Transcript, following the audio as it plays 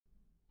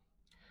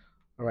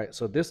All right,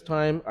 so this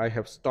time I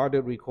have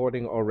started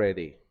recording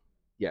already.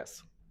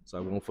 Yes, so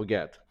I won't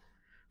forget.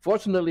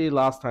 Fortunately,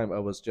 last time I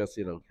was just,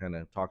 kind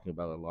of talking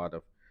about a lot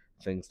of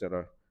things that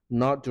are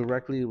not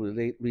directly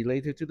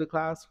related to the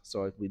class,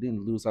 so we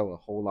didn't lose out a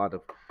whole lot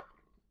of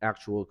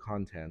actual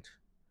content.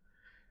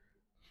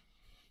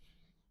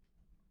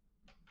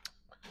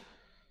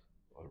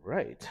 All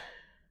right,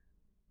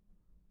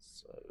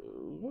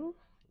 so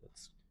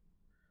let's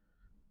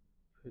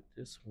put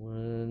this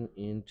one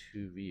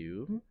into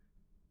view.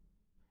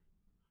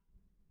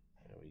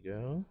 There we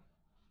go.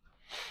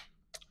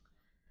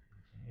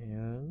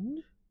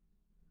 And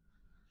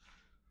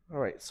all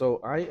right,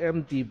 so I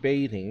am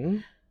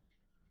debating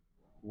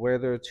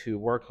whether to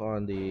work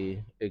on the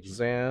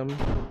exam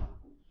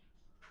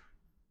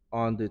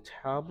on the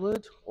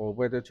tablet or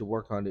whether to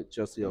work on it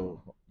just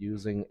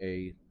using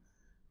a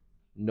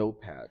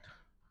notepad.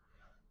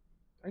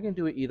 I can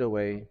do it either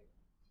way.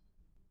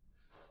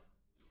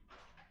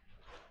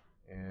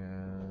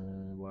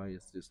 And why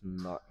is this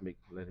not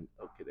letting?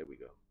 Okay, there we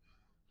go.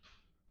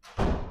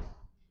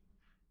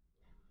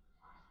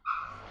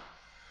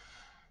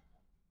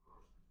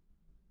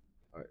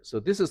 All right, so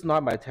this is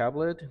not my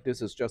tablet.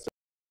 This is just a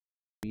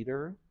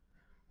reader.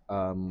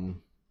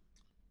 Um,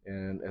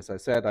 and as I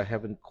said, I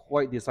haven't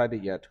quite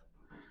decided yet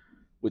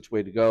which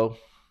way to go.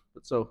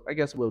 But so I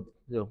guess we'll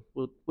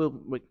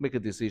make a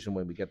decision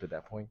when we get to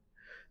that point.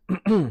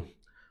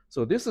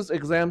 So this is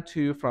exam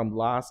 2 from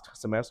last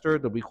semester.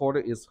 The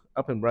recorder is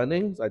up and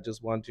running. I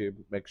just want to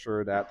make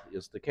sure that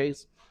is the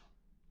case.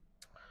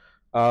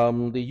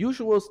 The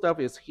usual stuff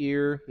is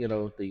here.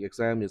 The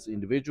exam is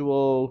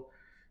individual.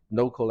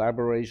 No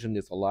collaboration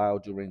is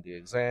allowed during the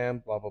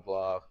exam. Blah blah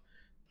blah.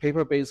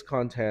 Paper-based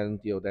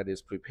content, that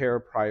is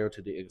prepared prior to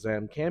the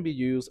exam can be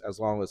used as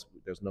long as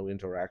there's no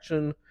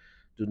interaction.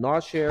 Do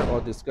not share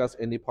or discuss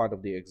any part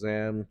of the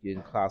exam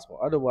in class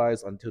or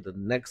otherwise until the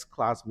next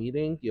class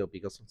meeting,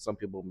 because some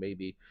people may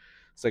be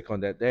sick on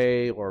that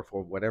day or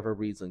for whatever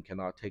reason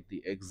cannot take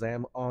the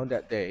exam on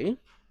that day.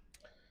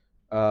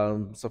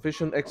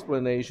 Sufficient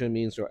explanation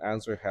means your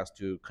answer has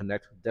to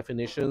connect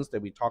definitions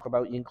that we talk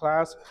about in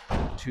class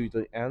to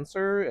the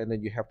answer, and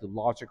then you have to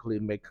logically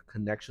make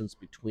connections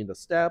between the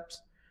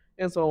steps,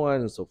 and so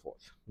on and so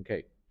forth.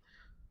 Okay,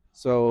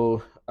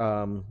 so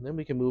then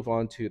we can move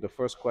on to the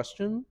first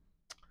question.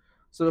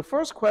 So the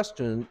first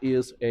question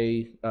is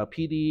a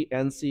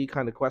PD-NC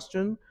kind of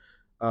question.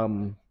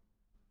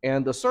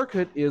 And the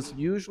circuit is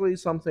usually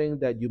something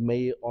that you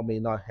may or may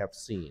not have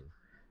seen.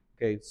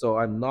 Okay, so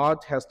I'm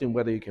not testing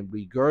whether you can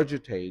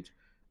regurgitate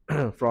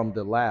from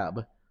the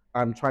lab.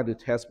 I'm trying to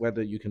test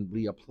whether you can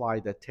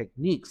reapply the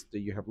techniques that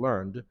you have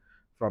learned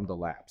from the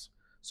labs.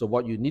 So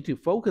what you need to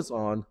focus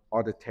on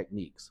are the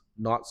techniques,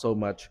 not so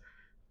much,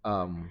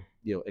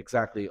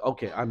 exactly.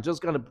 Okay, I'm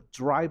just gonna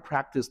dry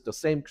practice the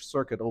same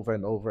circuit over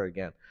and over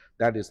again.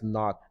 That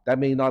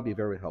may not be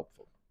very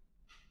helpful.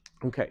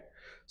 Okay,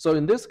 so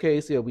in this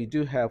case, we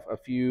do have a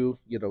few,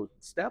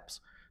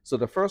 steps. So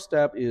the first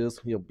step is,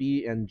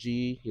 B and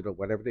G,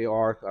 whatever they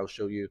are, I'll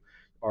show you,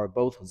 are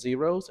both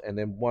zeros, and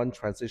then one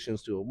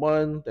transitions to a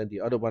one, then the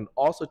other one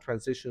also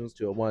transitions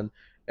to a one,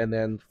 and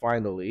then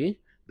finally,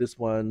 this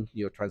one,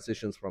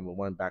 transitions from a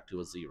one back to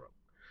a zero.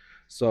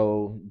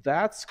 So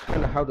that's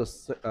kind of how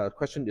the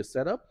question is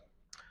set up.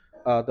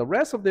 The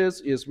rest of this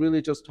is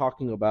really just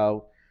talking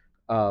about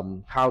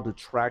how to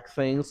track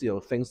things,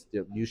 things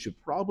that you should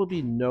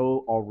probably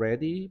know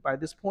already by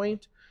this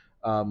point.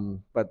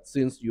 But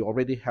since you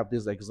already have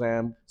this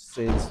exam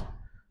since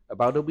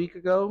about a week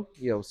ago,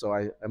 so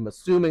I'm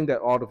assuming that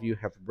all of you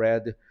have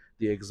read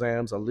the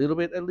exams a little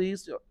bit at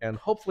least, and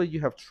hopefully you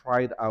have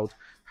tried out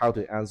how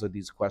to answer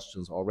these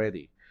questions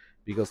already,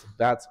 because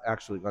that's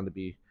actually going to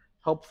be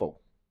helpful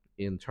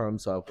in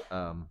terms of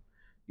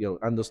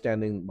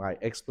understanding my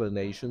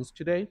explanations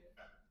today.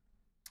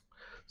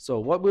 So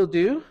what we'll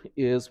do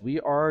is we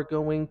are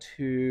going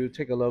to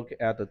take a look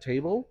at the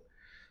table.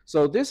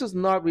 So this is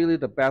not really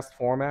the best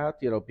format,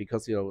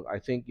 because I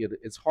think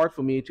it's hard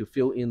for me to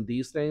fill in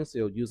these things,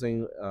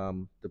 using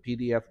the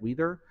PDF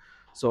reader.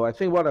 So I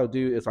think what I'll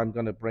do is I'm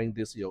going to bring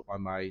this,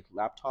 on my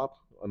laptop,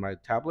 on my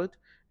tablet,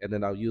 and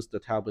then I'll use the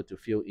tablet to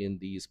fill in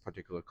these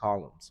particular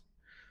columns.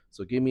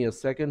 So give me a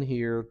second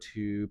here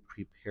to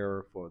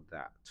prepare for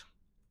that.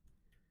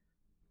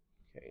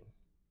 Okay.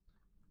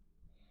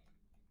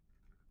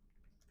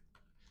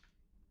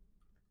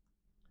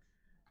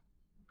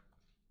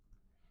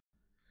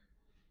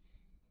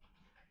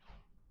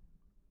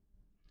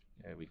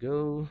 There we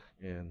go.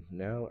 And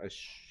now I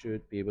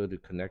should be able to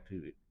connect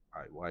to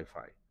my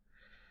Wi-Fi.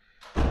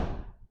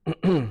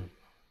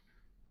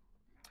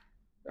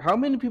 How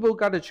many people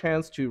got a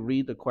chance to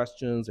read the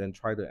questions and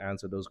try to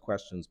answer those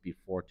questions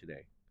before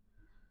today?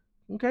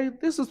 Okay,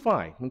 this is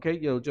fine. Okay,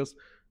 just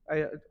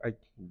I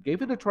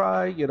gave it a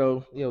try.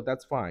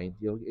 That's fine.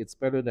 It's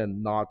better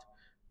than not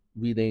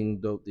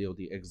reading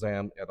the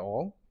exam at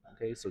all.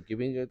 Okay, so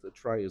giving it a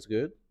try is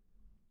good.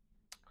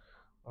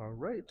 All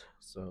right,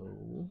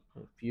 so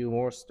a few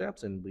more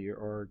steps and we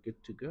are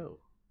good to go.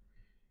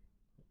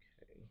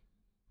 Okay.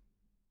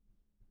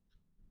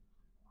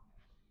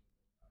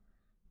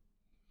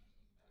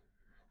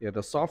 Yeah,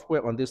 the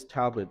software on this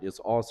tablet is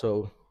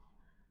also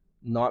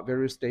not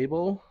very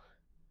stable.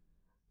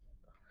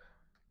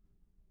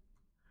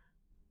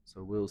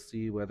 So we'll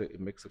see whether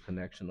it makes a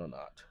connection or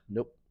not.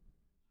 Nope.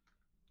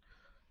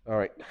 All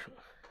right.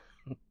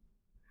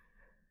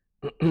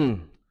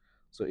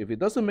 So if it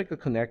doesn't make a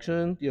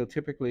connection,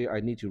 typically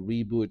I need to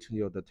reboot,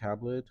 the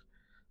tablet.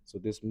 So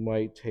this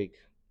might take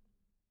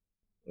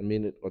a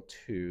minute or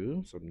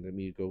two. So let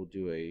me go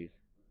do a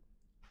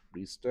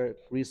restart.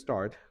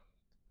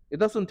 It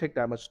doesn't take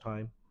that much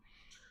time.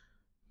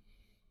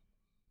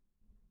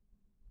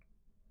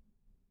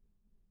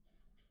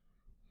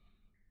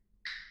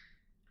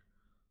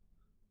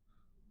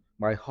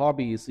 My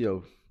hobbies,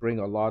 bring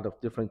a lot of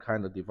different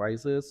kind of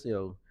devices,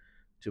 to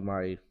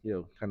my,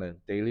 kind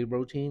of daily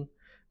routine.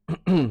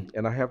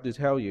 And I have to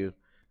tell you,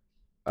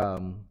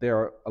 there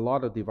are a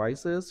lot of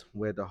devices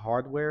where the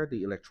hardware,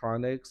 the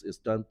electronics is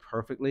done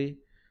perfectly,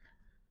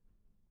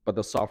 but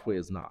the software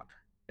is not,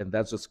 and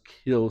that just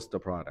kills the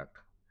product.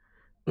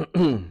 That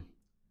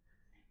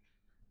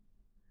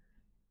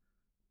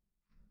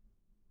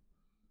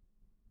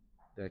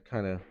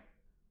kind of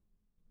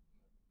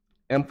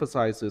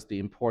emphasizes the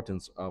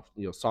importance of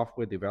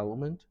software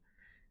development.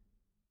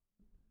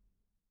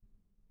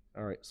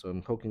 All right, so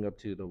I'm hooking up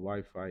to the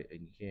Wi-Fi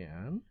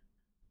again.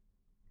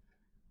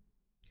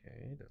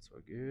 Okay, that's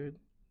all good.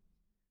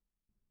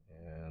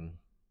 And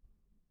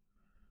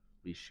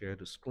we share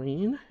the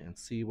screen and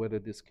see whether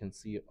this can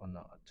see it or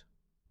not.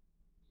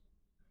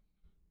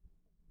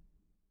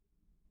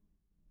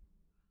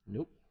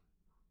 Nope.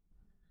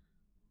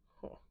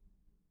 Huh.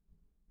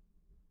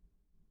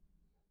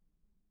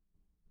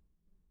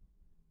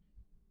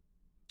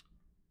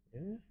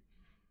 Yeah.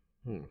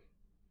 Hmm.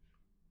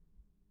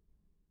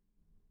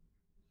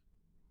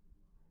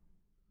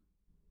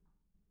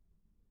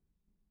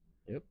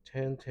 Yep.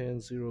 10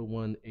 10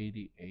 01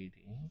 80 80.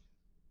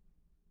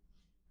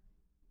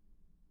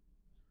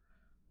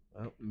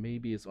 Well,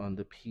 maybe it's on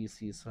the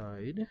PC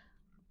side.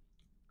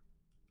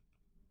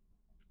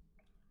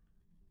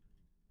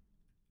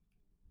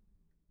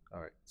 All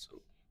right,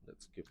 so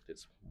let's give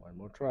this one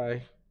more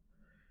try.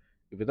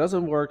 If it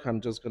doesn't work, I'm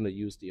just going to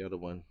use the other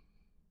one.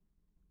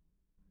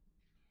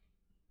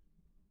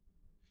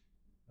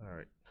 All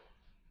right.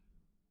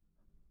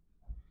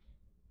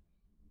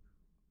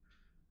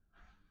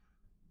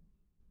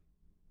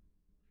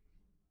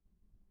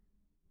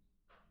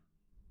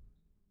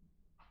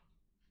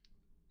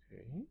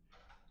 Okay.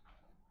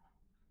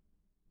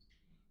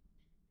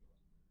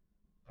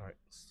 All right.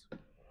 So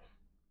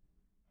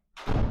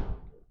go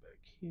back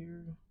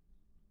here.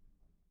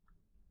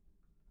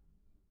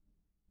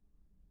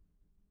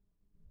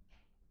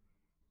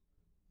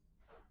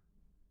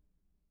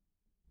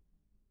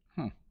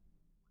 Hmm.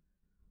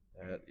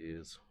 That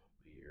is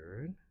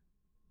weird.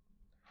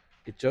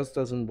 It just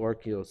doesn't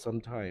work,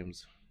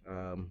 sometimes.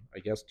 I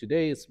guess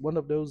today is one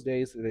of those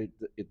days that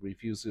it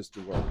refuses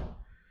to work.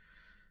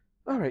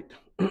 All right.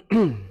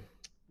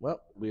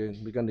 Well, we're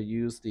going to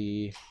use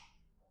the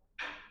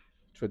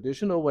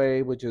traditional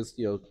way, which is,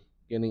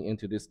 getting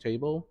into this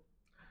table.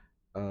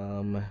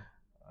 I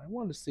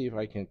want to see if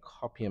I can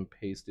copy and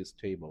paste this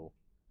table.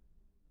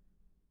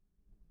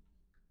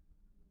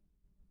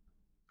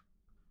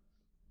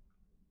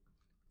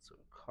 So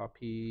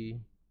copy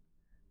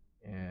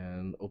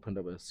and open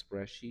up a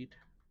spreadsheet.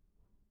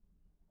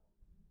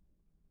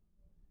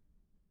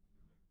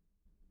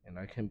 And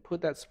I can put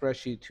that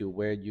spreadsheet to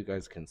where you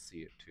guys can see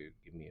it too.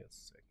 Give me a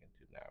second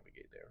to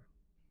navigate there.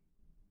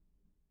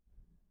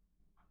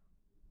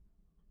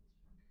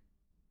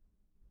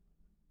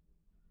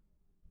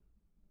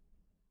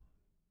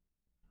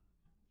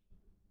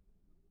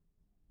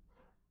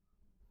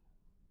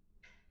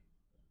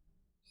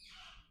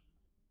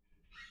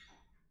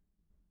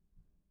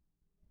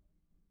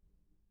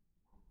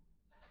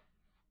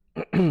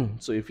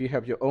 So if you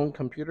have your own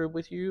computer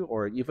with you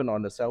or even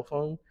on the cell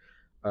phone,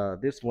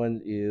 this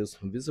one is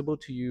visible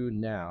to you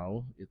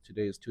now.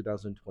 Today is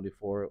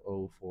 2024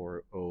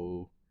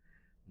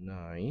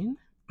 0409.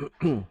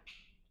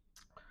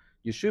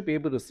 You should be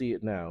able to see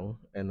it now,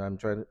 and I'm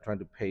trying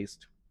to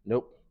paste.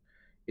 Nope,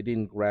 it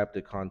didn't grab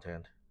the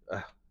content.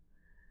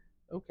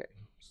 Okay,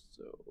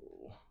 so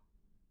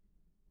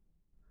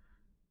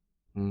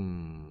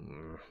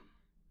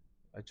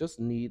I just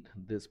need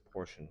this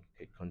portion.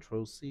 Okay,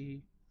 Control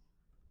C,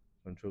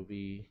 Control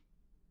V.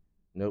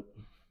 Nope,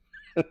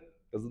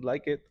 doesn't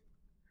like it.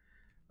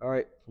 All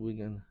right,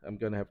 I'm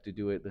gonna have to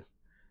do it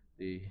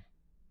the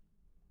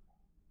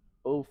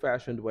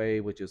old-fashioned way,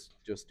 which is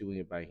just doing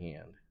it by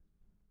hand.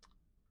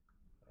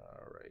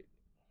 All right.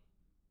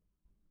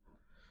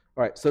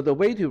 All right. So the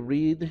way to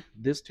read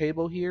this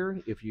table here,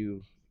 if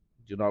you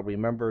do not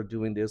remember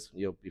doing this,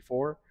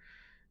 before,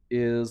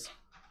 is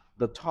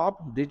the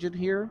top digit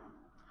here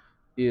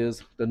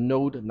is the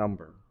node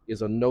number,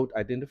 is a node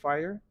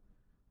identifier.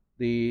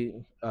 The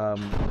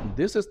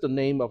This is the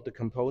name of the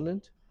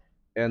component,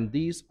 and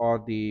these are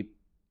the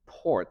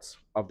ports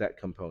of that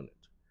component.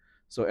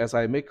 So as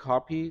I make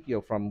copy,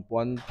 from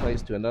one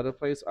place to another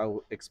place, I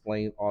will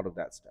explain all of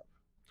that stuff.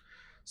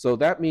 So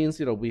that means,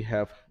 we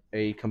have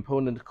a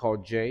component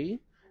called J,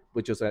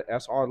 which is an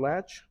SR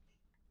latch.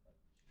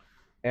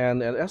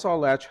 And an SR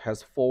latch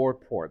has 4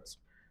 ports.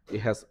 It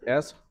has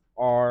S,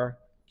 R,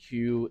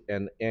 Q,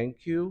 and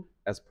NQ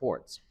as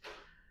ports.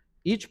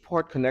 Each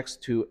port connects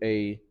to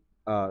a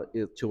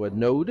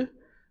node,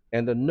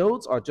 and the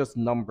nodes are just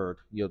numbered,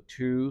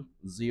 2,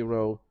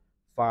 0,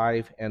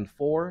 5, and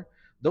 4.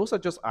 Those are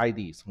just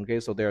IDs. Okay,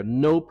 so there are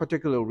no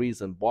particular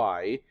reason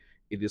why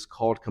it is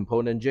called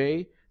component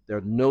J. There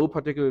are no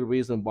particular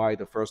reason why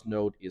the first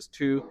node is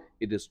 2.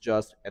 It is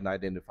just an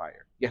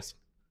identifier. Yes.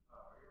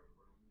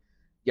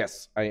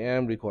 Yes, I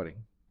am recording.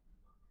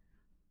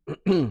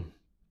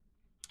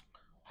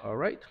 All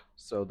right,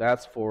 so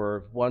that's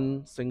for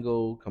one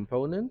single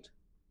component.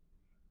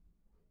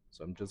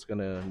 So I'm just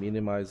gonna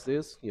minimize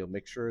this,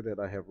 make sure that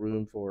I have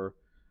room for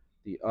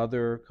the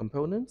other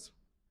components.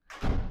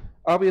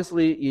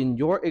 Obviously, in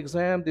your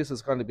exam, this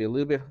is going to be a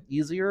little bit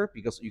easier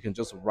because you can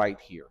just write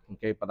here,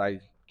 okay? But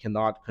I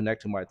cannot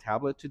connect to my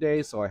tablet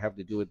today, so I have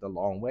to do it the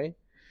long way.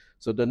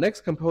 So the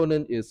next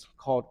component is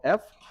called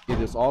F.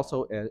 It is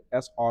also an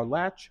SR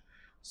latch.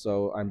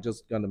 So I'm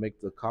just going to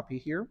make the copy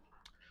here.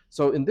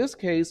 So in this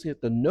case,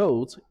 the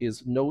nodes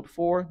is node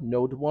 4,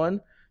 node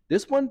 1.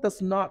 This one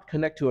does not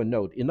connect to a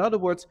node. In other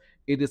words,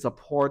 it is a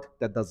port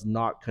that does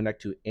not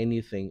connect to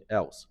anything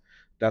else.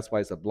 That's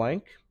why it's a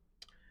blank.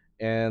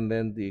 And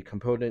then the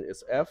component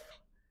is F.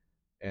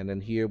 And then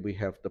here we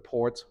have the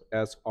ports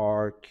S,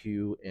 R,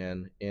 Q,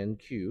 and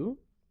NQ.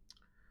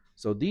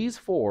 So these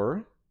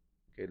 4,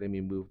 okay, let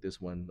me move this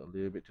one a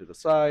little bit to the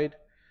side.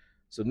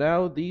 So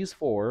now these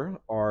 4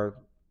 are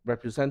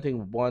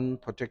representing one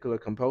particular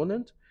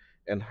component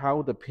and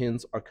how the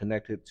pins are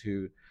connected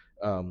to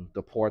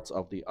the ports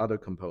of the other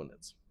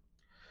components.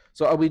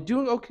 So are we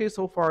doing okay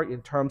so far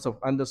in terms of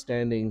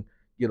understanding,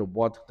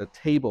 what the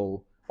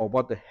table or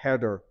what the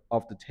header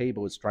of the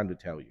table is trying to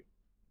tell you?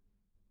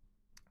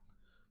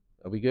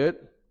 Are we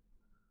good?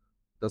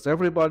 Does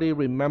everybody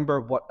remember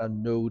what a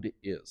node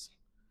is?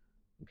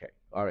 Okay,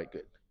 all right,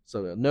 good.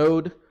 So a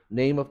node,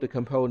 name of the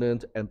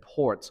component, and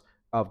ports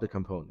of the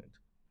component.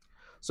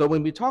 So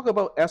when we talk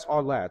about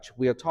SR latch,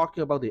 we are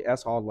talking about the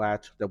SR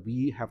latch that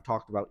we have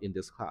talked about in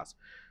this class,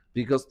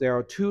 because there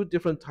are 2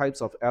 different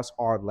types of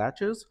SR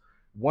latches.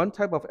 One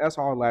type of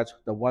SR latch,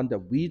 the one that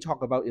we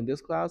talk about in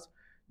this class,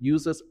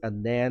 uses a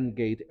NAND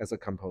gate as a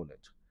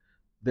component.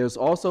 There's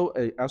also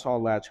a SR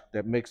latch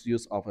that makes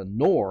use of a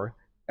NOR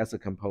as a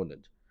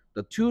component.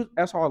 The 2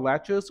 SR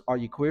latches are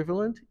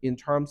equivalent in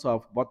terms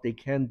of what they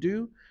can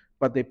do,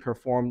 but they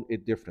perform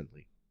it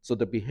differently. So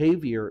the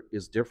behavior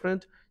is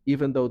different,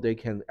 even though they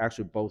can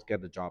actually both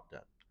get the job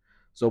done.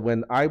 So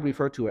when I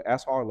refer to an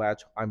SR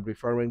latch, I'm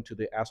referring to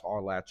the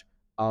SR latch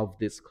of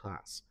this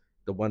class,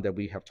 the one that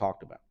we have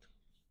talked about.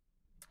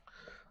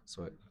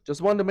 So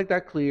just wanted to make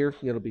that clear,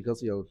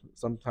 because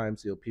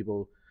sometimes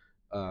people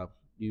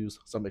use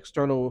some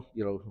external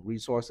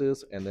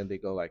resources, and then they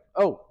go like,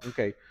 oh,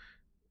 okay,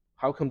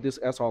 how come this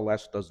SR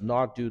latch does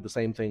not do the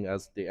same thing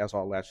as the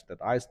SR latch that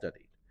I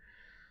studied?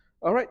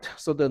 All right,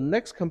 so the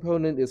next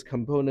component is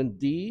component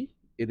D.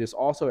 It is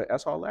also an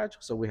SR latch,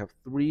 so we have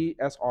 3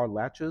 SR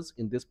latches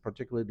in this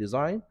particular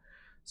design.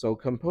 So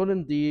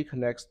component D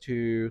connects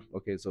to,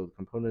 okay, so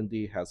component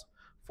D has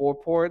 4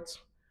 ports.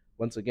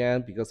 Once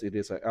again, because it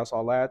is an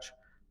SR latch,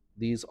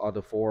 these are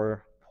the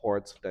 4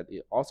 ports that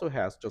it also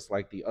has, just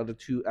like the other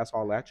 2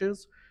 SR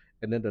latches.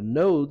 And then the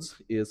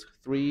nodes is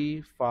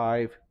 3,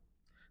 5,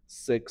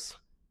 6,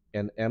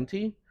 and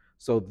empty.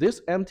 So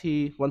this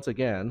empty, once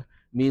again,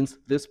 means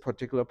this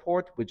particular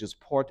port, which is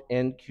port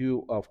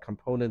NQ of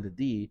component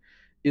D,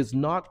 is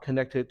not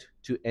connected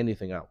to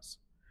anything else.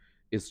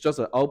 It's just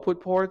an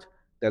output port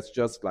that's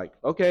just like,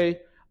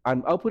 okay,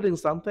 I'm outputting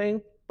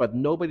something, but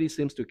nobody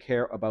seems to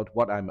care about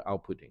what I'm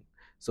outputting.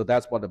 So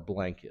that's what a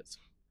blank is.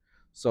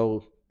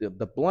 So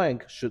the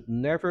blank should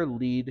never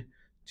lead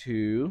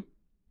to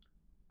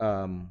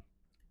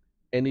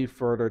any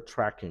further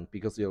tracking,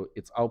 because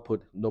its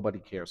output nobody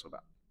cares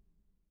about.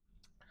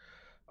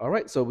 All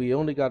right, so we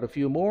only got a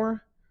few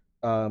more.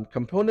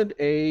 Component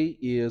A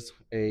is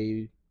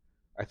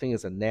I think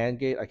it's a NAND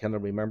gate. I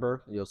cannot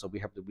remember, so we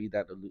have to read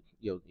that,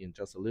 in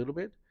just a little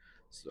bit.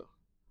 So,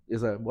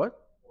 is a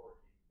what?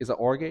 Is an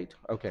OR gate?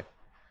 Okay.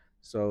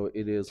 So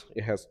it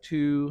has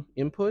 2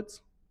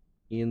 inputs,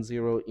 in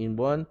 0, in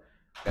 1,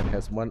 and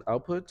has 1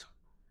 output.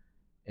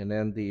 And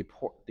then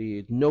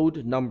the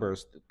node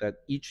numbers that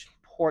each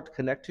port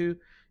connect to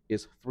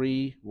is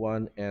 3,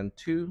 1, and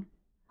 2.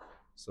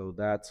 So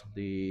that's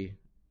the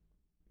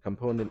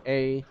component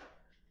A.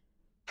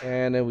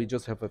 And then we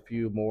just have a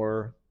few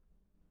more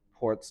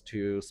ports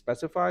to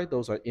specify.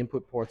 Those are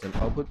input ports and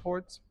output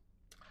ports.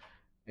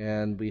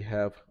 And we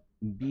have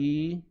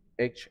B,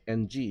 H,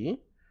 and G.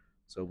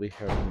 So we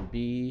have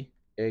B,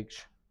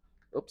 H,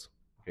 oops,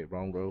 okay,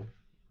 wrong row,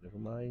 never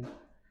mind.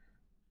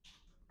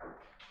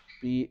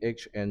 B,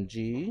 H, and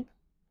G.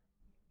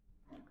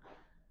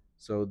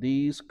 So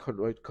these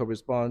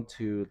correspond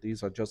to,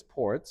 these are just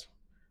ports.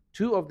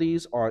 2 of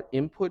these are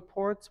input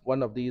ports.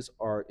 1 of these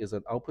is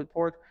an output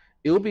port.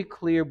 It will be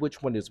clear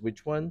which one is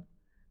which one,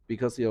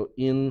 because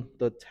in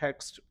the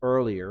text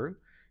earlier,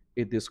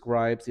 it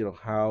describes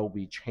how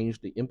we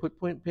change the input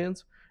point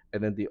pins,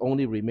 and then the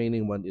only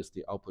remaining one is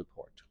the output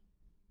port.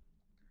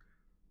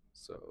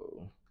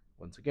 So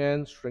once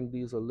again, shrink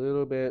these a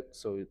little bit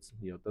so it's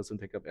doesn't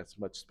take up as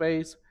much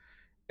space.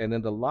 And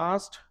then the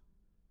last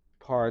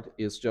part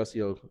is just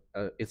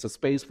it's a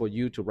space for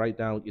you to write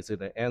down, is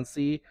it an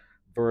NC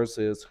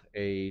versus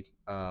a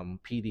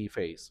PD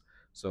phase.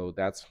 So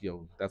that's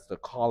that's the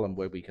column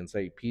where we can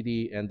say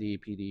PD, ND,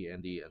 PD,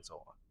 ND, and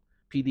so on.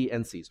 PD,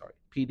 NC, sorry,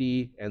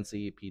 PD,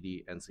 NC,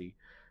 PD, NC,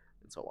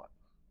 and so on.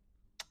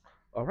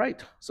 All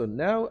right, so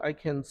now I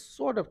can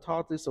sort of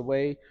toss this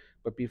away,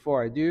 but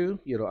before I do,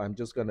 I'm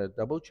just gonna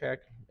double check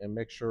and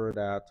make sure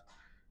that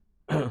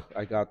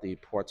I got the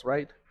ports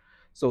right.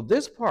 So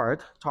this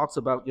part talks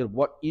about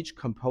what each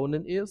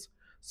component is.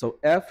 So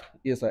F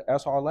is a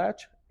SR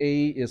latch,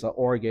 A is a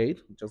OR gate,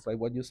 just like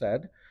what you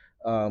said.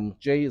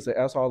 J is a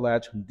SR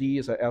latch, D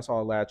is a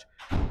SR latch,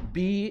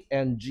 B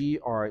and G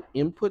are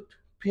input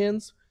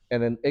pins,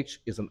 and then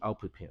H is an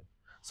output pin.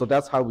 So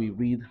that's how we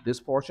read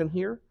this portion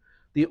here.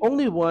 The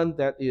only one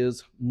that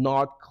is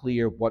not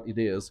clear what it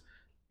is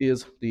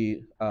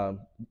the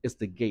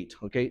gate.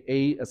 Okay,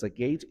 A as a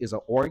gate is an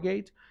OR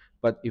gate,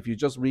 but if you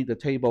just read the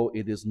table,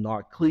 it is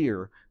not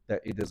clear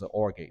that it is an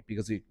OR gate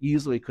because it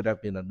easily could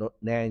have been a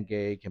NAND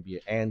gate, can be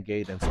an AND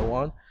gate, and so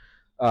on.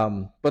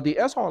 But the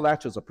SR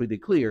latches are pretty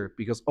clear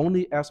because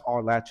only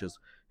SR latches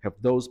have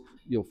those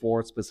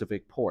 4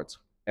 specific ports.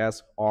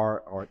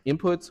 SR are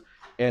inputs,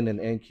 N and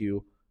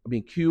NQ. I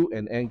mean Q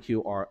and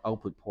NQ are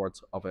output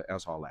ports of an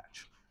SR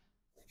latch.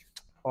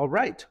 All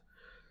right,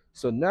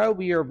 so now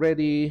we are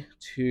ready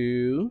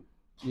to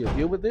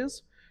deal with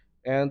this.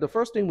 And the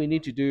first thing we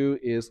need to do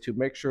is to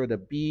make sure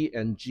that B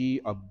and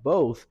G are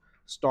both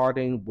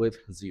starting with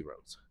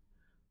zeros.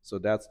 So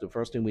that's the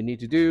first thing we need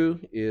to do,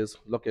 is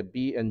look at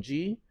B and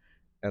G,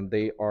 and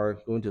they are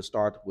going to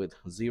start with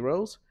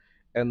zeros.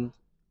 And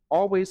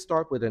always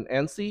start with an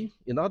NC.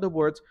 In other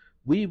words,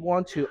 we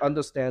want to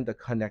understand the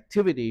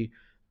connectivity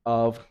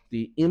of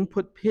the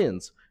input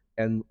pins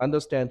and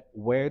understand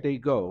where they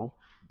go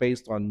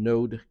based on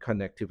node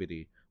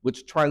connectivity,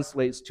 which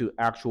translates to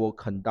actual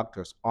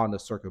conductors on the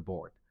circuit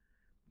board.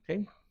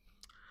 Okay.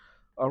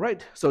 All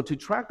right. So to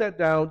track that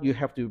down, you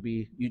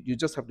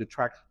just have to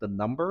track the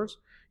numbers.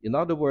 In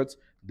other words,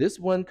 this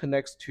one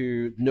connects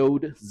to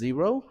node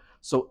 0.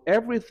 So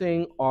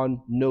everything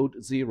on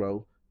node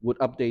 0 would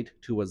update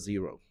to a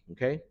 0.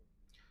 Okay.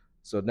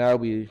 So now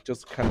we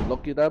just kind of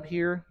look it up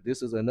here.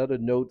 This is another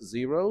node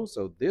 0.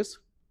 So this,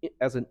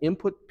 as an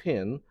input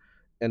pin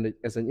and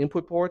as an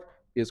input port,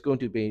 is going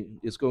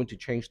to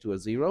change to a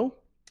 0.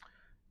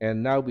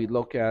 And now we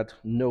look at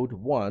node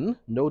 1.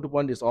 Node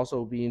 1 is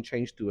also being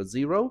changed to a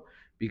 0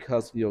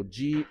 because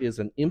G is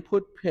an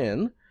input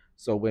pin.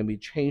 So when we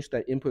change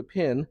that input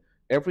pin,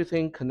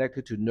 everything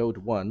connected to node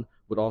 1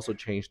 would also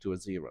change to a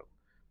 0.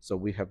 So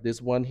we have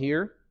this one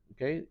here.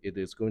 Okay, it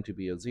is going to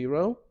be a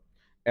 0.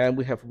 And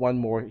we have one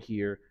more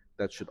here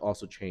that should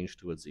also change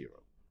to a 0.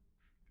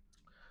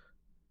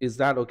 Is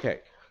that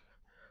okay?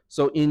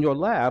 So in your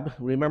lab,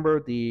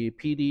 remember the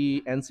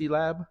PD NC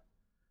lab?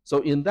 So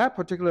in that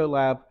particular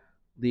lab,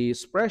 the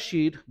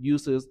spreadsheet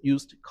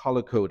used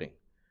color coding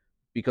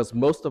because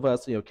most of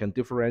us can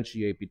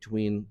differentiate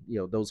between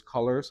those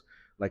colors.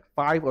 Like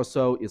 5 or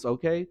so is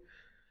okay.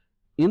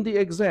 In the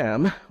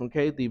exam,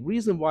 okay, the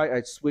reason why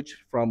I switched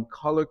from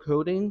color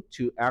coding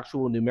to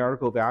actual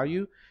numerical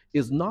value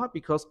is not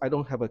because I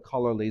don't have a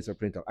color laser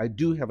printer. I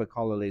do have a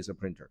color laser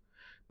printer.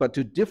 But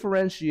to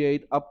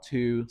differentiate up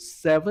to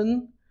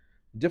 7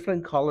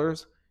 different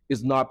colors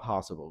is not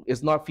possible.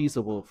 It's not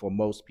feasible for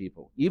most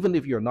people. Even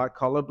if you're not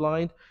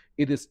colorblind,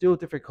 it is still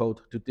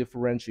difficult to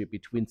differentiate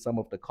between some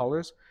of the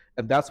colors.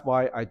 And that's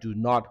why I do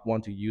not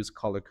want to use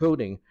color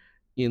coding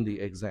in the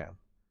exam.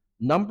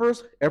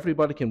 Numbers,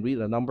 everybody can read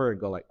a number and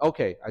go like,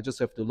 okay, I just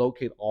have to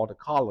locate all the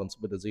columns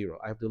with a 0.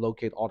 I have to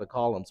locate all the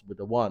columns with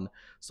a 1.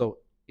 So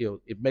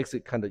it makes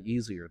it kind of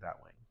easier that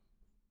way.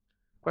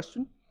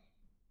 Question?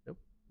 Nope.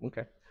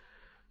 Okay.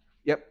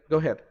 Yep, go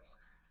ahead.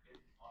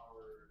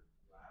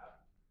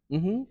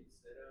 Mm-hmm.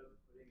 Instead of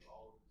putting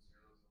all of the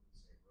zeros on the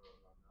same row,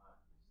 if I'm not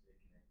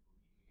mistaken,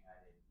 we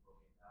had it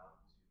broken down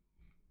to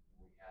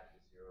we had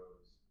the zeros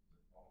to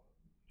follow.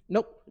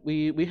 Nope,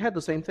 we had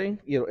the same thing,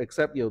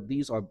 except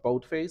these are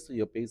boldface.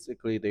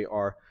 Basically they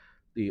are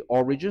the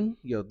origin.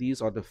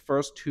 These are the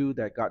first 2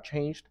 that got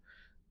changed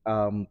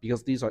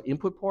because these are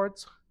input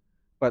ports.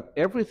 But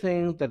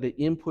everything that the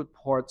input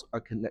ports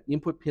are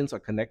input pins are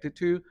connected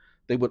to,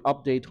 they would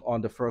update on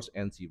the first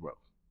NC row.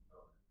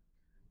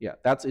 Yeah,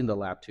 that's in the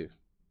lab too.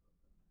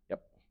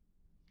 Yep.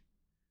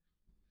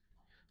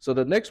 So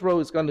the next row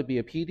is going to be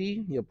a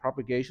PD,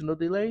 propagational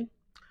delay.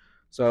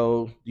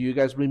 So do you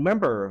guys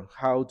remember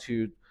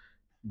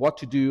what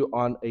to do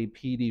on a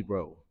PD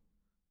row?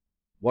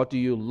 What do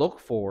you look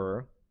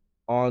for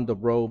on the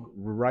row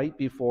right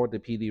before the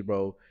PD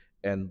row,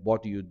 and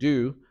what do you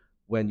do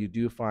when you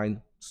do find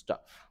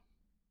stuff?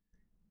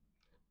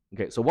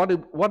 Okay, so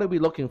what are we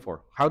looking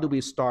for? How do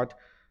we start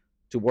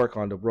to work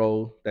on the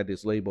row that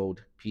is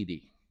labeled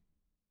PD.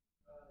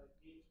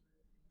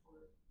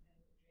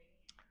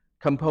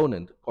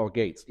 Component or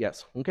gates,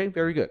 yes. Okay,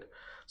 very good.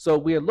 So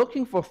we are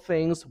looking for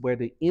things where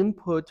the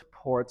input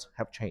ports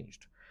have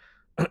changed.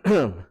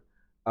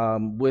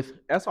 With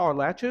SR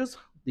latches,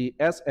 the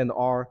S and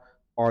R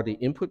are the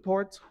input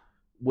ports.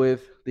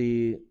 With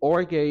the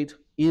OR gate,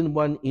 in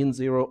one, in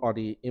zero are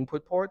the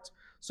input ports.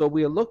 So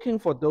we are looking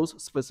for those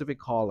specific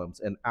columns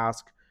and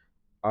ask,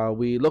 are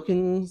we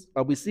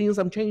seeing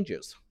some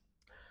changes?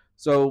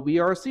 So we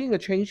are seeing a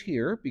change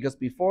here because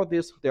before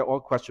this, they're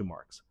all question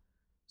marks.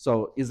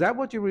 So is that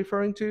what you're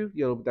referring to?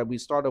 You know, that we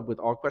started with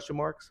all question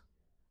marks?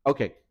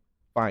 Okay,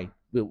 fine.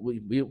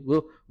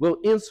 We'll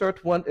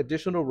insert one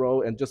additional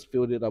row and just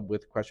fill it up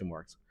with question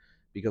marks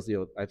because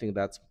I think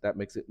that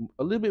makes it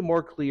a little bit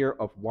more clear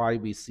of why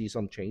we see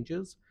some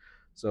changes.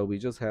 So we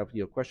just have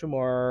question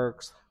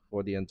marks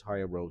for the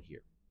entire row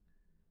here.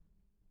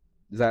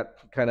 Is that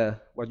kind of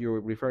what you're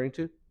referring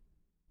to?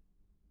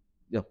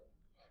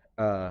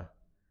 Yeah.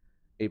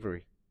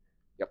 Avery.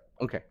 Yep.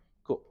 Okay.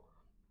 Cool.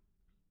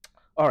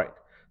 All right.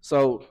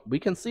 So we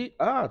can see,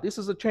 this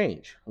is a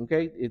change.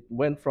 Okay. It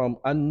went from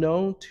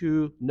unknown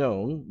to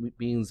known,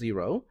 being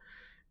zero.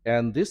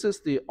 And this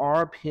is the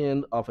R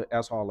pin of an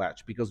SR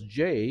latch because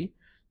J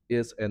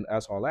is an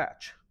SR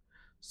latch.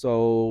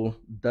 So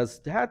does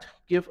that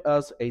give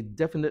us a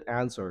definite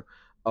answer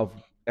of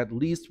at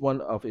least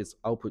one of its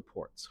output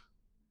ports?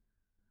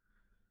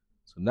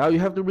 So now you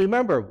have to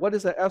remember what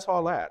is an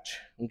SR latch.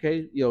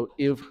 Okay,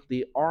 if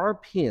the R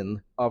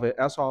pin of an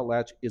SR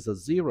latch is a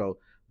zero,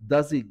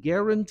 does it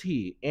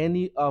guarantee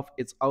any of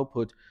its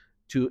output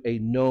to a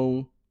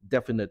known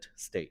definite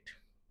state?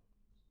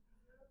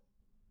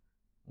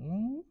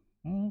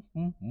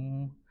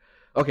 Mm-hmm.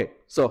 Okay,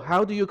 so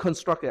how do you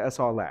construct an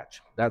SR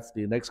latch? That's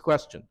the next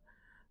question.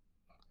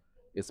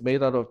 It's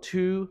made out of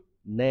two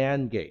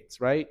NAND gates,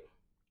 right?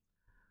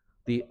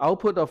 The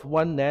output of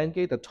one NAND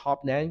gate, the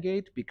top NAND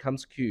gate,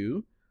 becomes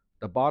Q.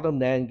 The bottom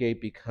NAND gate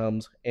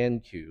becomes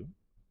NQ. Do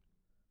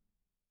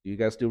you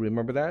guys still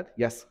remember that?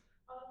 Yes?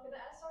 For the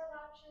SR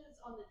latches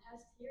on the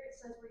test here, it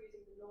says we're using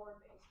the NOR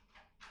based.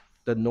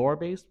 The NOR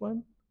based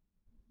one?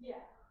 Yeah,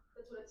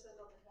 that's what it says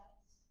on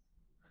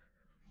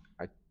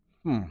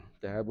the test.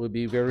 That would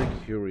be very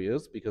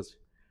curious because,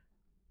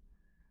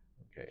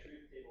 okay.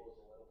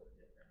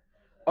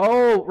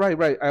 Oh, right,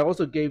 right. I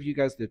also gave you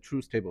guys the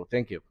truth table.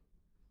 Thank you.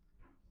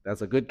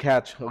 That's a good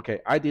catch. Okay,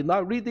 I did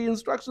not read the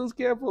instructions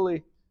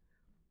carefully.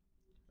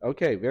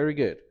 Okay, very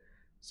good.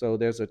 So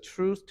there's a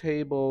truth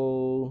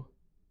table.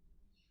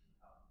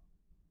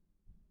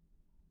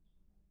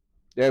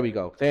 There we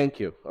go. Thank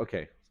you.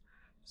 Okay.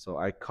 So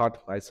I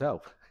caught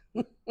myself.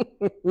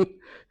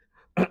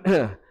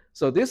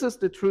 So this is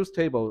the truth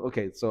table.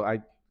 Okay, so I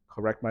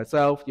correct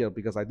myself,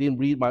 because I didn't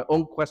read my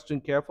own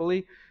question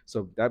carefully.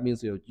 So that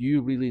means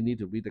you really need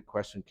to read the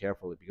question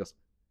carefully because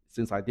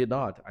since I did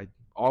not, I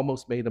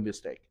almost made a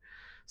mistake.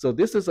 So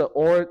this is a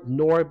or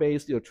nor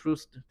based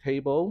truth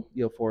table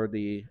for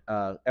the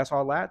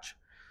SR latch.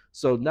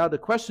 So now the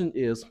question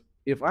is,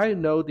 if I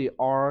know the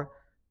R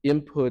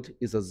input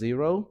is a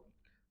zero,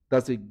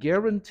 does it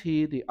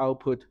guarantee the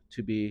output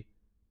to be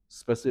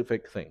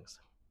specific things?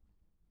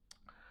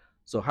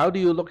 So how do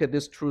you look at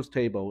this truth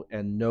table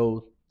and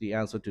know the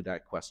answer to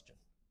that question?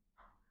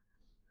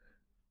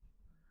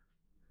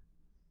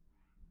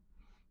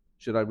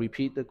 Should I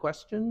repeat the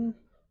question?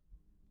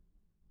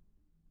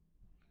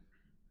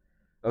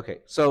 Okay,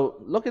 so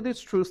look at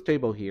this truth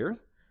table here.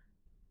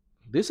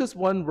 This is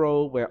one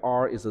row where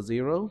R is a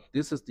zero.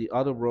 This is the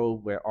other row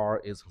where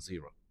R is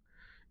zero.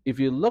 If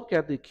you look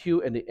at the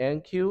Q and the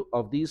NQ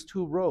of these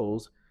two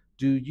rows,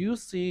 do you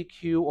see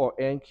Q or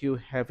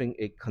NQ having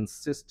a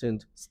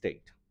consistent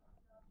state?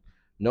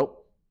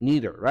 Nope,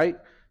 neither, right?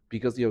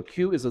 Because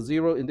Q is a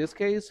zero in this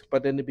case,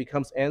 but then it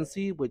becomes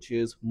NC, which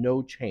is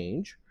no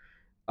change.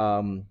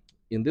 Um,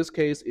 in this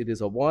case, it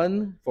is a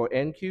 1 for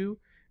NQ,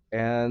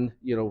 and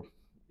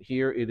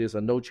here it is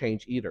a no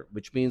change either,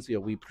 which means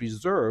we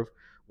preserve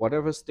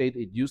whatever state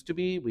it used to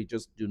be, we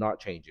just do not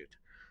change it.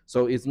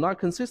 So it's not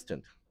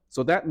consistent.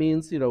 So that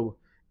means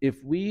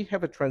if we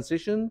have a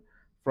transition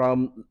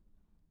from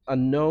a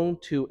known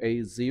to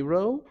a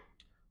zero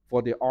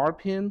for the R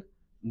pin,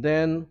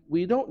 then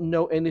we don't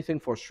know anything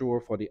for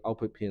sure for the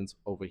output pins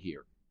over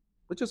here,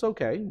 which is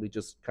okay. We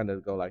just kind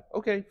of go like,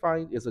 okay,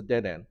 fine, it's a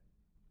dead end.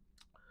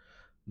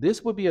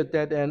 This would be a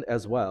dead end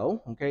as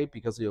well, okay,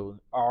 because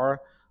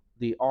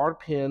the R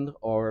pin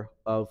or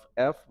of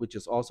F, which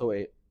is also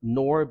a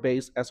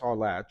NOR-based SR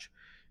latch,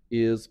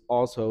 is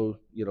also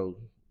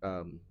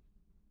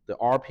the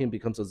R pin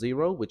becomes a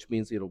zero, which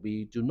means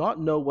we do not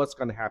know what's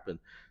going to happen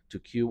to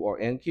Q or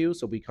NQ,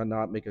 so we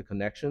cannot make a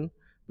connection.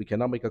 We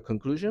cannot make a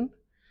conclusion.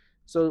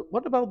 So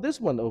what about this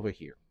one over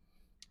here?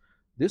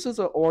 This is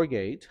an OR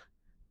gate,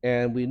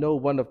 and we know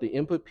one of the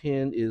input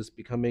pin is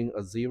becoming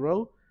a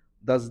zero.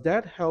 Does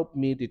that help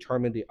me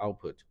determine the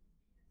output?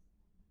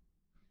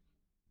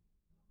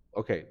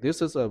 Okay,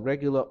 this is a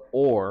regular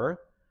OR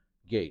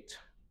gate.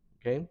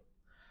 Okay,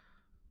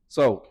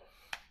 so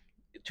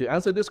to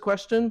answer this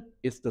question,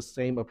 it's the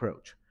same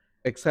approach,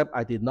 except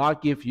I did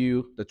not give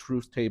you the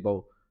truth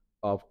table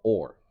of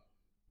OR.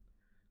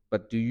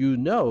 But do you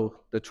know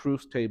the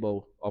truth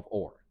table of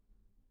OR?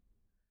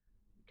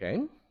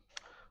 Okay.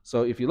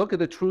 So if you look at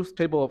the truth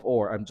table of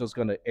OR, I'm just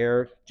going to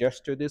air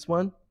gesture this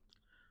one.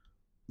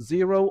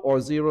 0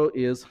 or 0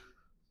 is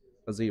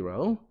a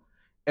 0,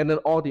 and then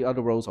all the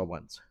other rows are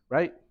ones,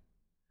 right?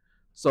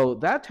 So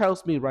that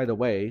tells me right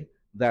away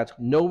that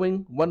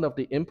knowing one of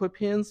the input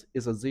pins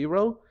is a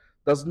 0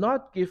 does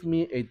not give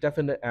me a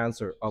definite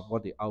answer of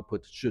what the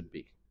output should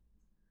be,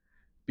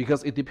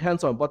 because it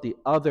depends on what the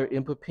other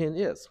input pin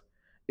is.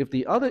 If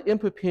the other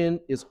input pin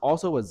is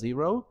also a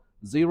 0,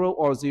 0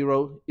 or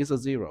 0 is a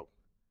 0.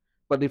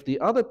 But if the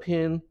other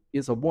pin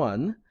is a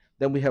 1,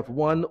 then we have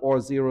 1 or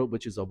 0,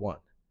 which is a 1.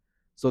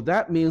 So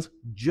that means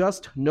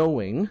just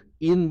knowing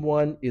in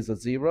 1 is a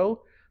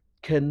 0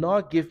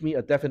 cannot give me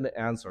a definite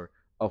answer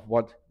of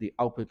what the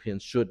output pin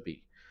should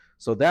be.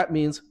 So that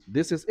means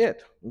this is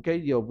it.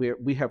 Okay,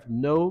 we have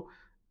no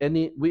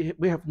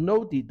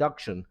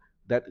deduction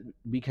that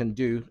we can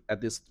do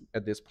at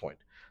this point.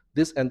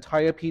 This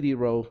entire PD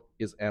row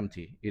is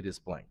empty. It is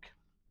blank.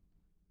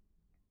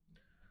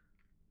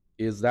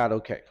 Is that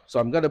okay? So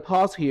I'm going to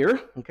pause here,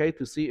 okay,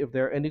 to see if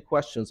there are any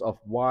questions of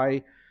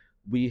why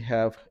we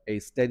have a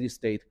steady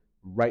state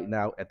right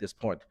now at this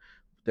point.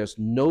 There's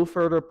no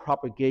further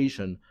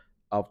propagation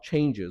of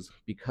changes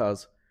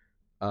because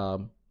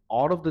all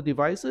of the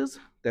devices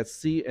that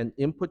see an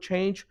input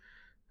change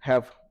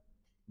have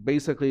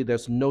basically,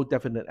 there's no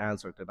definite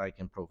answer that I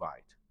can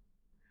provide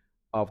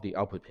of the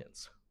output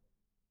pins.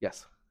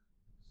 Yes?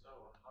 So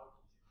how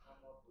did you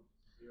come up with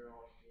 0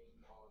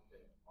 being on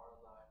the R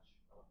latch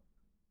of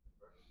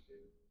the first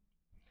two?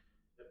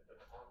 The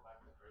format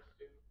of the first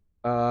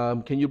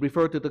two? Can you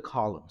refer to the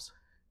columns?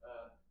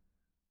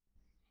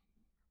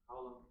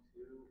 Column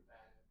 2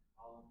 and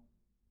column.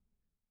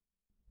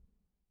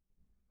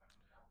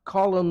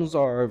 Columns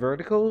are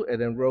vertical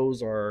and then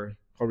rows are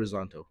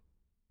horizontal.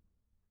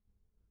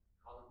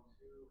 Column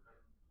 2 and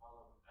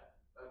column F,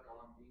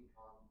 column B,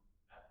 column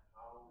F,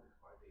 how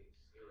are they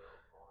 0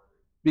 or?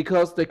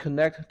 Because they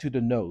connect to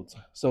the nodes.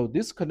 So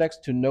this connects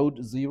to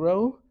node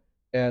 0,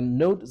 and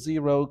node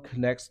 0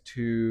 connects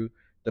to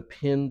the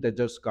pin that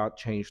just got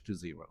changed to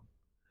 0.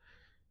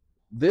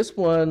 This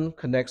one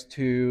connects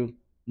to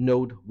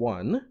node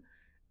 1,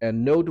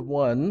 and node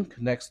 1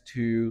 connects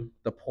to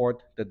the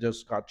port that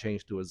just got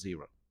changed to a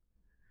 0.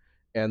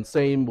 And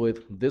same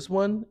with this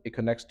one, it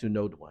connects to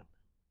node 1.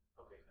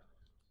 Okay.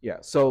 Yeah,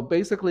 so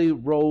basically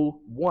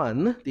row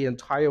 1, the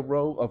entire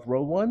row of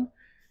row 1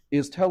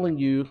 is telling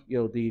you,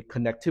 the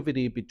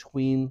connectivity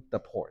between the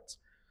ports.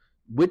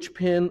 Which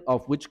pin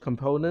of which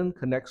component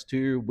connects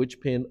to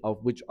which pin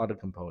of which other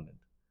component.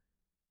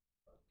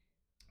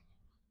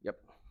 Yep.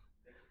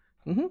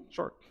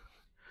 Sure.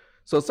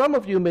 So some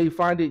of you may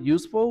find it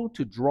useful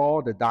to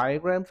draw the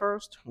diagram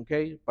first,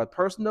 okay? But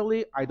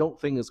personally, I don't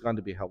think it's going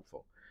to be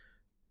helpful.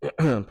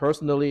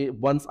 Personally,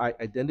 once I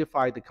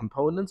identify the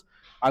components,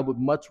 I would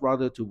much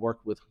rather to work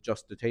with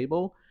just the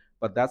table,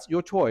 but that's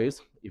your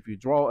choice. If you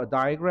draw a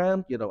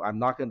diagram, I'm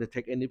not going to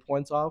take any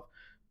points off,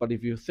 but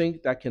if you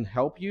think that can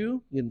help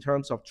you in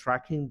terms of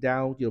tracking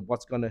down,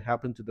 what's going to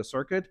happen to the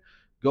circuit,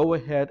 go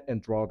ahead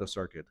and draw the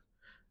circuit.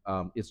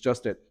 It's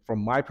just that from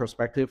my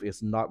perspective,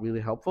 it's not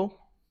really helpful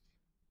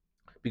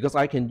because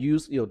I can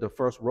use the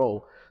first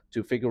row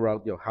to figure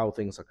out how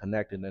things are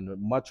connected, and I'd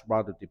much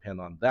rather depend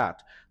on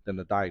that than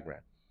the diagram.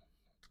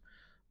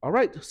 All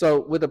right,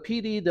 so with the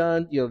PD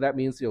done, that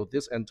means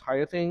this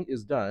entire thing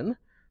is done.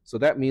 So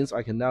that means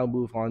I can now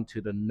move on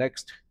to the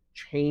next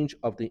change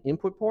of the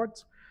input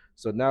ports.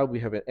 So now we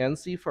have an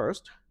NC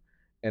first,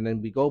 and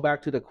then we go back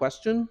to the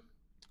question.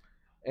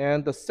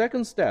 And the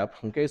second step,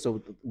 okay,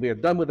 so we are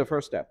done with the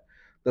first step.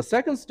 The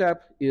second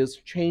step is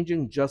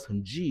changing just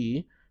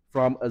G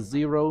from a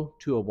 0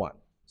 to a 1.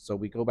 So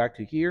we go back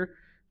to here.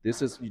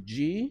 This is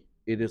G.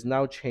 It is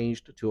now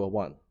changed to a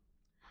 1.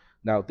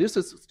 Now, this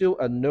is still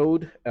a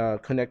node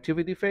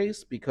connectivity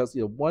phase because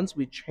once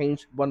we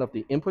change one of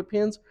the input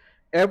pins,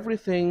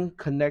 everything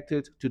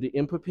connected to the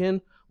input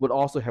pin would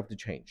also have to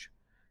change.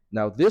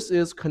 Now, this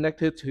is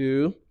connected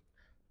to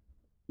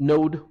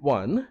node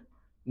 1.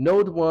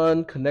 Node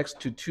 1 connects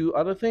to two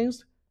other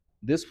things,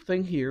 this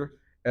thing here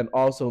and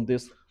also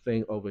this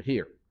thing over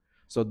here.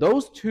 So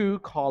those two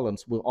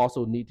columns will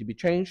also need to be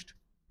changed.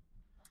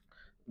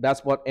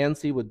 That's what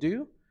NC would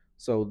do.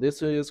 So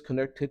this is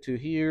connected to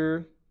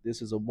here.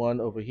 This is a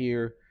 1 over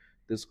here.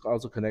 This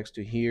also connects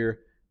to here.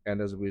 And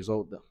as a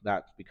result,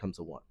 that becomes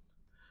a 1.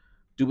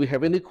 Do we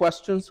have any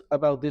questions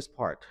about this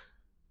part?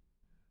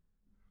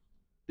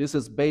 This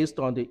is based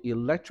on the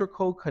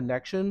electrical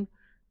connection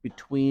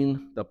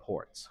between the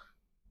ports.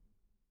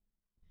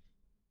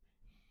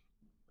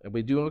 And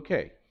we're doing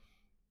okay.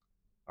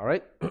 All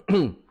right.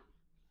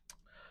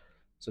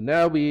 So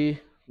now we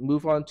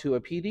move on to a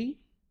PD,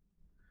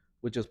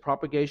 which is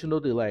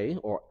propagational delay,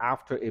 or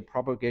after a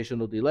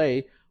propagational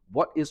delay,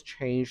 what is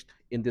changed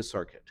in this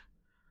circuit?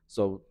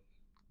 So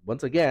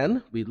once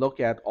again, we look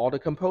at all the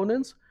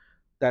components.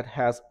 that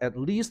has at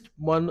least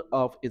one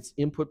of its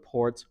input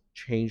ports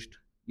changed,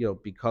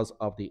 because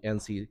of the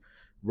NC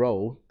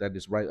row that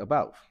is right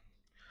above.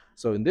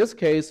 So in this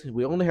case,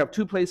 we only have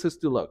two places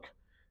to look.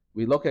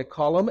 We look at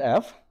column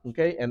F,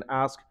 okay, and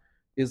ask,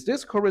 is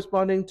this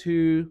corresponding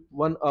to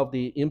one of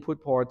the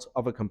input ports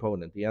of a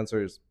component? The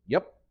answer is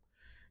yep.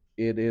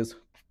 It is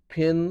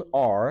pin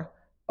R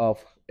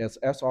of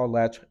SR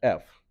latch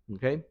F,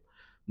 okay?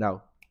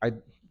 Now, I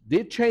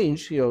did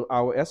change,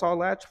 our SR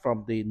latch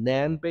from the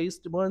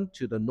NAND-based one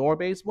to the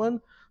NOR-based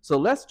one. So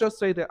let's just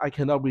say that I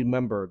cannot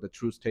remember the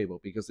truth table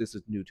because this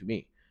is new to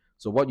me.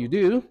 So what you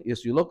do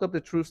is you look up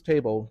the truth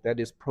table that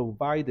is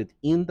provided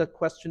in the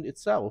question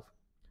itself,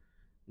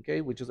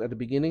 okay, which is at the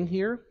beginning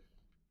here.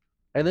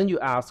 And then you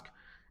ask,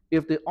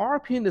 if the R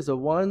pin is a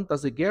 1,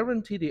 does it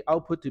guarantee the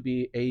output to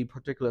be a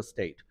particular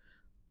state?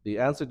 The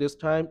answer this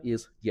time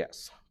is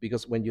yes,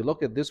 because when you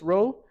look at this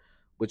row,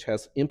 which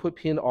has input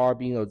pin R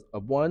being a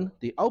 1,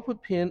 the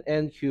output pin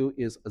NQ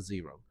is a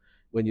 0.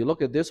 When you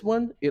look at this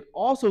one, it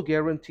also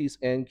guarantees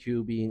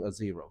NQ being a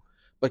 0.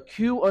 But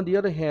Q, on the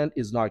other hand,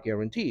 is not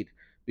guaranteed,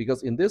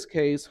 because in this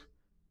case,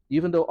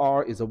 even though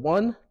R is a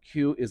 1,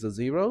 Q is a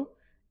 0.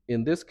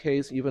 In this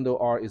case, even though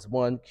R is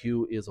 1,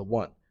 Q is a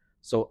 1.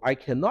 So I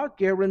cannot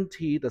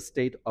guarantee the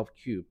state of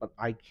Q, but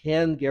I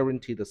can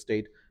guarantee the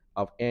state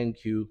of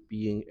NQ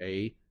being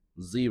a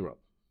 0.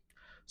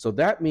 So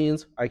that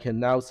means I can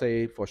now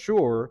say for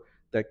sure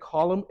that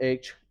column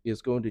H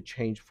is going to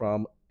change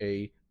from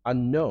a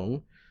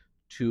unknown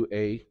to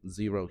a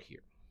 0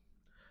 here.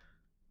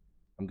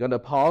 I'm going to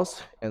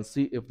pause and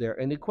see if there are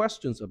any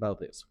questions about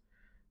this.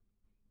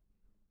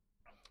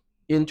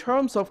 In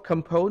terms of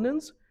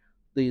components,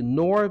 the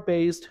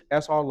NOR-based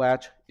SR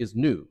latch is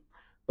new,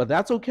 but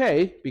that's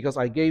okay because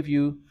I gave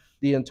you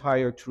the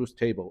entire truth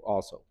table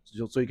also,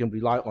 so you can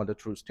rely on the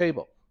truth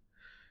table.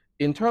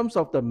 In terms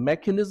of the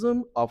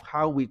mechanism of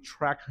how we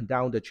track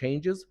down the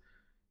changes,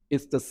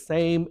 it's the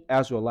same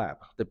as your lab.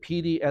 The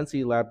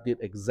PD-NC lab did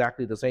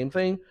exactly the same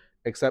thing,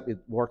 except it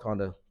worked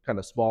on a kind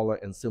of smaller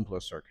and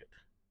simpler circuit.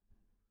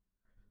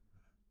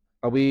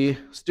 Are we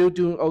still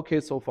doing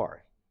okay so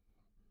far?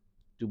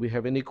 Do we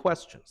have any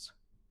questions?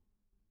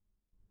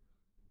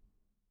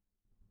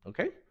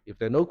 Okay, if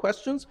there are no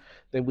questions,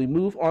 then we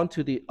move on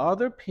to the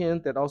other pin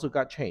that also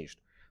got changed.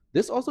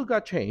 This also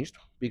got changed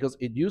because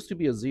it used to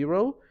be a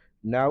 0,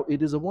 now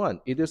it is a 1.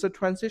 It is a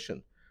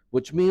transition,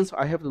 which means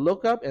I have to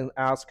look up and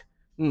ask,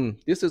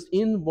 this is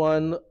in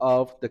one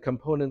of the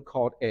component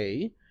called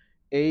A.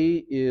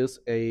 A is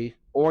a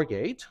OR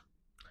gate.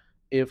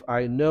 If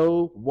I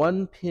know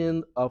one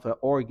pin of an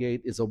OR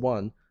gate is a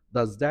 1,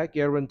 does that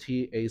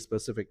guarantee a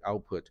specific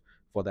output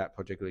for that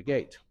particular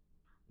gate?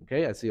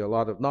 Okay, I see a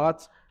lot of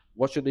nods.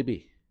 What should it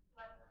be?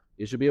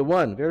 It should be a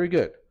 1. Very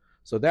good.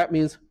 So that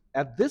means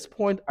at this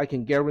point, I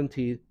can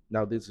guarantee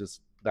now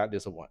that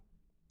is a 1.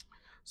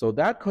 So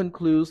that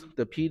concludes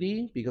the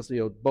PD because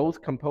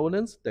both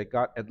components that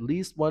got at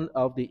least one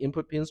of the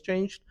input pins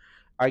changed.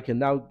 I can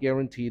now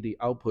guarantee the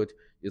output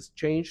is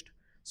changed.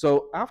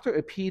 So after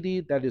a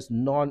PD that is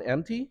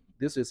non-empty,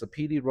 this is a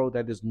PD row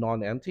that is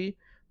non-empty.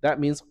 That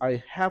means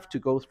I have to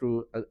go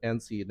through an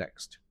NC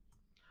next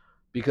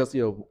because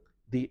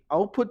the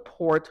output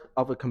port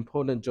of a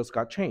component just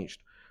got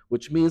changed,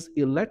 which means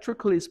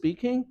electrically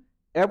speaking,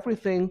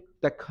 everything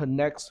that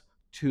connects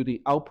to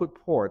the output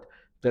port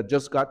that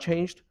just got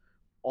changed,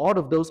 all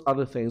of those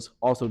other things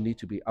also need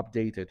to be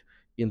updated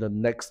in the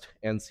next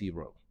NC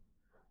row.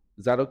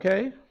 Is that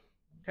okay?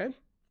 Okay.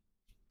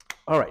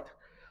 All right.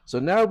 So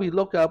now we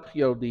look up,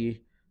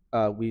 we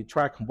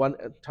track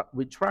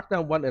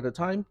down one at a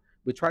time.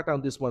 We track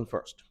down this one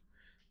first.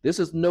 This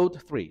is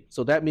node 3.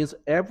 So that means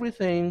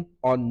everything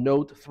on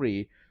node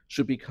 3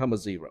 should become a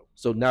 0.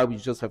 So now we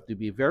just have to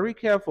be very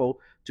careful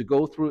to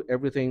go through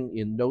everything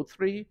in node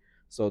 3.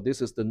 So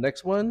this is the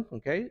next one,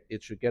 okay?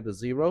 It should get a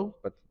 0,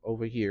 but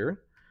over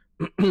here.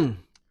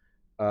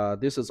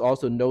 This is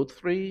also node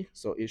 3,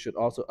 so it should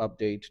also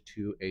update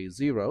to a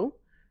 0.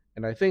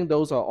 And I think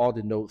those are all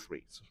the node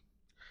 3s.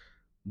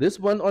 This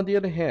one, on the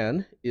other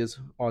hand, is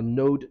on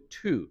node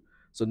 2.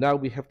 So now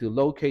we have to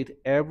locate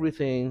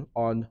everything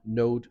on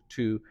node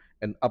 2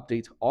 and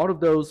update all of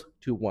those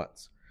to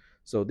 1s.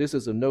 So this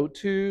is a node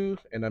 2,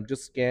 and I'm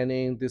just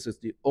scanning. This is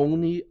the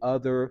only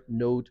other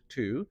node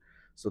 2.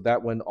 So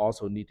that one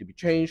also need to be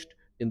changed.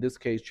 In this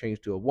case,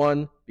 changed to a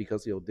 1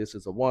 because this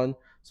is a 1.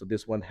 So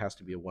this one has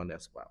to be a 1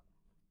 as well.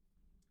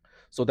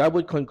 So that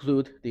would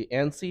conclude the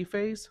NC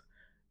phase.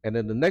 And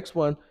then the next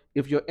one,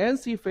 if your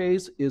NC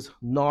phase is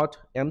not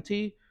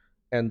empty,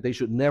 and they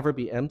should never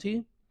be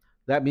empty,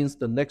 that means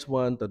the next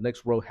one, the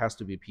next row has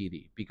to be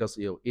PD because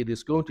it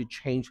is going to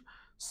change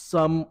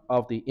some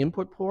of the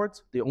input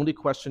ports. The only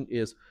question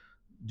is,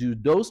 do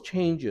those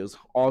changes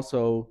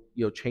also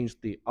change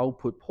the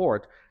output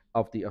port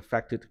of the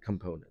affected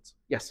components?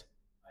 Yes?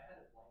 I had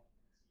a blank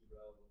NC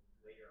row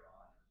later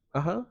on.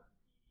 Uh-huh.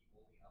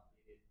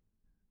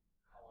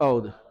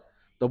 Only Oh, updated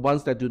the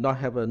ones that do not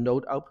have a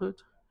node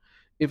output?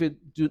 If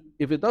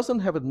it doesn't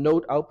have a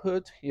node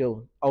output,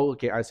 oh,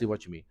 okay, I see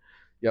what you mean.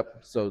 Yep,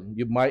 so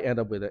you might end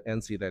up with an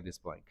NC that is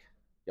blank.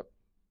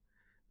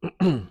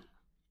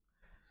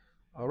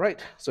 All right,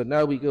 so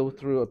now we go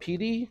through a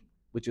PD,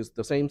 which is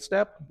the same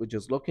step, which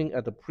is looking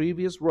at the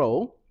previous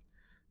row,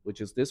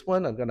 which is this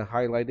one. I'm going to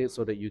highlight it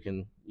so that you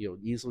can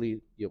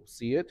easily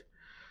see it.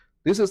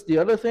 This is the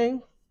other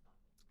thing.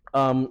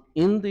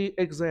 In the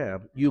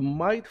exam, you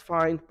might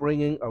find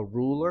bringing a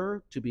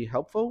ruler to be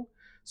helpful,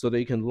 so that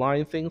you can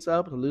line things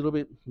up a little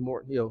bit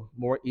more,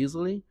 more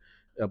easily,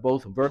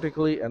 both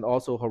vertically and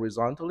also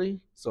horizontally.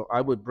 So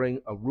I would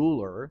bring a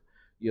ruler,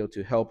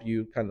 to help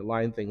you kind of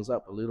line things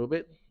up a little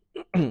bit.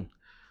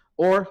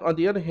 Or on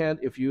the other hand,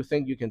 if you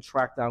think you can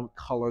track down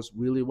colors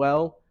really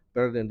well,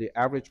 better than the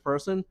average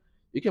person,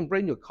 you can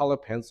bring your color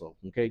pencil,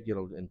 okay,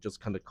 and just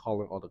kind of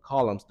color all the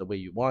columns the way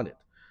you want it.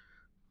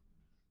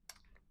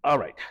 All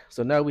right,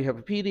 so now we have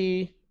a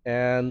PD,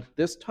 and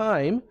this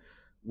time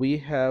we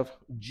have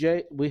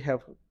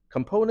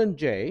component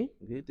J.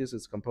 Okay, this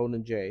is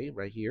component J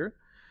right here.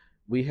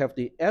 We have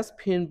the S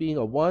pin being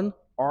a 1,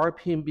 R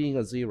pin being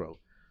a 0.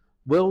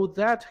 Will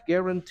that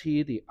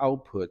guarantee the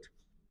output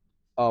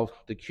of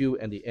the Q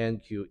and the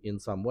NQ in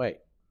some way?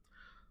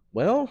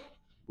 Well,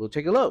 we'll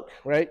take a look,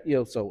 right?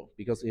 So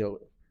because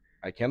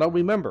I cannot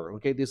remember.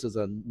 Okay, this is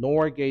a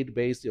NOR gate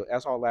based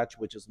SR latch,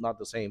 which is not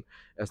the same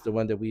as the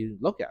one that we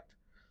look at.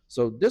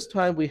 So this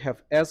time we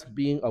have S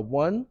being a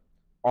 1,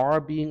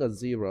 R being a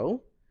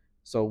 0.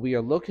 So we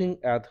are looking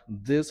at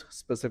this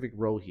specific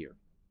row here.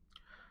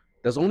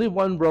 There's only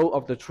one row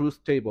of the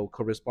truth table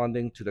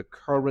corresponding to the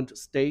current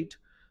state.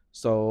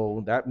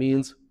 So that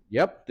means,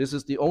 yep, this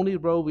is the only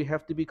row we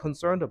have to be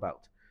concerned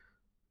about.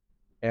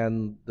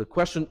 And the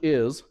question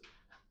is,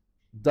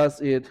 does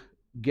it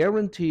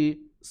guarantee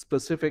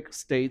specific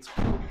states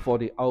for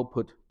the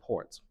output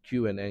ports,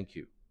 Q and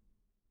NQ?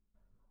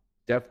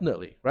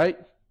 Definitely, right?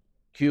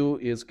 Q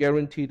is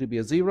guaranteed to be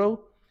a 0,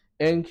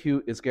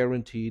 NQ is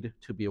guaranteed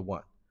to be a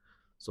 1.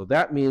 So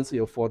that means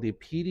for the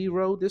PD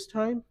row this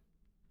time,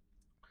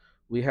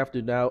 we have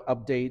to now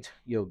update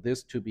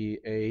this to be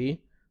a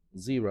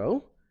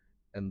 0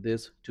 and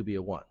this to be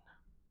a 1.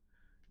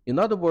 In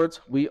other words,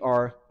 we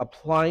are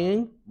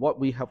applying what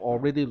we have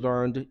already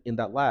learned in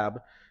that lab,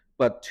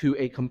 but to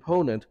a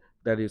component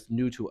that is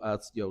new to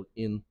us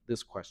in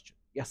this question.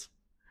 Yes?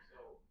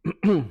 So we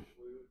would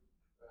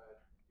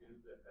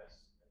do the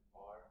S and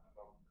R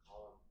from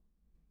column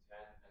 10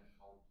 and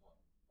column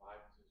 5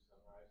 to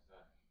summarize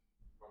that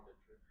from the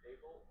truth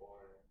table,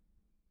 or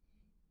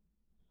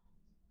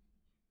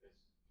this?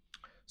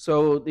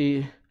 So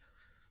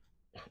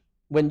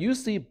when you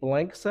see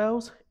blank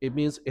cells, it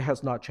means it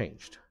has not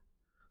changed.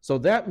 So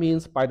that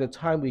means by the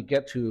time we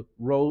get to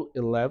row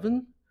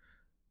 11,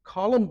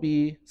 column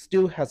B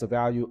still has a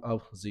value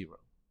of 0.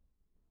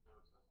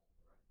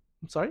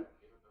 I'm sorry?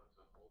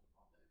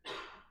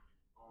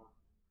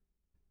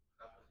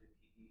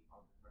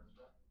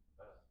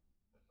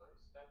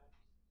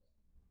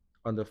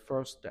 On the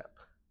first step.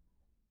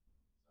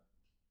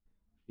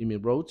 You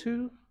mean row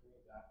 2?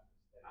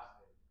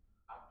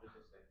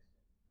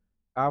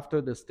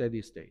 After the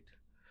steady state.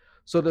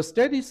 So the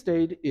steady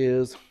state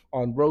is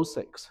on row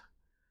 6.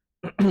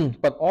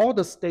 But all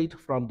the state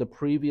from the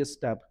previous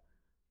step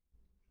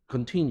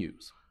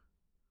continues.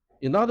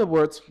 In other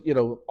words,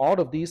 all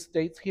of these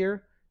states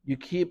here,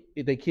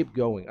 they keep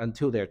going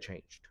until they're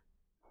changed,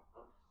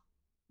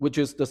 which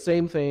is the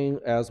same thing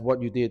as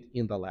what you did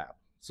in the lab.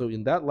 So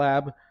in that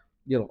lab,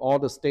 all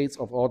the states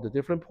of all the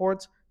different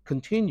ports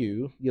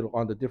continue,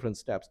 on the different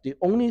steps. The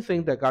only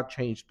thing that got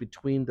changed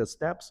between the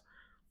steps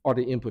are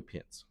the input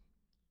pins,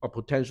 or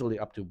potentially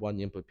up to one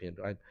input pin,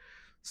 right?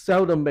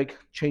 Seldom make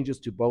changes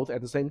to both at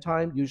the same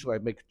time. Usually I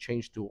make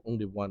change to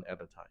only one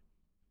at a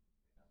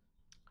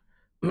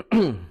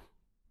time.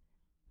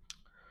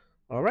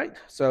 All right,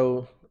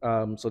 so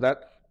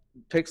that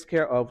takes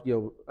care of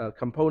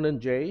component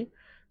J.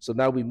 So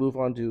now we move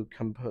on to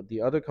the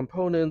other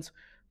components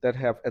that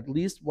have at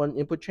least one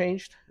input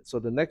changed. So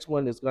the next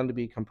one is going to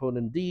be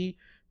component D,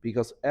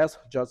 because S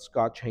just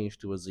got changed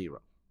to a 0.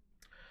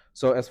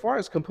 So as far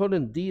as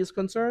component D is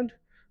concerned,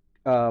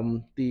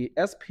 the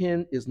S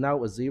pin is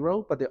now a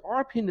 0, but the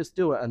R pin is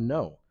still an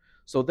unknown.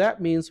 So that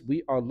means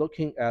we are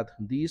looking at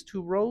these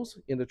two rows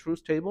in the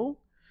truth table,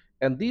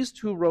 and these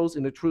two rows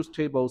in the truth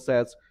table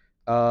says,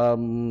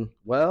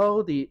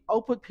 well, the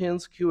output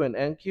pins Q and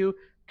NQ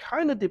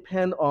kind of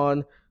depend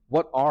on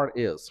what R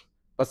is.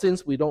 But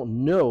since we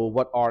don't know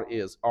what R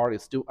is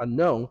still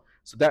unknown,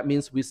 so that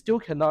means we still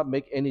cannot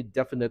make any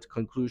definite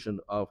conclusion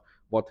of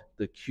what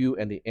the Q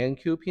and the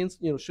NQ pins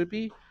should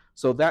be.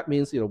 So that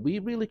means we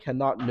really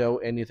cannot know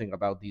anything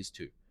about these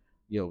two.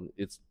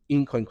 It's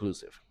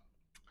inconclusive.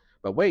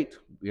 But wait,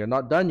 we are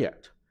not done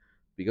yet,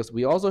 because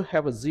we also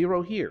have a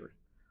 0 here.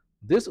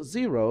 This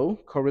 0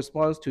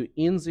 corresponds to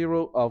in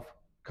 0 of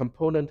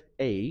component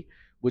A,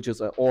 which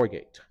is an OR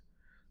gate.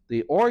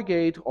 The OR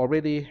gate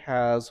already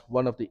has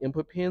one of the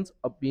input pins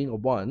of being a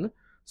 1,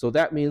 so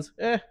that means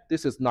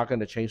this is not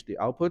going to change the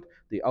output.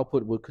 The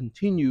output will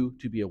continue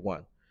to be a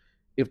 1.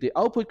 If the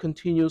output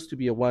continues to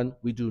be a 1,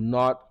 we do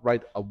not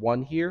write a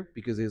 1 here,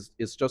 because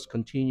it's just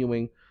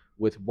continuing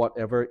with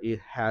whatever it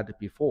had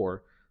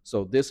before.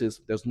 So there's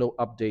no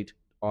update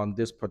on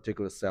this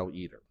particular cell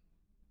either.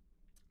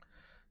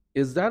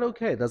 Is that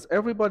okay? Does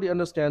everybody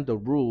understand the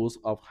rules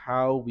of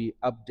how we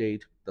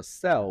update the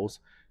cells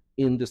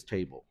in this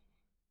table?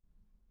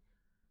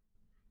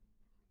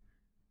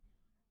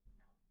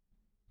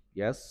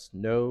 Yes,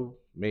 no,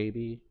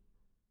 maybe.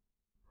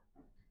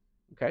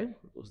 Okay,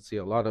 we'll see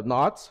a lot of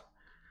nods.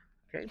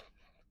 Okay.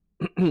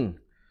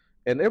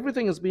 And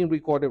everything is being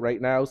recorded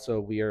right now, so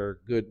we are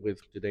good with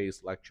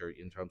today's lecture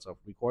in terms of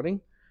recording,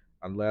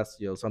 unless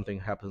something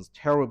happens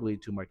terribly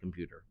to my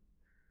computer.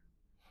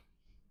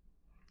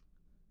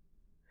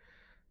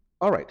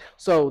 All right,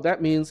 so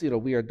that means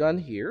we are done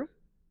here.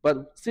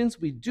 But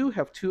since we do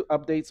have two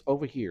updates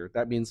over here,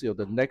 that means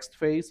the next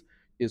phase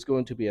is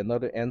going to be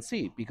another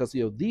NC, because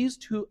these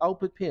two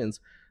output pins,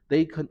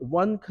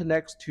 one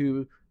connects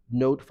to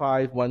node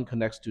 5, one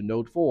connects to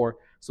node 4.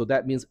 So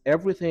that means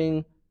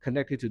everything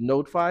connected to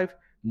node 5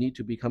 need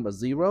to become a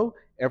 0.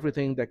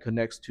 Everything that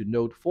connects to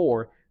node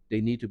 4,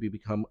 they need to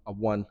become a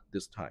 1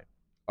 this time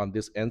on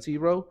this NC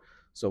row.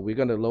 So we're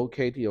going to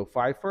locate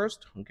 5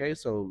 first. Okay,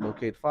 so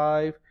locate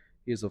 5.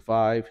 Here's a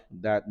 5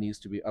 that needs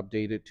to be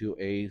updated to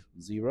a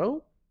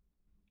 0.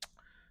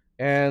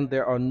 And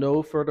there are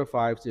no further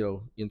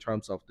 5s in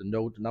terms of the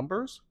node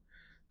numbers.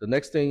 The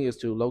next thing is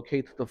to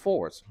locate the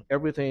 4s.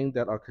 Everything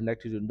that are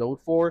connected to node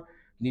 4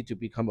 need to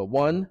become a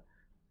 1.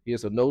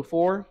 Here's a node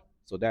 4,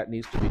 so that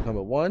needs to become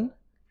a 1.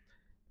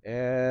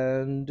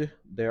 And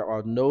there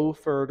are no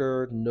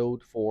further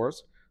node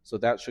 4s, so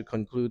that should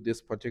conclude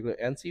this particular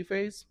NC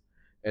phase.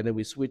 And then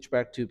we switch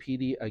back to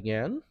PD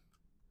again.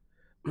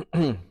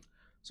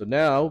 So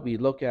now we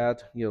look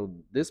at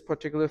this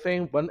particular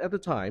thing one at a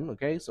time.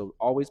 Okay, so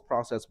always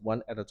process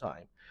one at a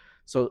time.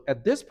 So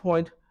at this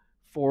point,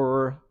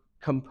 for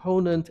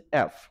component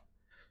F,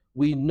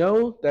 we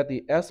know that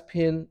the S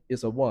pin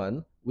is a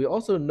 1. We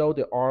also know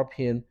the R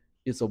pin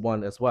is a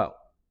 1 as well.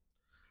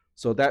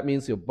 So that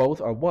means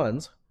both are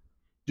 1s.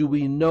 Do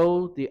we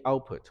know the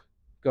output?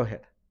 Go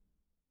ahead.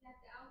 That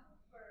the output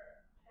for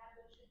that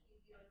one should be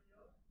 0,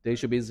 0. They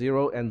should be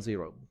 0 and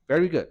 0.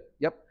 Very good.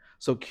 Yep.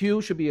 So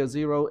Q should be a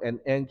 0 and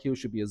NQ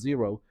should be a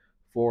 0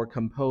 for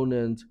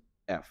component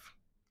F.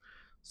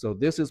 So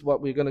this is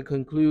what we're going to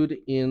conclude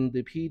in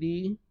the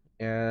PD,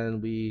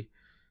 and we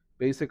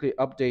basically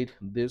update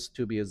this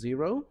to be a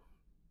 0,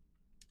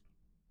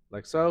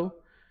 like so.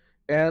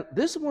 And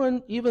this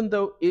one, even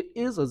though it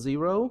is a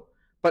 0,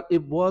 but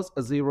it was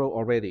a 0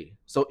 already,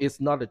 so it's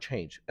not a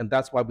change, and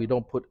that's why we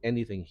don't put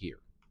anything here.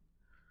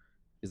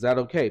 Is that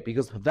okay?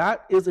 Because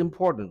that is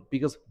important,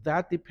 because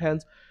that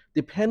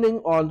depending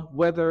on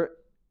whether,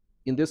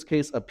 in this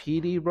case, a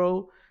PD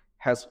row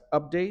has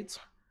updates,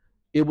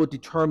 it will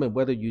determine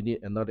whether you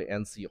need another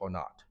NC or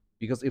not.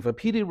 Because if a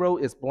PD row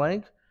is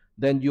blank,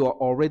 then you are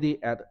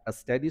already at a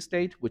steady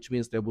state, which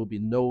means there will be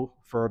no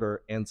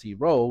further NC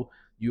row.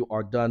 You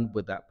are done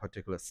with that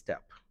particular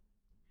step.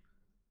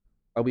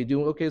 Are we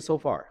doing okay so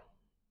far?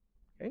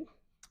 Okay.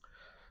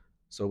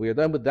 So we are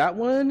done with that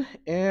one.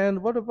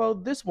 And what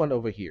about this one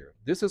over here?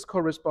 This is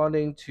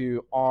corresponding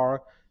to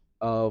R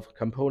of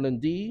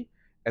component D.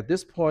 At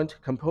this point,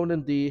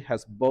 component D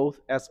has both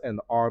S and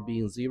R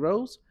being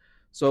zeros.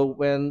 So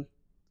when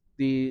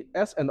the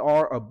S and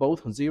R are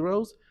both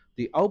zeros,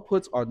 the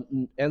outputs are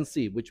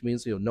NC, which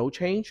means no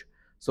change.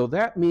 So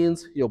that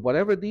means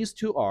whatever these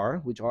two are,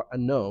 which are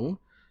unknown,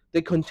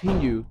 they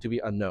continue to be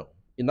unknown.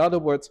 In other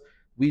words,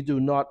 we do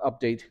not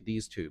update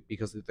these two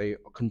because they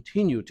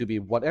continue to be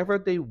whatever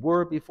they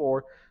were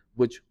before,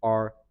 which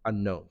are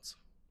unknowns.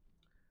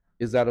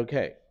 Is that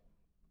okay?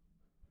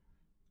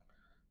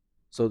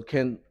 So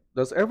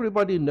does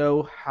everybody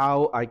know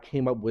how I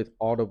came up with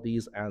all of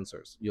these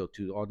answers,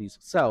 to all these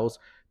cells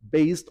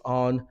based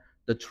on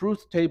the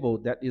truth table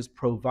that is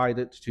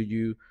provided to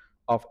you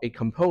of a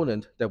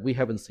component that we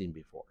haven't seen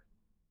before?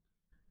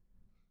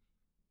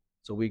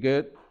 So we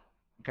good?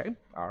 Okay,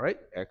 all right,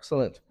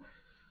 excellent.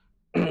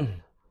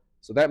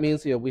 So that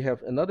means we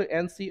have another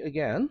NC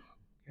again.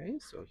 Okay,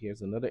 so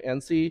here's another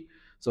NC.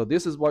 So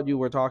this is what you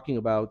were talking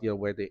about,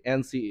 where the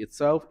NC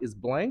itself is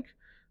blank.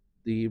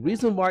 The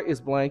reason why it's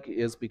blank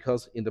is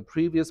because in the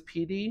previous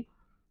PD,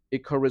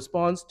 it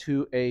corresponds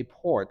to a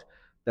port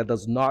that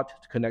does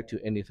not connect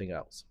to anything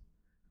else.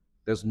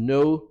 There's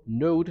no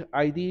node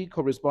ID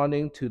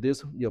corresponding to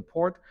this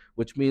port,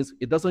 which means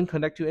it doesn't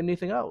connect to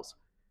anything else.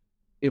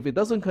 If it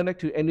doesn't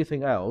connect to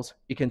anything else,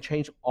 it can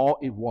change all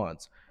it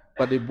wants,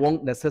 but it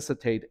won't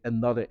necessitate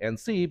another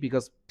NC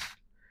because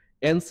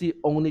NC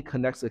only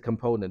connects a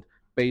component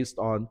based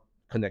on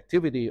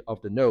connectivity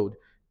of the node.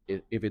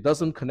 If it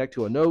doesn't connect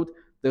to a node,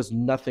 there's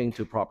nothing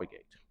to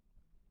propagate.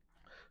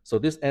 So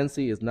this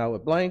NC is now a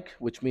blank,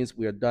 which means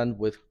we are done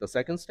with the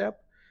second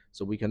step.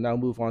 So we can now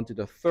move on to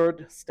the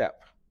third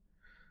step.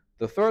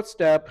 The third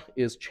step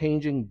is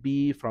changing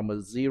B from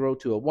a 0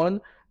 to a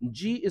 1.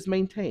 G is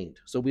maintained,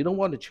 so we don't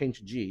want to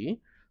change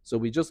G. So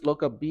we just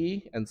look up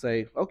B and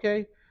say,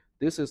 okay,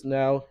 this is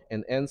now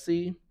an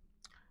NC,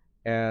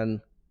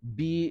 and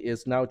B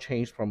is now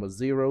changed from a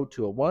 0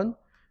 to a 1.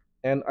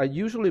 And I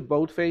usually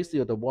boldface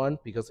the 1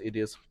 because it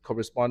is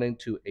corresponding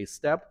to a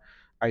step.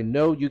 I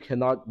know you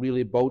cannot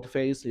really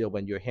boldface,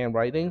 when you're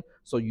handwriting,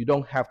 so you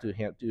don't have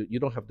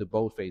to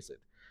boldface it.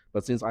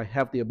 But since I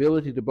have the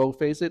ability to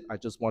boldface it, I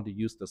just want to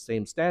use the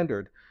same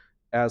standard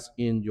as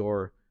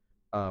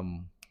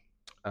um,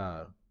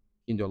 uh,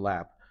 in your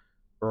lab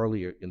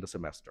earlier in the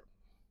semester.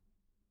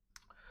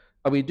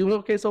 Are we doing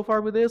okay so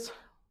far with this?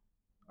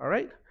 All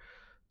right.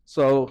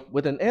 So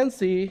with an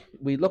NC,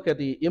 we look at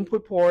the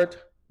input port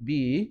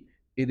B.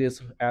 It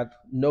is at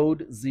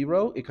node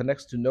 0. It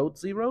connects to node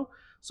 0.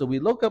 So we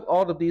look up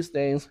all of these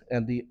things,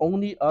 and the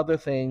only other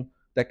thing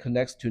that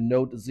connects to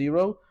node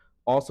 0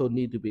 also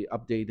need to be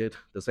updated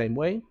the same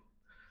way.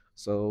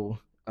 So,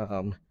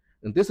 and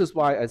this is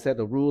why I said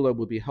a ruler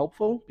would be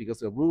helpful,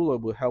 because a ruler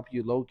will help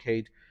you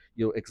locate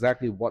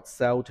exactly what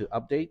cell to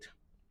update.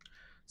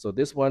 So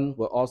this one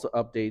will also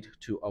update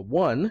to a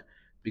 1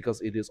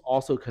 because it is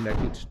also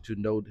connected to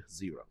node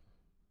 0.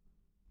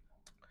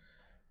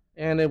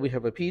 And then we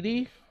have a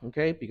PD,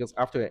 okay, because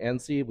after an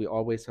NC, we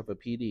always have a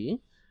PD.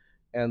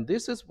 And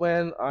this is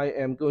when I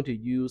am going to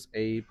use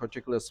a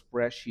particular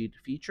spreadsheet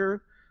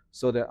feature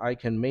so that I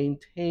can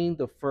maintain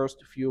the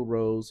first few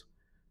rows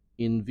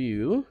in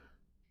view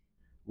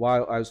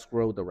while I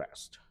scroll the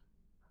rest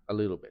a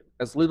little bit,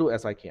 as little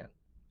as I can.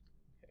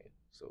 Okay,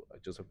 so I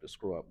just have to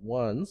scroll up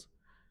once,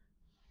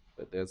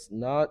 but that's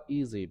not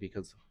easy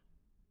because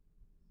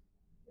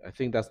I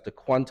think that's the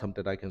quantum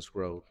that I can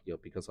scroll,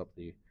 because of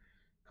the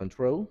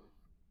control.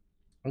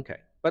 Okay,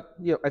 but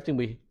I think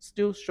we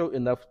still show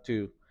enough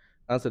to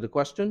answer the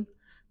question,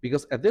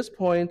 because at this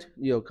point,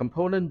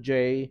 component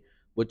J,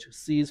 which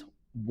sees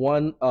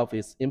one of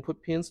its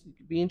input pins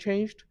being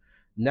changed,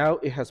 now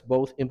it has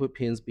both input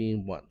pins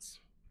being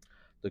ones.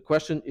 The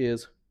question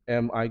is,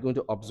 am I going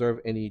to observe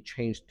any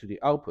change to the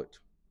output?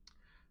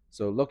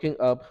 So looking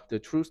up the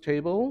truth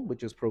table,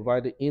 which is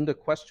provided in the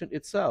question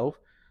itself,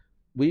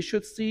 we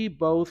should see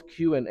both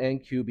Q and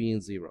NQ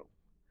being 0.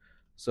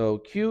 So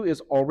Q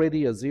is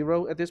already a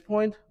 0 at this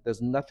point.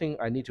 There's nothing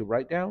I need to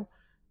write down.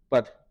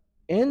 But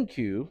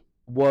NQ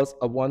was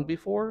a 1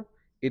 before.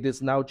 It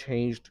is now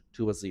changed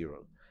to a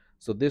 0.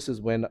 So this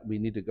is when we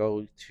need to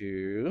go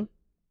to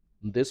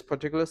this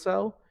particular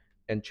cell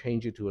and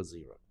change it to a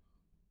 0.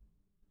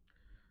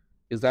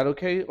 Is that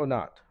okay or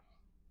not?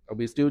 Are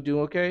we still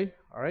doing okay?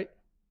 All right.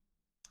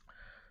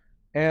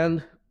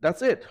 And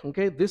that's it.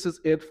 Okay, this is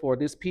it for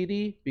this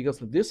PD, because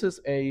this is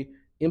a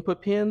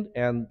input pin,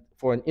 and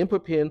for an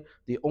input pin,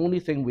 the only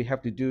thing we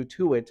have to do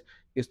to it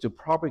is to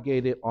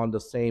propagate it on the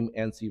same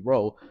NC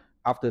row.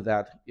 After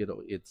that,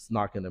 it's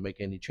not going to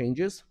make any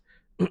changes.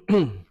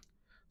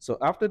 So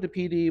after the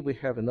PD, we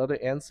have another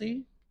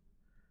NC,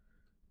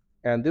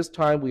 and this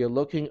time we are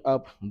looking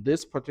up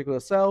this particular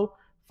cell,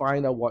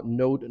 find out what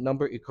node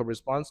number it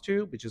corresponds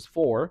to, which is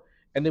 4,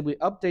 and then we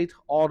update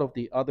all of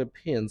the other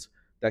pins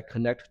that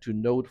connect to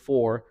node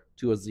 4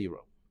 to a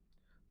 0.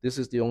 This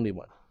is the only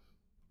one.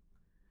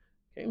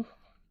 Okay,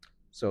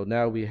 so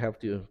now we have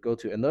to go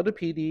to another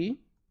PD,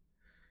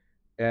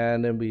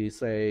 and then we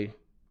say,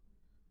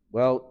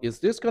 well, is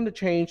this going to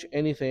change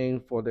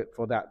anything for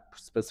that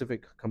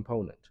specific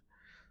component?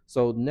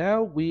 So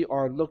now we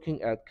are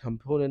looking at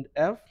component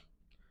F.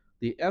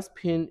 The S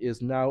pin is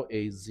now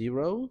a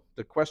 0.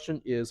 The question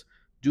is,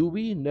 do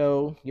we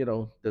know,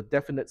 the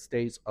definite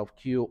states of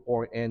Q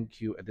or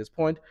NQ at this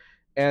point?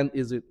 And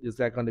is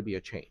that going to be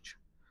a change?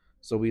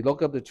 So we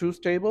look up the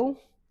truth table,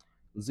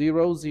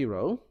 0,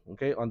 0,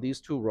 okay, on these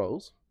two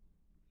rows.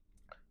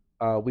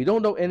 We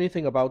don't know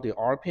anything about the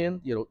R pin.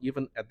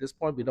 Even at this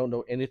point, we don't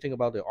know anything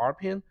about the R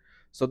pin.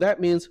 So that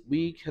means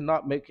we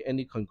cannot make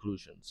any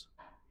conclusions.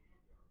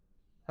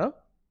 Huh?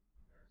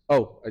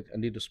 Oh, I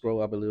need to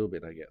scroll up a little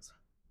bit, I guess.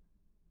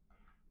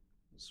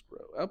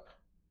 Scroll up.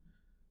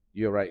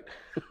 You're right.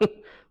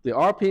 The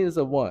R pin is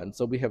a 1,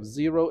 so we have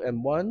 0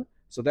 and 1.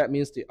 So that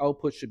means the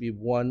output should be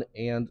 1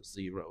 and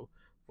 0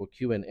 for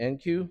Q and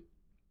NQ.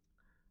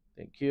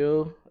 Thank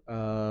you.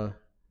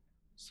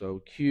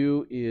 So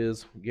Q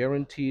is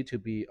guaranteed to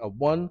be a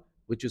 1,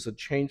 which is a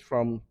change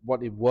from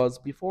what it was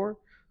before.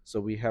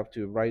 So we have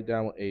to write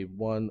down a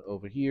 1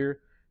 over here.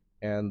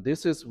 And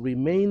this is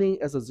remaining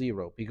as a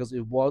 0 because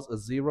it was a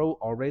 0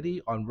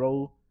 already on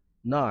row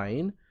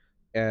 9.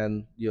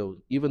 And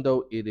even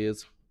though it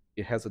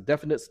has a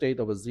definite state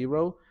of a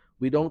 0,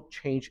 we don't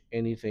change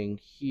anything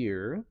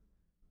here.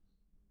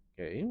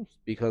 Okay,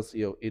 because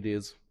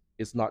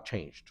it's not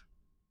changed.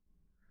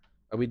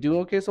 Are we doing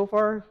okay so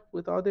far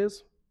with all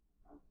this?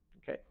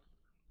 Okay.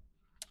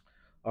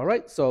 All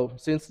right, so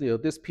since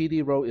this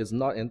PD row is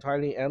not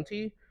entirely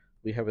empty,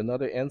 we have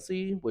another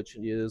NC, which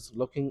is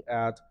looking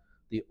at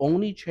the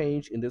only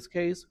change in this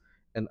case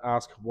and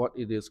ask what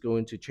it is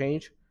going to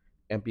change.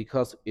 And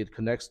because it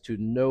connects to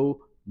no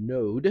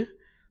node,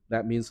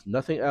 that means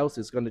nothing else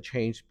is going to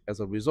change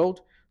as a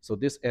result. So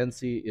this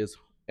NC is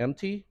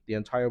empty. The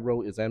entire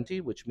row is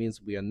empty, which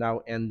means we are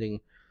now ending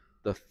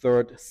the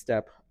third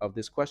step of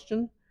this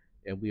question.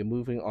 And we are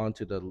moving on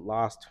to the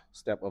last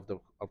step of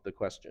the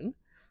question.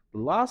 The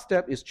last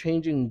step is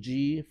changing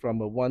G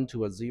from a 1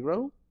 to a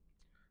 0.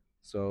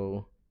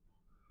 So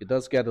it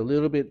does get a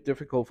little bit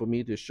difficult for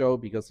me to show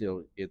because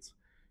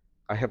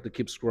I have to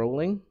keep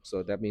scrolling.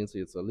 So that means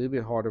it's a little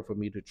bit harder for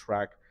me to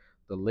track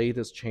the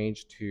latest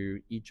change to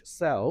each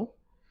cell.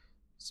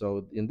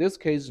 So in this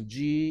case,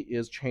 G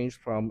is changed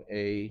from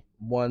a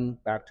 1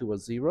 back to a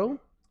 0,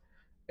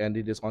 and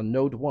it is on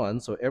node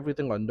 1. So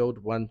everything on node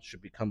 1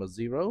 should become a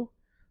 0.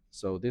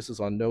 So this is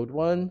on node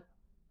 1,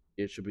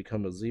 it should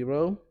become a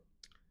 0.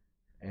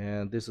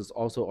 And this is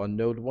also on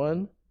node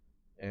 1,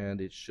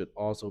 and it should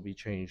also be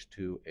changed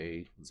to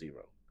a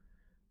 0.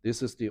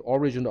 This is the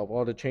origin of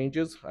all the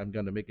changes. I'm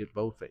going to make it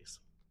boldface.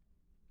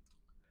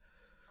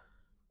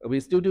 Are we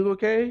still doing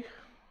okay?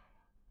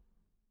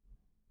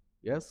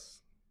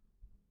 Yes?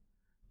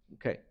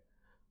 Okay.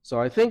 So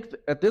I think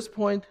at this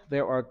point,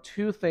 there are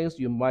two things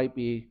you might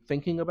be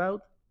thinking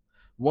about.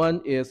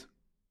 One is,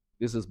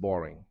 this is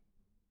boring.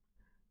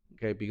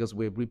 Okay, because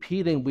we're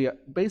repeating, we are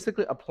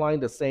basically applying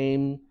the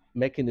same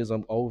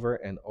mechanism over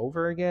and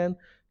over again,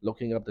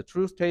 looking up the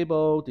truth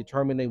table,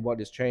 determining what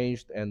is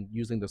changed, and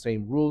using the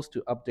same rules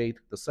to update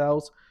the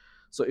cells.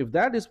 So if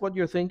that is what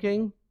you're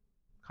thinking,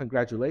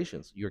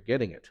 congratulations, you're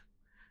getting it.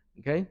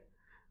 Okay.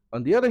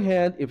 On the other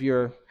hand, if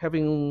you're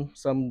having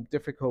some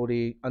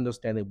difficulty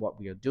understanding what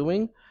we are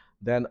doing,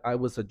 then I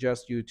would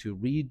suggest you to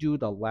redo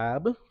the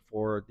lab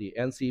for the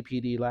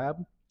NCPD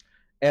lab,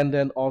 and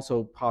then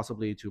also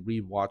possibly to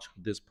rewatch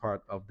this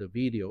part of the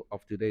video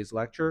of today's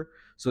lecture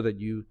so that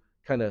you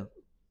kind of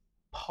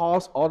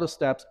pause all the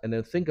steps and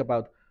then think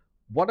about,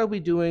 what are we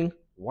doing?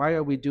 Why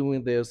are we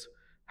doing this?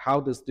 How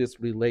does this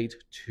relate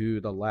to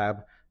the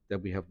lab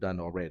that we have done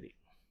already?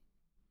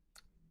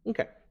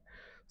 Okay,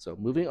 so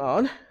moving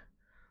on.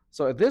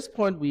 So at this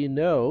point, we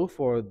know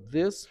for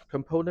this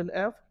component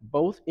F,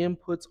 both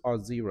inputs are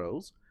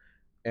zeros.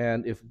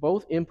 And if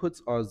both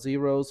inputs are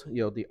zeros,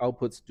 the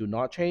outputs do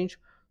not change.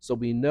 So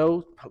we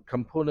know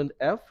component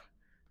F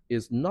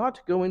is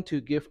not going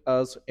to give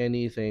us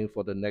anything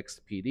for the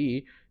next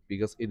PD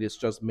because it is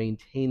just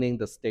maintaining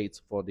the states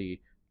for the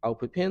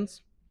output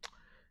pins.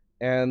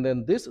 And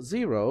then this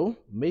 0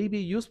 may be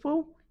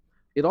useful.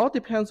 It all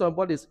depends on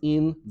what is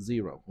in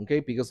 0, okay?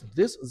 Because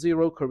this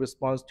 0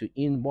 corresponds to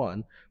in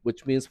 1,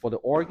 which means for the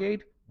OR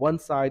gate, one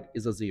side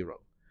is a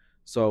 0.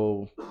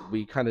 So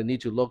we kind of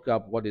need to look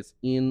up what is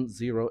in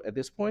 0 at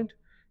this point.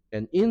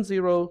 And in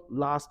 0,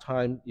 last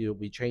time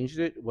we changed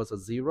it was a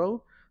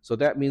 0. So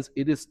that means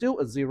it is still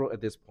a 0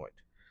 at this point.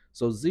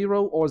 So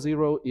 0 or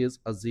 0 is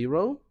a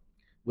 0,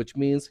 which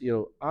means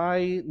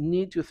I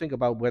need to think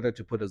about whether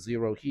to put a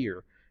 0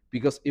 here,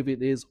 because if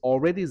it is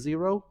already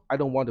 0, I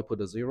don't want to put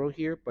a 0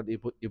 here. But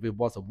if it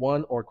was a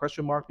 1 or a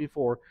question mark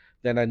before,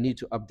 then I need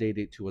to update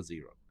it to a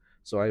 0.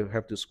 So I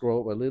have to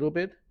scroll a little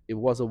bit. It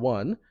was a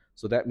 1,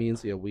 so that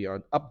means we are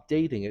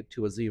updating it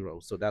to a 0.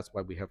 So that's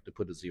why we have to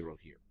put a 0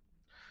 here.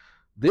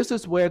 This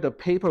is where the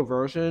paper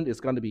version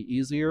is going to be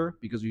easier,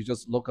 because you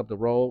just look up the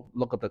row,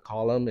 look up the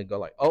column, and go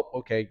like, oh,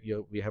 okay,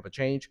 we have a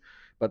change.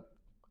 But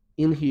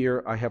in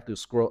here, I have to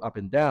scroll up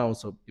and down,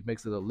 so it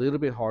makes it a little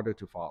bit harder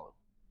to follow.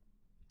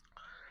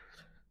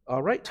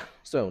 All right,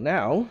 so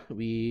now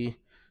we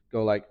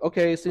go like,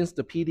 okay, since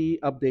the PD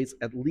updates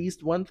at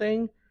least one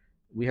thing,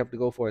 we have to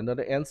go for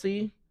another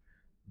NC.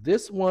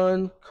 This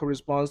one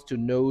corresponds to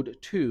node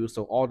 2,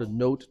 so all the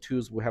node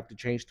 2s will have to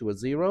change to a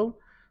 0.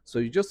 So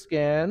you just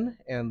scan,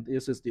 and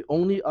this is the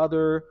only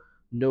other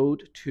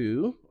node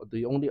 2, or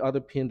the only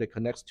other pin that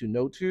connects to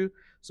node 2.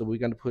 So we're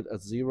going to put a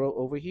 0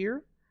 over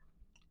here.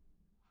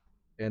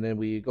 And then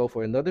we go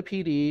for another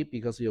PD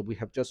because we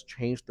have just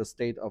changed the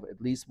state of at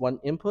least one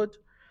input.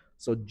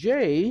 So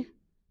J,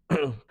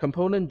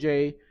 component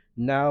J,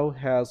 now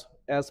has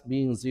S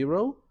being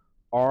 0,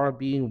 R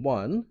being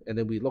 1, and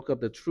then we look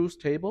up the truth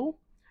table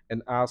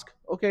and ask,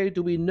 okay,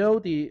 do we know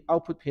the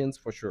output pins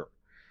for sure?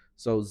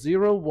 So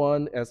 0,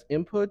 1 as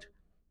input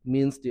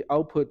means the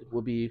output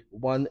will be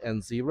 1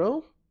 and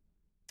 0.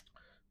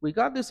 We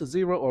got this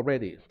 0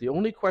 already. The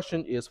only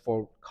question is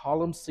for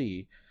column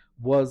C,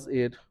 was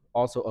it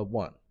also a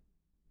 1?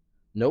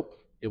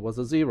 Nope, it was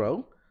a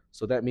 0.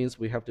 So that means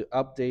we have to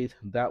update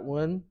that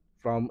one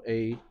from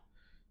a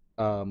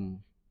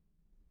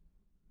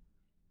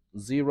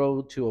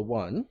 0 to a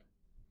 1.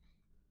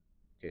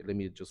 Okay, let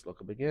me just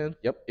look up again.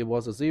 Yep, it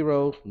was a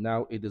 0.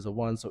 Now it is a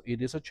 1, so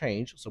it is a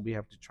change. So we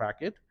have to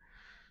track it,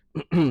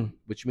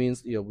 which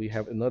means we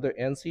have another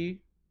NC.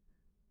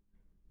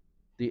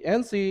 The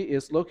NC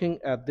is looking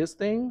at this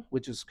thing,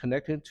 which is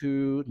connected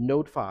to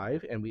node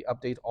 5, and we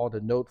update all the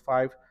node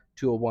 5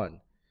 to a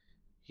 1.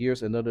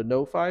 Here's another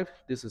node 5.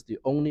 This is the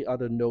only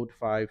other node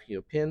 5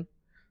 here pin.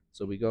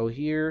 So we go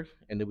here,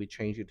 and then we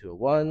change it to a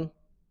 1.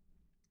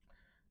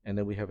 And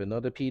then we have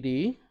another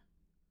PD.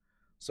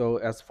 So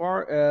as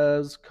far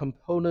as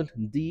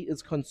component D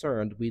is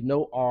concerned, we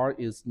know R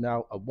is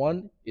now a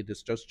 1. It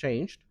is just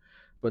changed.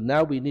 But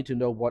now we need to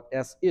know what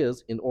S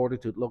is in order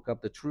to look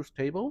up the truth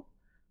table.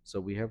 So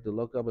we have to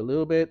look up a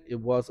little bit. It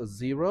was a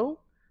 0.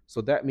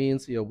 So that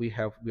means we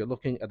are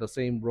looking at the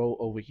same row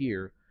over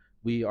here.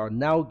 We are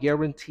now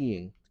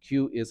guaranteeing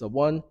Q is a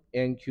 1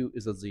 and Q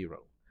is a 0.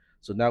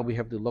 So now we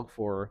have to look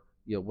for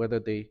whether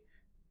they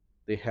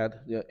had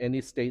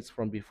any states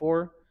from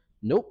before.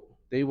 Nope,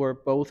 they were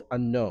both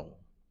unknown.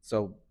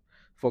 So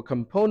for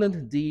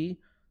component D,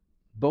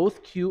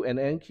 both Q and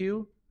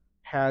NQ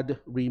had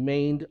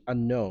remained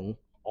unknown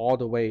all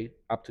the way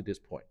up to this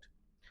point.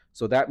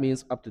 So that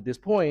means up to this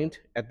point,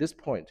 at this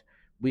point,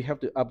 we have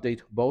to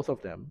update both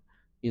of them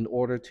in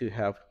order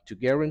to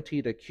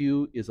guarantee that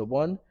Q is a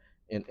 1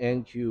 and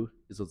NQ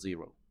is a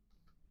 0.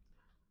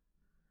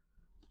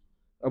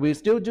 Are we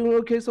still doing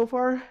okay so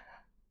far?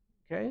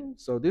 Okay,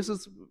 so this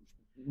is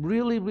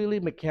really, really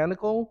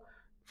mechanical.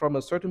 From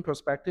a certain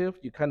perspective,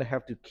 you kind of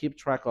have to keep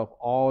track of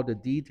all the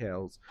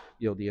details,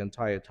 the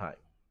entire time.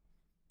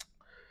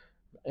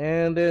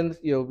 And then,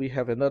 we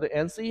have another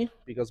NC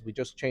because we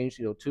just changed,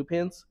 2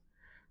 pins.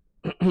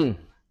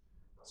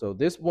 So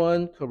this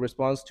one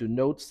corresponds to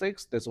node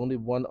 6. There's only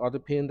one other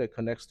pin that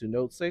connects to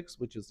node 6,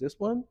 which is this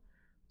one.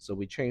 So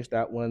we changed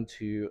that one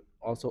to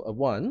also a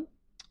 1.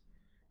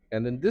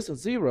 And then this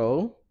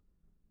 0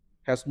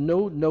 has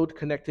no node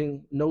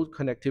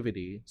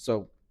connectivity.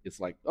 So it's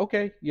like,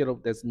 okay,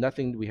 there's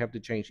nothing we have to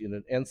change in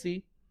an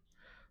NC.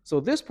 So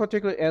this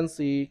particular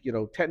NC,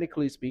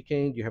 technically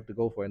speaking, you have to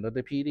go for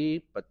another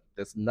PD, but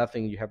there's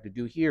nothing you have to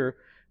do here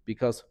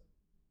because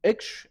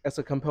H as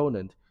a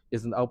component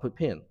is an output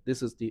pin.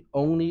 This is the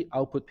only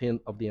output pin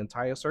of the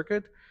entire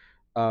circuit.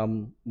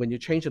 When you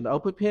change an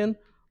output pin,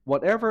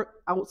 whatever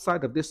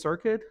outside of this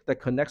circuit that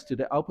connects to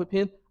the output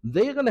pin,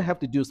 they're going to have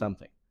to do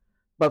something.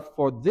 But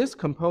for this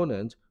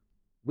component,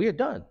 we are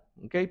done,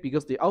 okay?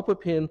 Because the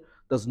output pin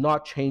does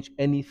not change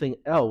anything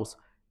else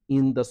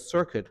in the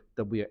circuit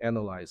that we are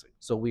analyzing.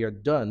 So we are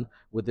done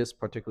with this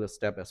particular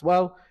step as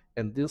well.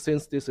 And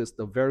since this is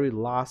the very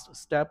last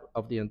step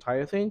of the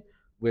entire thing,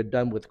 we're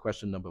done with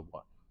question number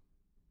 1.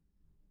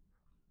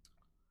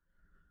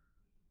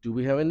 Do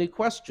we have any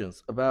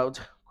questions about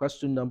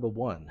question number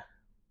 1?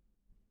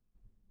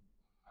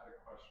 I had a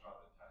question on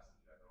the test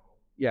in general.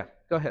 Yeah,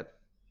 go ahead.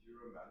 Do you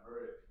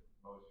remember if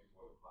most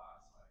people in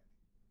class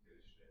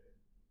finished it?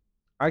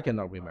 I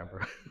cannot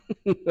remember.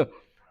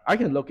 I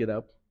can look it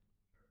up.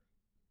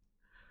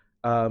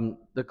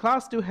 The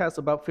class still has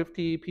about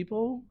 50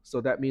 people, so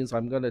that means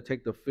I'm going to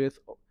take the 5th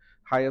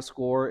highest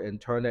score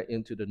and turn it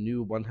into the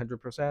new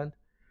 100%.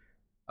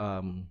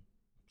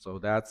 So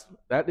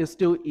that is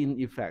still in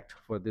effect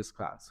for this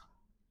class.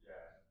 Yeah,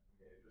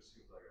 it just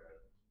seems like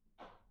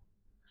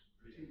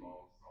a pretty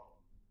long problem.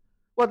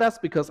 Well, that's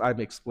because I'm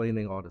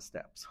explaining all the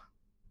steps.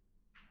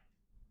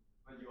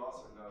 But you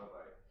also know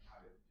how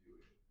to do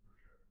it for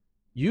sure.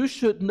 You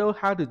should know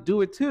how to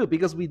do it too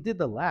because we did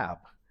the lab.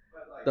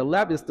 The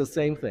lab is the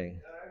same thing.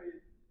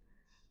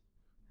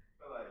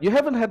 You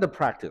haven't had the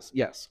practice,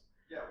 yes.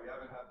 Yeah, we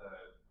haven't had the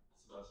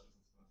semesters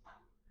and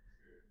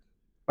semesters.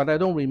 But I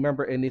don't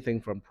remember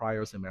anything from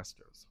prior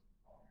semesters.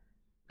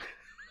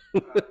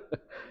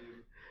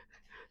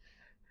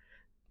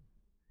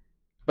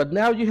 But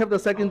now you have the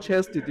second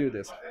chance to do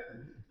this.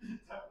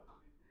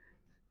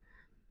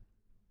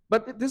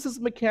 But this is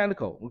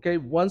mechanical, okay?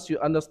 Once you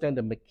understand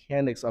the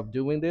mechanics of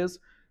doing this,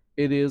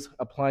 it is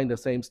applying the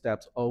same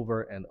steps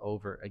over and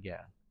over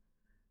again.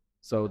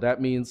 So that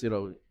means,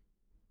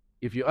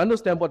 if you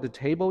understand what the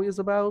table is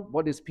about,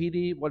 what is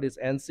PD, what is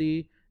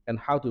NC, and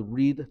how to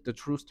read the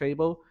truth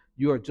table,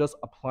 you are just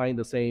applying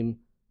the same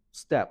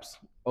steps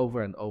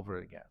over and over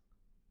again.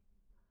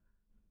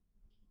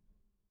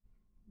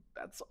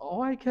 That's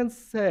all I can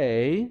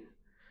say,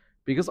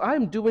 because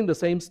I'm doing the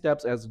same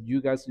steps as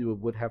you guys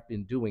would have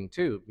been doing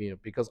too.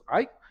 Because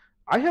I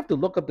have to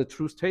look up the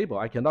truth table.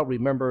 I cannot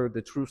remember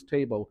the truth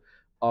table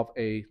of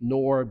a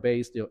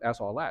NOR-based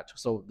SR latch.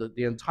 So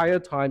the entire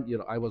time,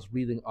 I was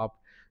reading off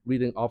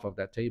of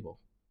that table.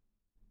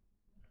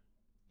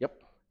 Yep.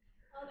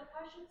 The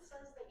question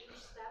says that each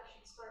step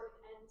should start with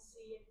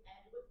NC and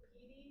end with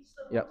PD.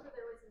 So Yep. where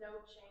there was no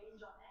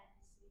change on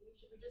NC,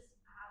 should we just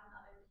add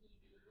another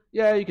PD?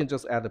 Yeah, you can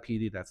just add a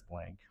PD that's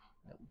blank.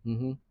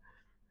 Mm-hmm.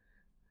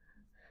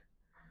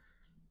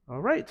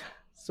 All right.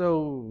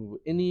 So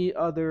any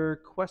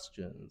other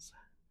questions?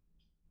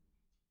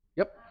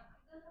 Yep.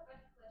 I don't have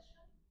any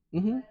question.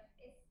 Mm-hmm.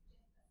 It's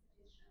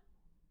just a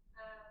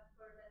suggestion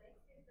for the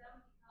next exam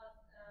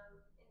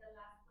because in the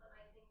last one,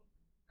 I think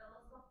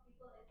most of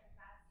people in the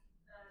class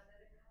didn't have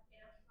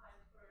enough time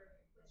for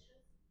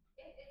questions.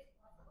 If it's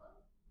possible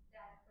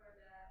that for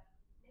the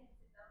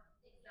next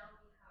exam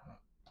we have,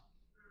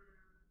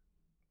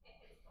 if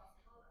it's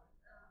possible,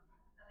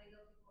 a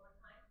little bit more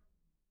time.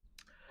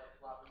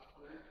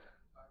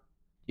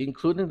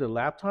 Including the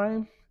lab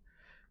time?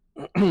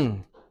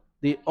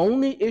 The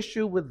only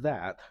issue with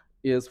that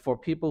is for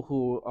people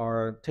who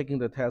are taking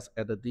the test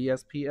at the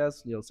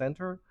DSPS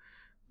center,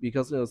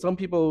 because some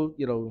people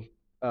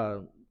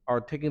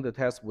are taking the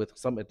test with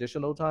some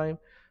additional time.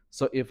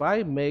 So if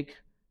I make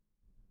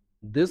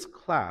this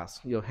class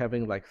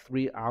having like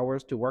 3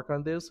 hours to work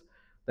on this,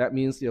 that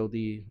means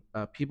the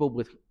people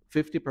with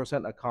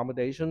 50%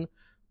 accommodation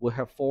will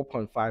have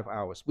 4.5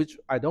 hours, which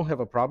I don't have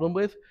a problem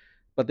with,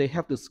 but they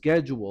have to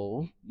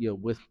schedule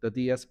with the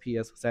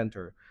DSPS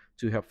center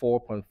to have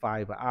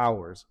 4.5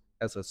 hours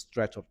as a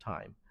stretch of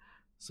time.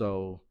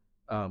 So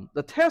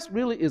the test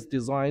really is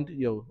designed,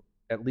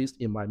 at least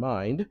in my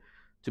mind,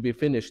 to be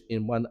finished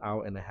in 1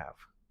 hour and a half.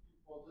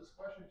 Well, this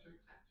question took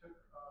us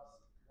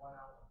 1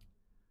 hour.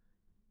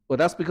 Well,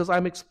 that's because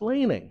I'm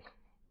explaining.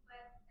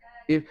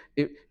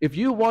 If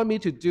you want me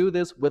to do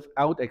this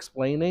without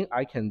explaining,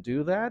 I can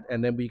do that,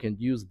 and then we can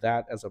use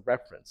that as a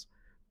reference.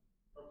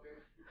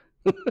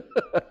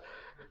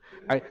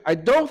 Okay. I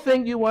don't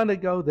think you want to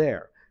go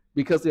there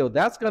because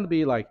that's going to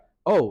be like,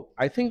 oh,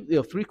 I think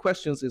 3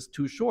 questions is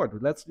too short.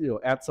 Let's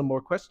add some more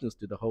questions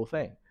to the whole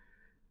thing.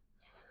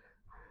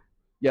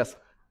 Yes.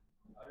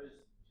 Others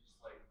just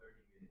like 30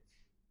 minutes.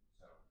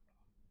 So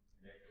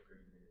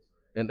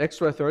an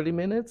extra 30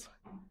 minutes. An extra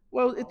 30 minutes?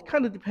 Well, it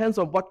kind of depends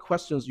on what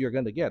questions you're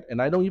going to get. And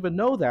I don't even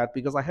know that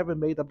because I haven't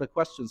made up the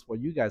questions for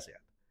you guys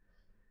yet.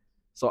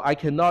 So I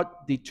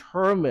cannot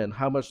determine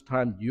how much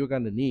time you're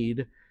going to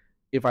need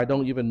if I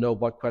don't even know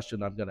what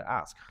question I'm going to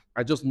ask.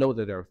 I just know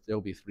that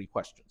there'll be 3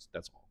 questions.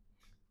 That's all.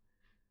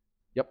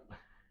 Yep. So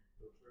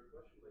for a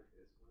question like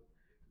this one,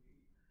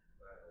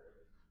 if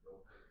we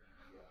don't put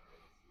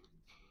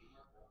PD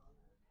on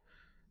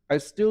I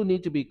still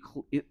need to be.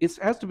 It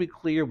has to be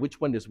clear which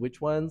one is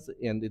which ones,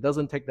 and it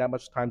doesn't take that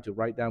much time to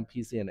write down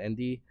PC and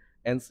ND,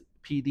 and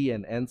PD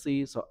and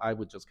NC. So I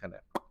would just kind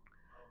of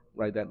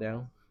write that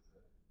down.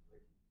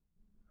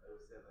 I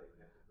always said like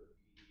you have to put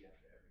PD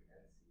after every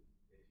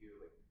NC. If you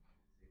like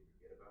say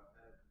forget about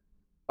that.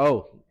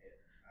 Oh,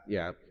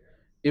 yeah.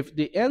 If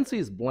the NC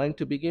is blank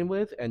to begin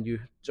with, and you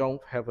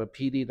don't have a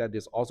PD that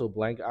is also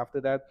blank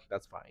after that,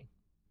 that's fine.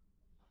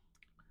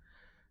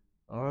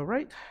 All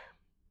right.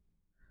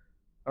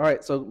 All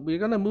right, so we're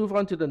gonna move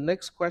on to the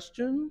next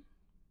question.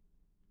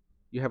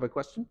 You have a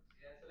question?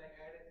 Yeah, so like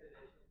I had a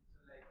suggestion.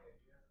 So like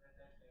you have said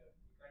that you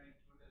can't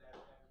include the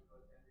last time because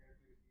then we have to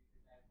repeat the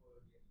time for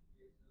the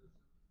cases.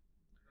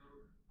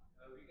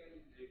 So we can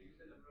reduce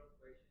the number of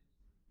questions.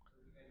 So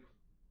we can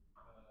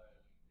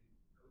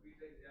complete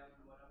the exam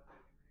in 1 hour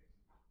 30 minutes,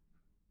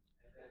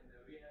 and then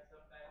we have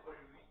some time for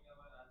reviewing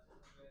our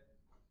answers as well.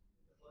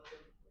 Suppose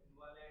in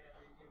one line I'm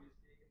making a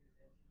mistake in the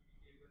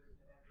sensitivity table,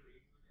 then I have to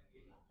redo it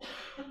again.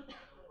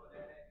 So for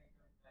that I need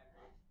some time,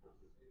 right? So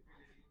if we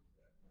reduce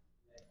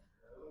like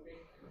we'll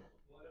make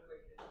smaller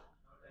questions,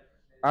 not that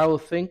much I less. will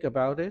think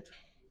about it,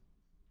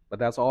 but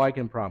that's all I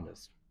can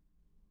promise.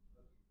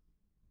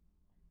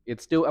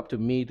 It's still up to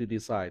me to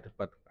decide,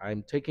 but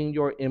I'm taking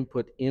your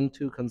input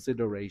into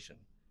consideration.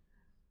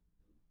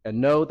 And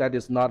no, that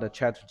is not a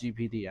chat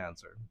GPT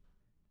answer.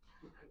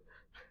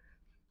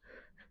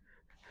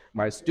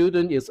 My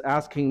student is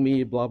asking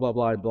me blah, blah,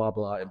 blah, and blah,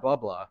 blah, and blah,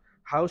 blah.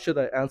 How should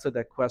I answer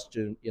that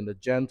question in a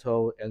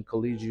gentle and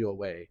collegial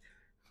way?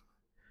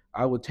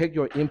 I will take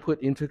your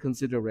input into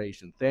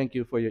consideration. Thank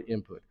you for your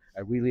input. I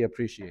really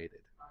appreciate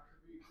it.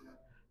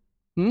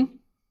 Hmm?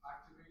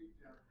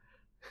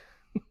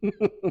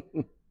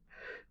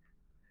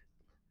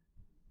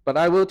 But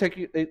I will take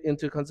it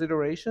into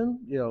consideration,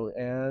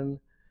 and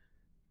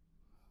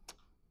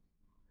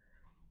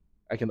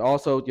I can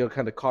also,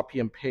 kind of copy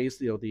and paste,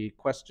 the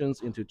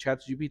questions into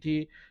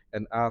ChatGPT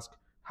and ask,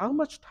 how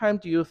much time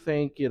do you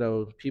think,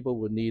 people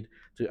would need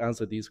to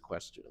answer these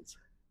questions?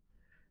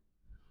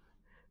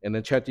 And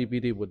then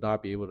ChatGPT would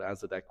not be able to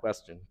answer that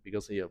question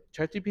because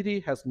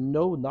ChatGPT has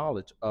no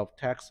knowledge of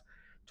text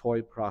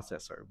toy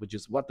processor, which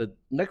is what the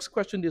next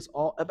question is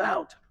all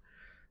about.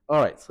 All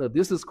right, so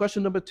this is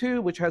question number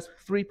 2, which has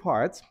 3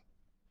 parts.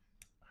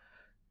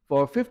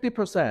 For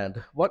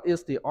 50%, what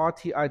is the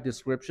RTI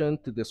description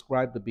to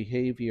describe the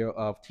behavior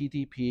of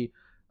TTP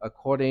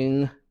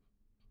according,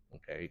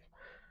 okay,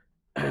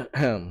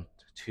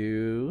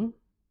 to,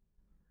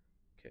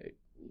 okay,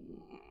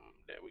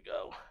 there we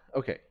go.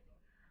 Okay,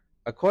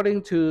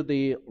 according to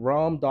the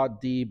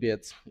rom.d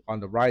bits on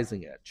the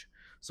rising edge.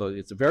 So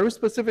it's a very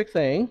specific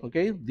thing,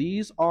 okay?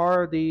 These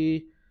are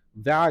the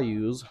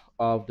values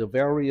of the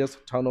various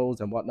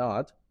tunnels and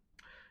whatnot.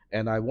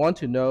 And I want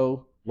to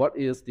know what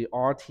is the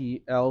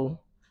RTL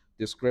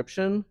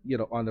description,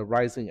 on the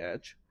rising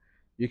edge.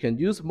 You can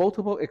use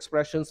multiple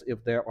expressions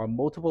if there are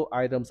multiple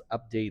items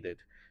updated.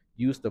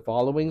 Use the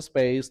following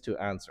space to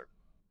answer.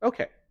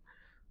 Okay,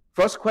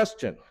 first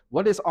question,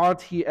 what is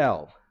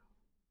RTL?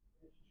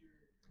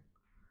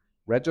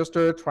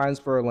 Register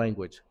transfer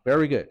language.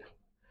 Very good.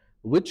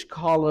 Which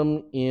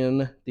column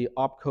in the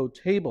opcode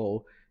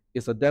table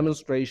is a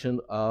demonstration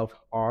of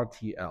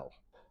RTL?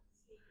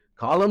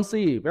 Column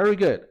C. Very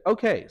good.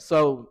 Okay,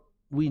 so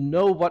we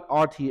know what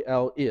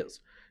RTL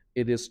is.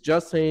 It is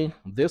just saying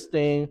this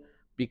thing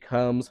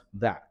becomes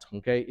that.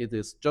 Okay, it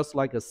is just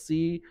like a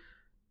C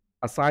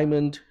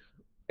assignment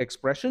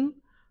expression.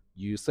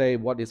 You say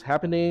what is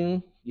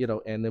happening,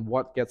 and then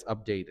what gets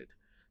updated.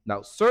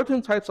 Now,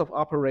 certain types of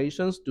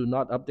operations do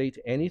not update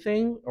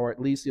anything, or at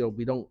least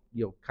we don't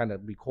kind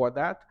of record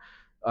that.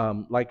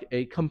 Like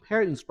a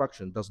compare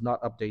instruction does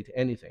not update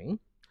anything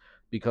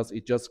because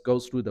it just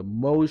goes through the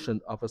motion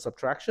of a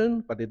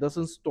subtraction, but it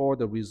doesn't store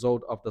the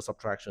result of the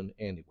subtraction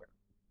anywhere.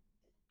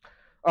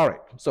 All right,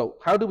 so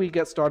how do we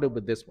get started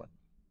with this one?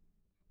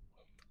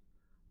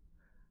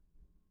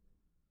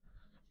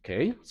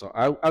 Okay, so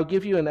I'll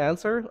give you an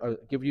answer. I'll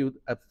give you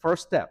a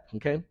first step,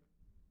 okay?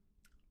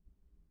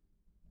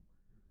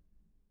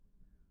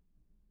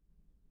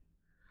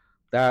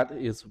 That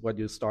is what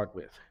you start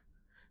with.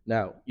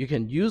 Now, you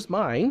can use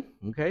mine,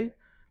 okay?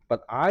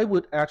 But I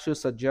would actually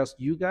suggest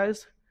you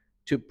guys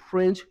to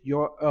print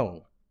your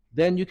own.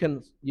 Then you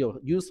can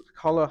use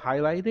color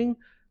highlighting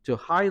to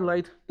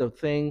highlight the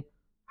thing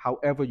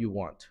however you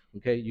want,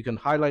 okay? You can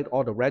highlight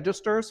all the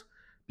registers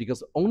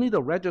because only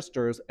the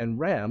registers and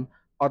RAM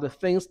are the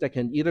things that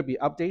can either be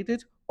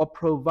updated or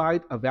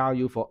provide a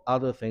value for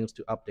other things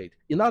to update.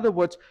 In other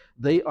words,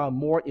 they are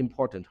more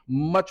important,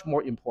 much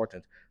more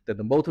important than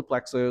the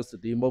multiplexers, the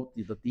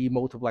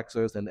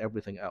demultiplexers, and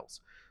everything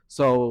else.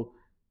 So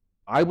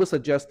I would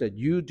suggest that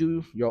you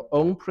do your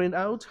own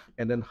printout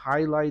and then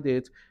highlight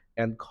it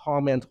and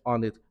comment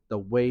on it the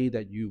way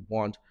that you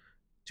want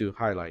to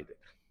highlight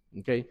it.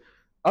 Okay.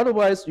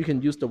 Otherwise, you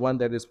can use the one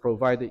that is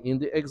provided in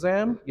the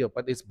exam,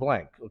 but it's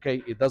blank.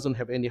 Okay, it doesn't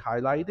have any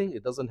highlighting,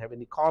 it doesn't have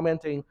any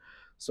commenting.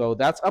 So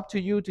that's up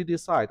to you to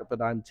decide.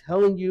 But I'm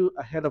telling you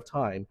ahead of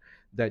time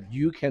that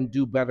you can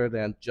do better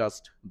than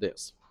just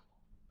this.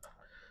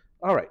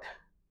 All right.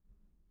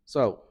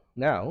 So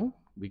now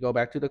we go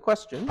back to the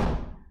question,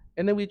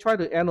 and then we try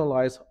to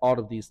analyze all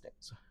of these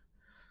things.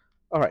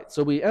 All right,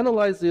 so we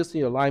analyze this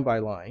line by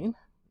line.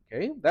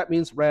 Okay, that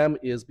means RAM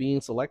is being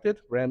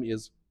selected, RAM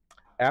is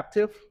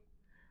active.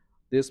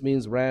 This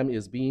means RAM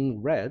is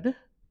being read.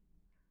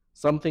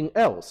 Something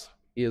else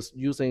is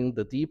using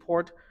the D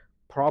port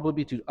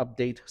probably to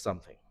update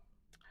something.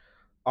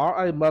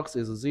 RIMUX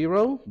is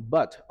 0,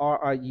 but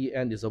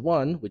RIEN is a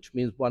 1, which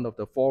means one of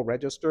the 4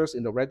 registers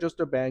in the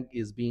register bank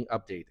is being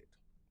updated.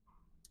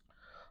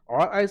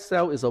 RI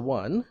cell is a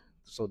 1,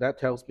 so that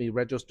tells me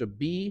register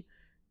B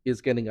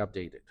is getting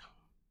updated.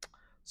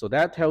 So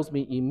that tells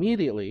me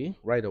immediately,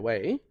 right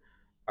away,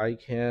 I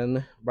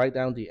can write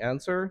down the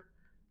answer.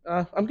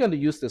 I'm going to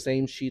use the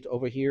same sheet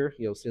over here,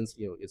 since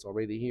it's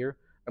already here.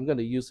 I'm going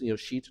to use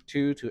sheet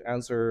 2 to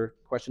answer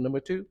question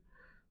number 2.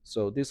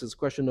 So this is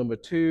question number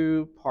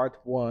 2, part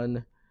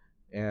 1,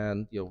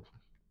 and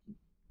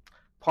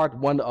part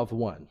 1 of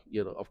 1,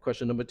 of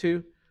question number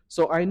 2.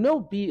 So I know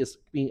B is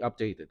being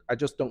updated. I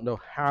just don't know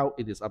how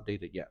it is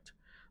updated yet.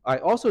 I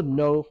also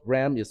know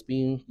RAM is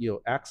being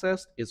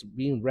accessed, it's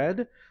being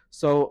read.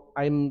 So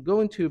I'm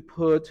going to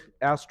put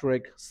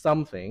asterisk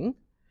something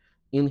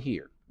in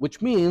here,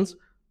 which means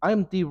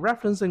I'm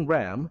dereferencing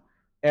RAM,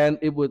 and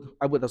I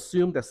would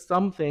assume that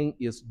something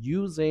is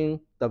using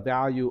the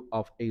value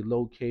of a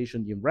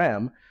location in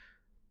RAM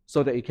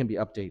so that it can be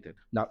updated.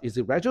 Now, is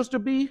it register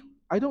B?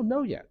 I don't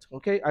know yet,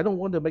 okay? I don't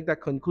want to make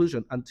that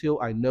conclusion until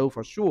I know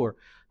for sure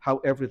how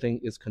everything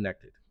is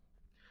connected.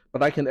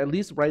 But I can at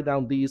least write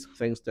down these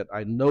things that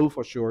I know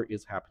for sure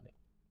is happening.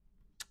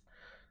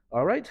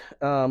 All right,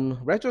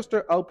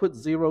 register output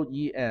 0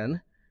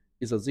 EN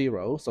is a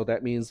 0, so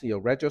that means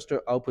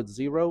register output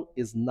 0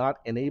 is not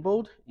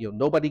enabled.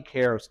 Nobody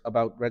cares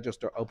about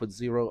register output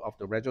 0 of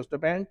the register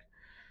bank.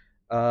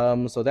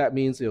 So that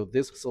means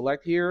this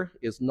select here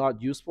is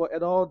not useful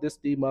at all. This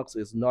demux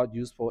is not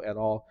useful at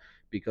all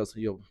because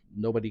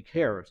nobody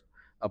cares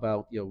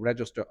about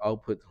register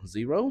output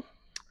 0.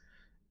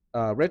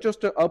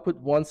 Register output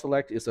 1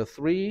 select is a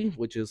 3,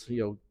 which is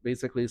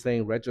basically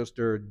saying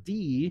register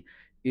D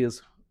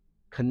is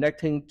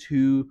connecting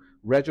to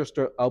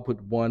register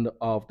output 1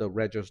 of the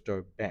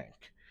register bank.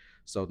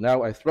 So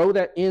now I throw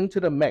that into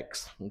the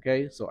mix,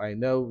 okay? So I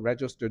know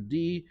register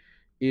D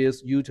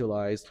is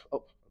utilized.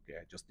 Oh, okay,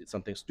 I just did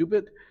something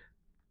stupid.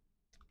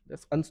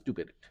 Let's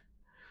unstupid it.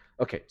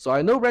 Okay, so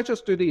I know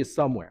register D is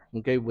somewhere,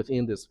 okay,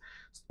 within this.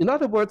 In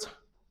other words,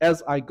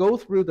 as I go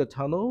through the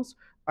tunnels,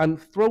 I'm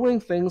throwing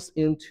things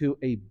into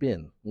a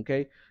bin,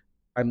 okay?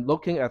 I'm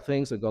looking at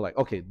things and go like,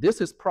 okay,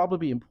 this is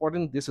probably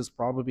important, this is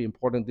probably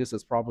important, this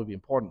is probably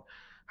important.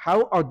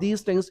 How are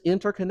these things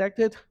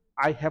interconnected?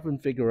 I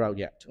haven't figured out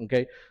yet,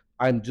 okay?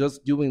 I'm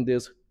just doing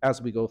this as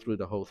we go through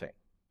the whole thing.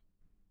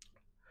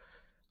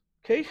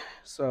 Okay,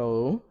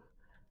 so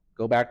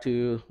go back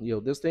to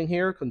this thing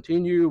here,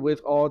 continue with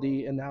all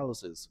the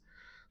analysis.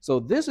 So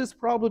this is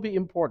probably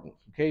important,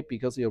 okay,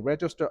 because your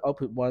register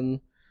output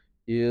 1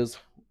 is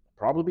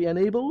probably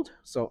enabled.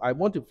 So I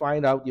want to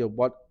find out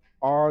what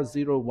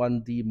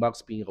R01D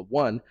mux being a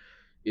 1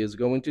 is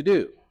going to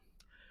do.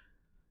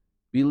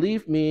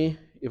 Believe me,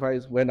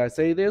 when I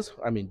say this,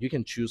 I mean you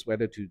can choose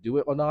whether to do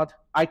it or not.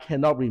 I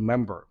cannot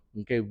remember,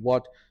 okay,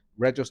 what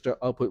register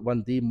output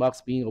 1D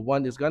mux being a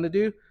 1 is going to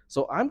do.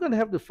 So I'm going to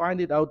have to find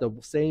it out the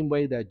same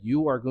way that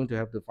you are going to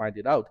have to find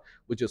it out,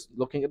 which is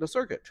looking at the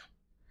circuit.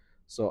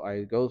 So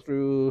I go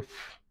through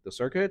the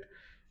circuit.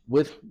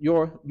 With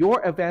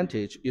your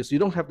advantage is you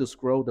don't have to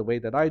scroll the way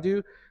that I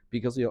do,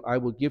 because I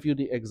will give you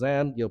the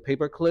exam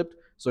paper clipped,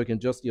 so you can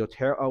just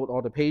tear out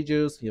all the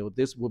pages.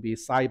 This will be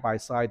side by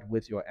side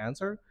with your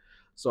answer.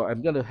 So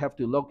I'm going to have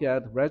to look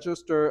at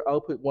register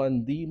output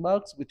 1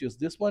 demux, which is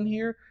this one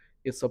here.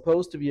 It's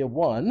supposed to be a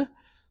 1.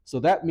 So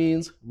that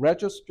means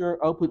register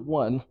output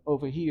 1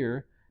 over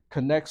here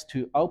connects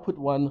to output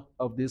 1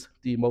 of this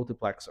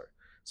demultiplexer.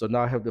 So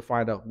now I have to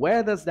find out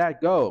where does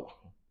that go.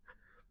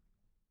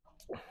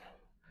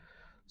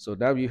 So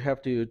now you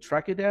have to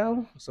track it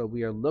down. So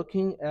we are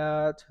looking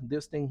at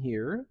this thing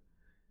here.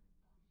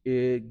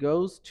 it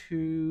goes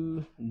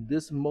to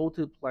this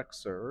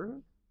multiplexer,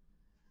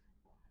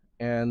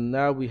 and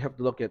now we have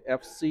to look at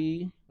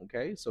FC.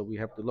 Okay, so we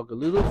have to look a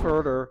little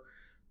further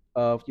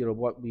of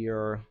what we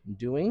are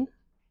doing.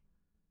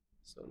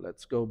 So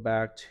let's go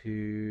back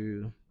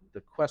to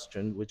the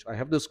question, which I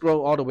have to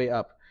scroll all the way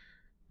up.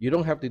 You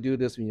don't have to do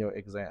this in your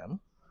exam.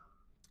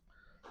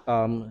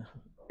 Um,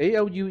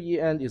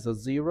 ALUEN is a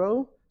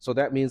 0, so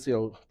that means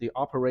the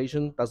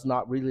operation does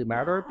not really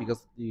matter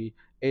because the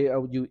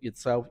ALU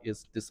itself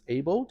is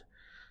disabled.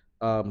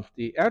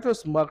 The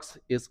address mux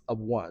is a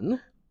 1,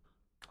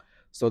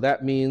 so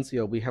that means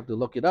we have to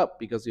look it up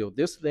because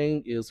this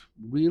thing is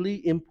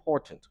really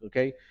important.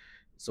 Okay,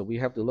 so we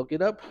have to look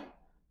it up.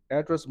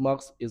 Address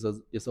mux is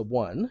a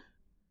 1.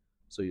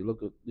 So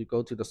you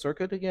go to the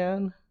circuit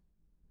again,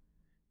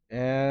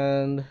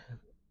 and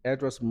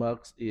address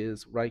mux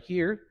is right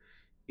here.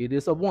 It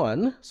is a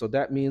 1, so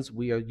that means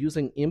we are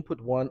using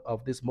input 1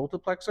 of this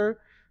multiplexer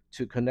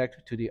to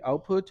connect to the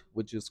output,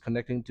 which is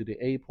connecting to the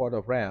A port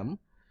of RAM.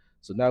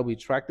 So now we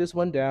track this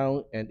one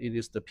down, and it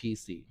is the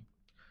PC.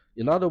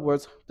 In other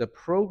words, the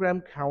program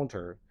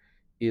counter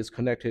is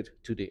connected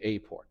to the A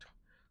port.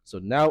 So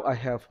now I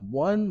have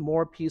one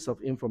more piece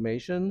of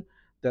information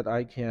that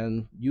I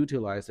can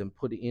utilize and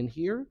put in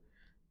here,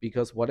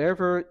 because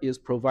whatever is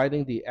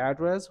providing the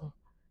address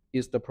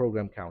is the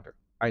program counter.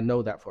 I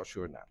know that for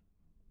sure now.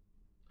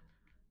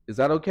 Is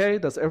that okay?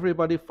 Does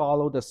everybody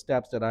follow the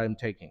steps that I'm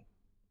taking?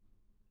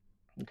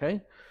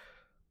 Okay.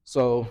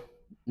 So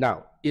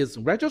now, is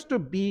register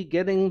B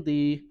getting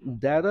the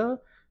data?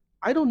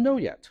 I don't know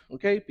yet,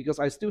 okay, because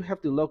I still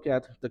have to look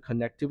at the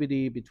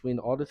connectivity between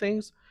all the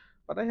things,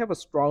 but I have a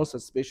strong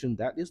suspicion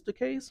that is the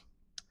case.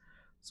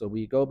 So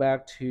we go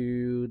back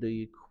to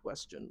the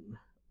question.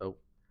 Oh,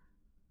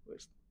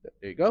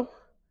 there you go.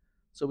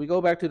 So we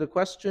go back to the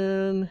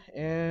question,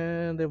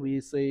 and then we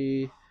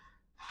say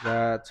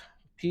that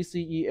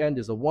PCEN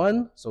is a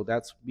 1, so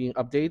that's being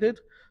updated.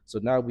 So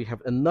now we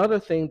have another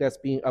thing that's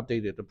being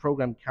updated. The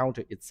program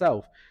counter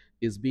itself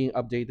is being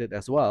updated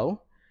as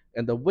well.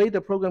 And the way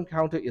the program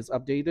counter is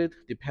updated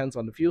depends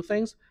on a few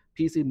things.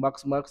 PC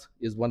mux mux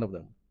is one of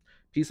them.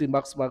 PC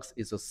mux mux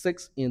is a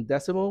 6 in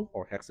decimal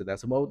or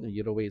hexadecimal,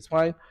 either way is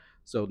fine.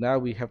 So now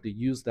we have to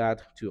use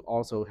that to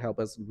also help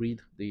us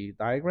read the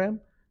diagram,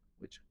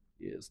 which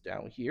is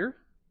down here.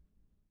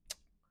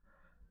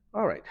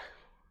 All right.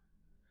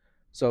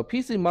 So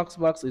PC mux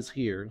mux is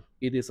here.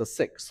 It is a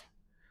 6.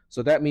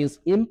 So that means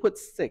input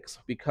 6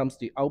 becomes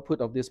the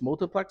output of this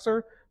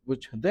multiplexer,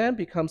 which then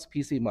becomes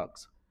PC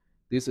mux.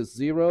 This is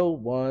 0,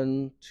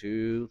 1,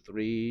 2,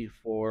 3,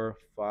 4,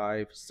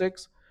 5,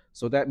 6.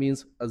 So that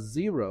means a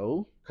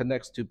 0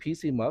 connects to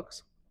PC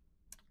mux.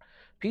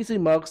 PC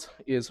mux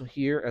is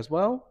here as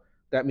well.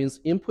 That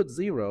means input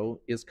 0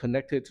 is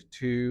connected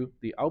to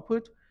the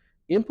output.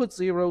 Input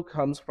 0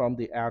 comes from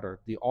the adder,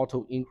 the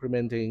auto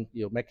incrementing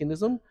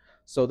mechanism.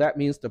 So that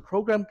means the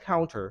program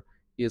counter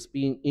is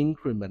being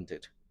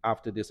incremented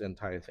after this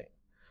entire thing.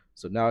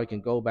 So now I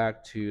can go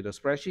back to the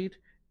spreadsheet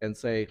and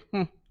say,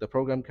 the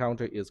program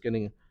counter is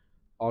getting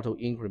auto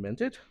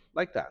incremented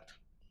like that.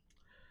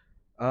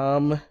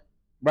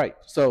 Right,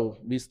 so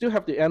we still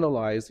have to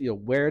analyze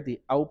where the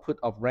output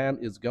of RAM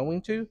is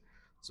going to.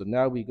 So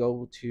now we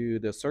go to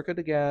the circuit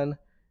again,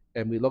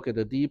 and we look at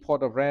the D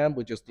port of RAM,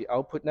 which is the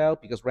output now,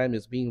 because RAM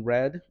is being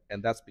read,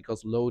 and that's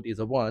because load is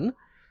a 1.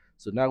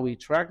 So now we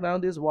track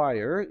down this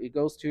wire. It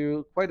goes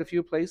to quite a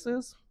few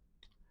places.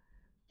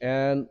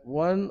 And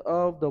one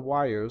of the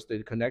wires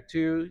they connect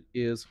to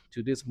is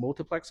to this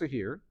multiplexer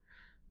here.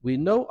 We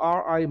know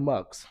RI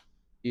mux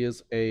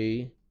is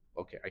a,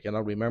 okay, I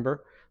cannot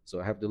remember, so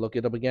I have to look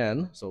it up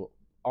again. So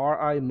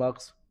RI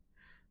mux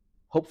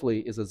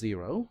hopefully is a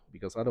 0,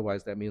 because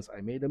otherwise that means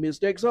I made a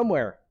mistake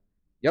somewhere.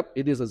 Yep,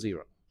 it is a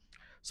 0.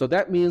 So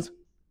that means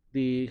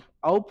the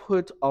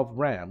output of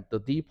RAM, the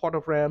D part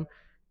of RAM,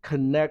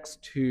 connects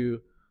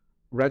to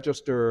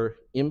register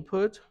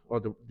input, or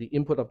the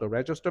input of the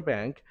register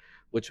bank,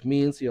 which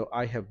means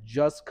I have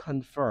just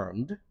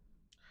confirmed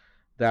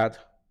that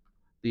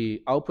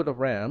the output of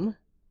RAM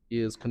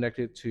is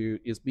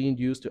being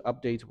used to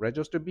update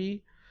register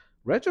B.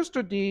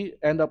 Register D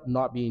end up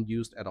not being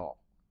used at all.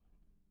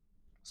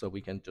 So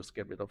we can just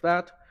get rid of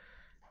that,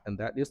 and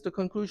that is the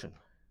conclusion.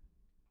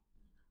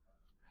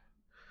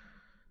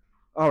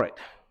 All right.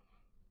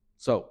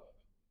 So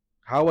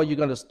how are you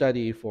going to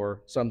study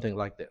for something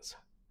like this?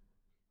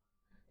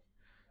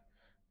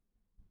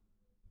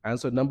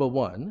 Answer number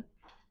 1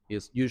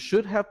 is you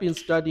should have been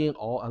studying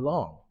all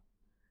along.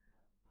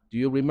 Do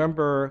you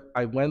remember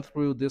I went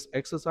through this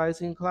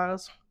exercise in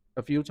class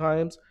a few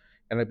times,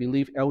 and I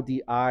believe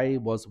LDI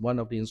was one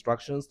of the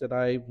instructions that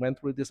I went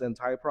through this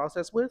entire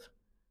process with?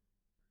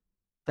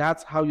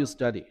 That's how you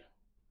study.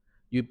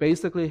 You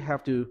basically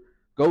have to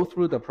go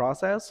through the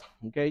process,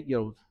 okay?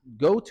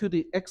 Go to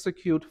the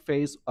execute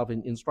phase of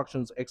an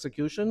instructions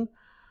execution,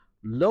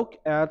 look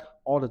at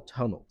all the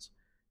tunnels,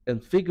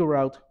 and figure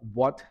out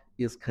what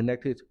is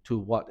connected to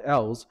what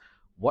else,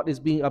 what is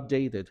being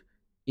updated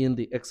in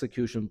the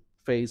execution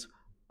phase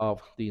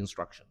of the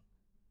instruction.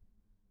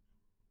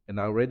 And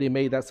I already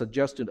made that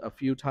suggestion a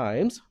few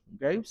times.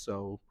 Okay,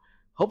 so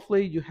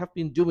hopefully you have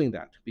been doing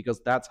that because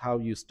that's how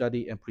you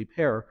study and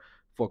prepare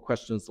for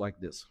questions like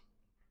this.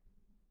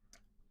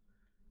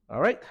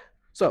 All right,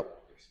 so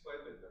Explain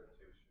the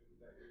notation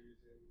that you're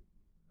using.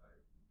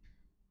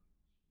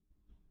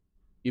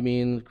 you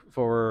mean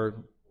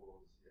for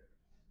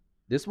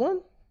this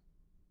one?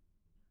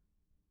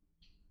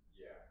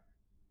 Yeah.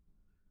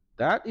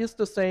 That is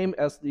the same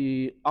as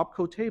the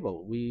opcode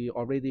table. We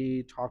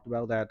already talked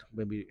about that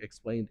when we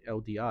explained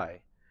LDI.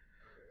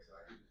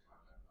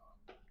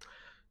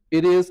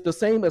 It is the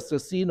same as the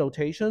C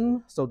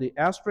notation. So the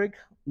asterisk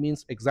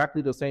means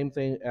exactly the same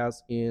thing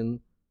as in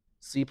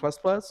C++.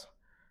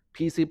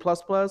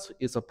 PC++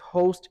 is a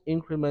post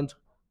increment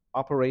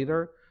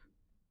operator,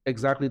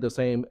 exactly the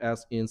same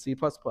as in C++.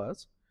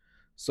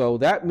 So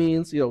that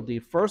means the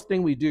first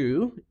thing we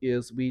do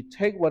is we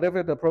take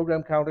whatever the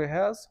program counter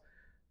has,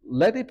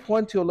 let it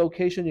point to a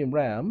location in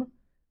RAM,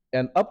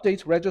 and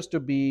update register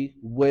B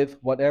with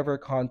whatever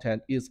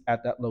content is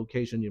at that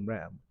location in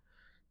RAM.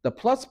 The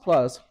plus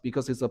plus,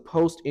 because it's a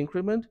post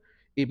increment,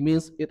 it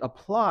means it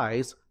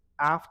applies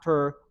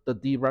after the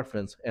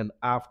dereference and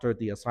after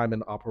the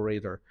assignment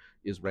operator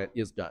is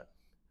done.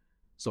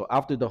 So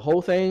after the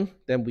whole thing,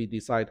 then we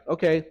decide,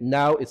 okay,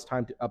 now it's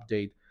time to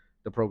update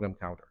the program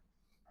counter.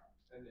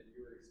 And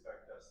you would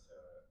expect us to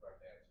write the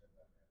answer in that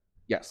manner?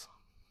 Yes,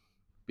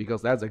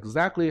 because that's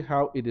exactly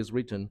how it is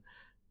written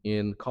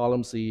in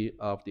column C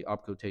of the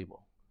opcode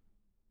table.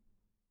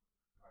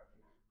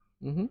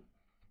 Mm-hmm.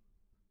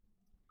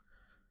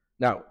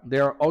 Now,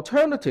 there are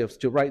alternatives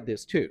to write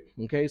this too.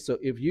 Okay, so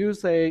if you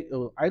say,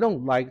 oh, I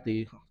don't like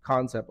the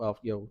concept of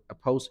a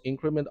post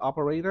increment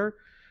operator,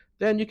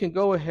 then you can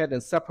go ahead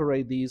and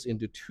separate these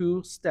into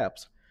two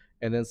steps,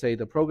 and then say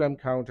the program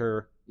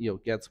counter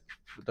gets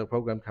the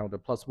program counter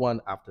plus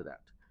one after that.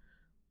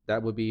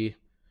 That would be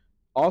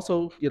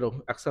also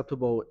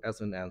acceptable as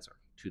an answer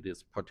to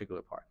this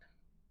particular part.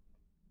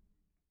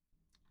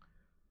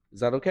 Is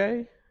that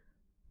okay?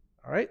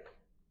 All right.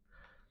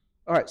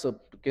 All right, so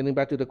getting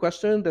back to the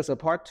question, there's a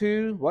part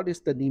two. What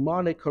is the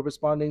mnemonic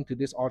corresponding to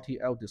this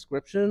RTL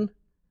description?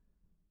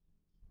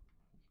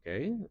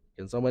 Okay,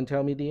 can someone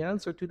tell me the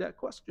answer to that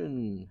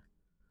question?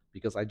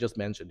 Because I just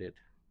mentioned it.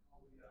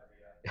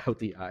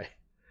 LDI.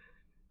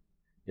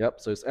 Yep,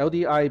 so it's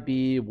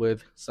LDIB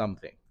with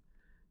something.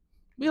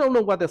 We don't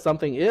know what that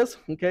something is,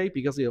 okay,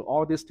 because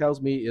all this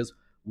tells me is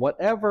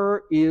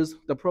whatever is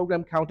the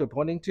program counter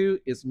pointing to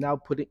is now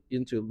put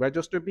into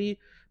register B,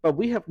 but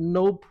we have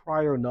no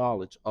prior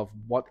knowledge of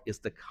what is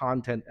the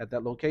content at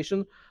that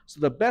location.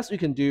 So the best you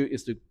can do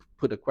is to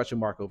put a question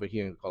mark over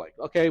here and go like,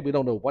 okay, we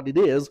don't know what it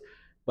is,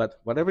 but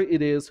whatever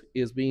it is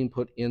being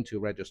put into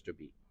register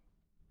B.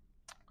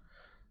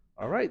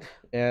 All right,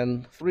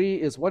 and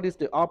 3 is what is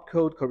the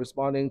opcode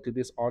corresponding to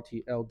this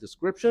RTL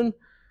description?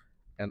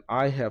 And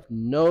I have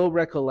no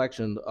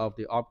recollection of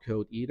the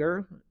opcode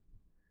either.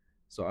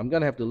 So I'm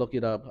gonna have to look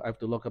it up. I have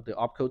to look up the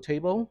opcode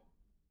table,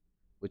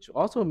 which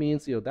also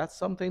means that's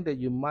something that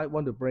you might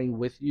want to bring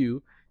with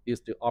you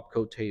is the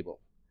opcode table.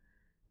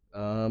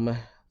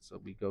 So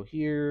we go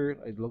here.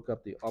 I look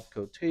up the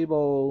opcode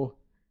table.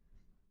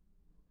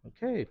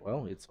 Okay,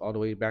 well it's all the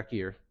way back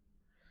here.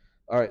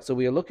 All right, so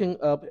we are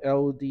looking up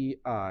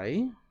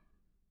LDI,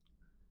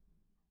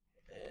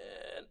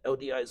 and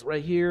LDI is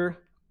right here.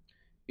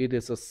 It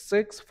is a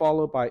 6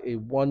 followed by a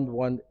 1,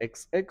 1,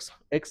 XX.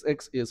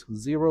 XX is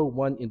 0,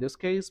 1 in this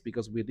case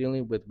because we're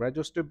dealing with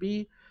register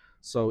B.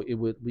 So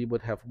we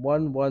would have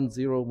 1, 1,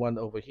 0, 1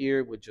 over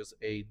here, which is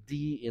a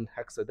D in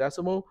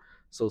hexadecimal.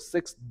 So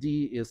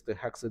 6D is the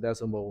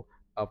hexadecimal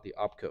of the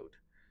opcode.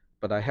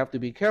 But I have to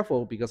be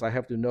careful because I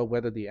have to know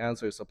whether the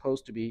answer is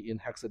supposed to be in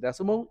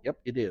hexadecimal. Yep,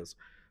 it is.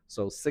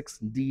 So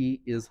 6D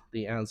is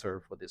the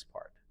answer for this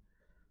part.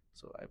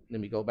 So let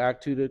me go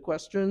back to the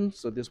question.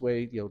 So this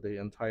way, the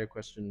entire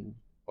question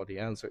or the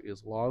answer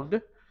is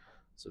logged.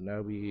 So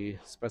now we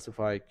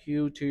specify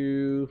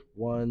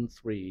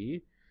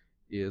Q213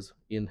 is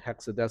in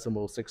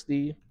hexadecimal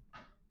 60.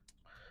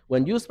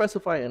 When you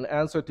specify an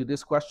answer to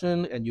this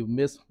question and you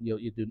miss,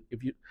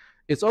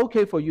 it's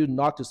okay for you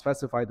not to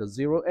specify the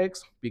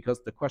 0x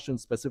because the question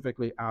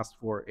specifically asked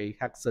for a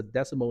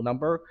hexadecimal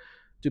number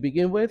to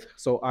begin with.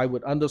 So I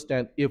would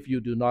understand if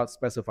you do not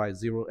specify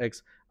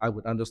 0x, I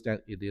would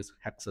understand it is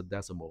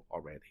hexadecimal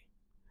already.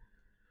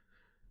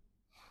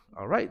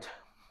 All right.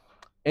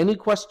 Any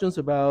questions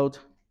about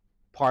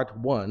part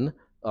 1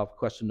 of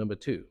question number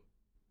 2?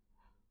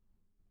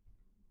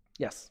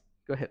 Yes,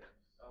 go ahead.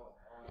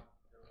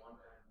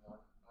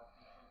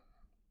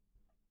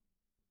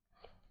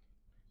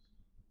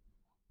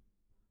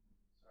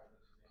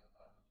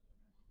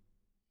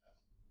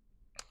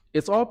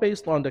 It's all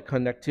based on the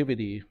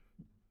connectivity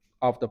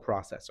of the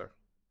processor.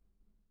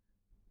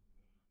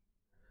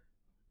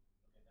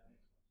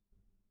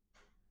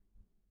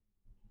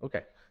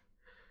 Okay.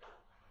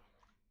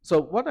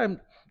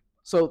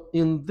 So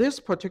in this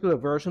particular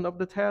version of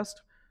the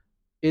test,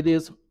 it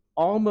is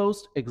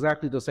almost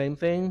exactly the same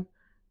thing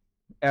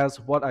as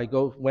what I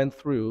went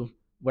through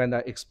when I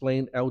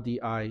explained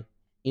LDI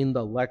in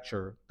the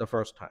lecture the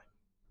first time,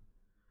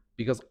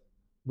 because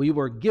we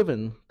were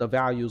given the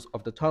values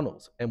of the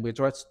tunnels, and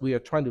we are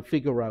trying to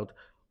figure out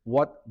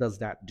what does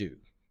that do.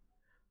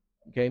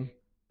 Okay,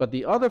 but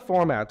the other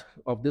format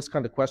of this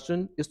kind of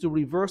question is to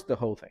reverse the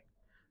whole thing.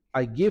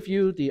 I give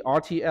you the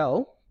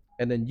RTL,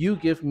 and then you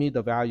give me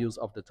the values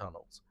of the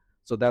tunnels.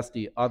 So that's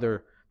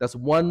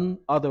one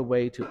other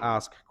way to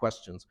ask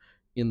questions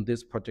in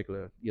this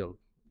particular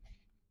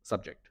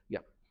subject. Yeah.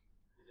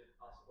 Is it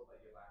possible that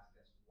you'll ask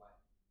us what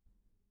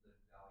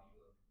the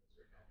value of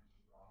a certain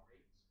draw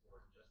rates or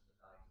just the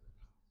value of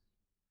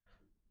the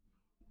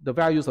tunnels? The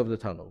values of the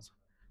tunnels.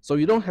 So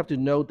you don't have to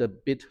know the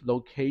bit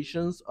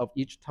locations of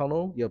each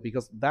tunnel,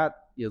 because that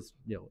is,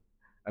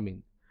 I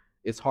mean,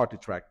 it's hard to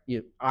track.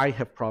 I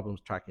have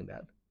problems tracking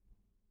that.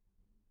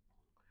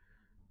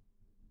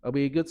 Are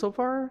we good so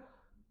far?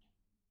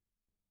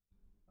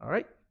 All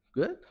right,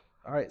 good.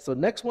 All right, so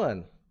next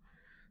one.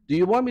 Do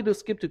you want me to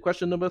skip to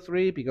question number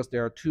 3 because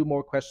there are 2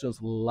 more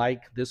questions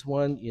like this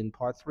one in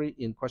part 3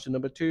 in question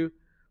number 2?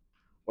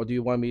 Or do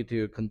you want me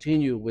to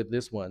continue with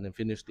this one and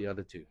finish the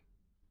other 2?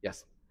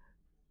 Yes.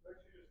 Actually,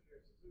 just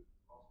curious, is it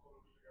possible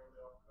to figure out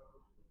the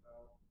opcode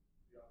without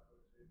the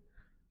opcode table?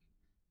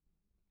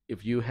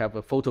 If you have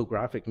a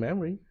photographic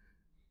memory.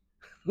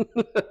 I'm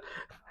just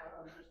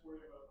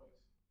worried about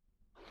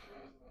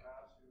students in the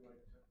past who took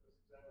this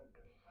exam and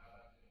didn't have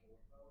that table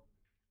with them.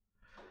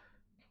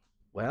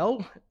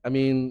 Well, I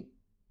mean,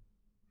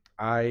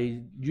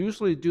 I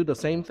usually do the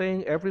same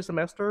thing every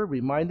semester,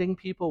 reminding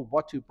people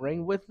what to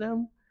bring with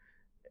them.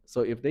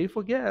 So if they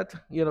forget,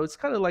 it's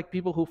kind of like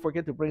people who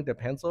forget to bring their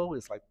pencil.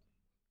 It's like,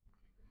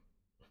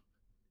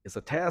 it's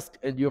a test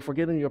and you're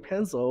forgetting your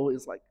pencil.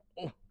 It's like,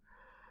 oh.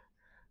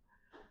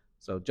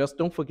 So just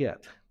don't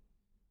forget.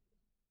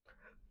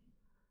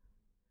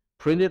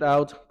 Print it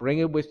out, bring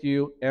it with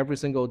you every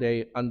single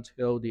day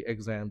until the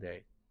exam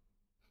day.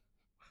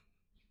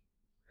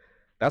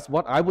 That's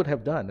what I would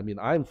have done. I mean,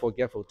 I'm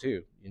forgetful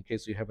too, in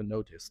case you haven't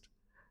noticed.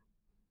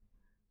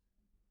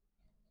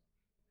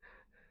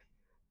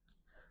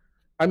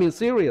 I mean,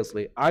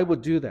 seriously, I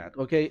would do that.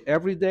 Okay,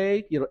 every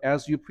day,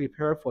 as you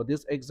prepare for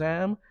this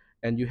exam,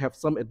 and you have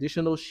some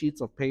additional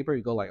sheets of paper,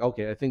 you go like,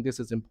 okay, I think this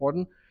is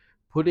important.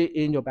 Put it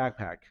in your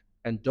backpack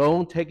and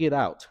don't take it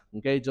out.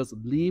 Okay, just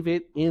leave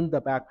it in the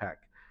backpack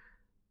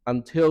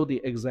until the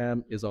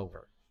exam is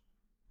over.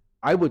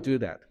 I would do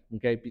that.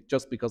 Okay,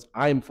 just because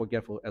I'm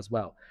forgetful as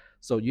well.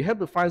 So you have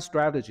to find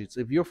strategies.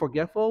 If you're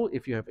forgetful,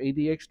 if you have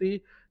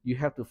ADHD, you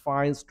have to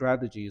find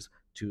strategies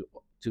to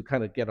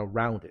kind of get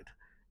around it.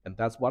 And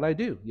that's what I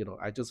do.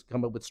 I just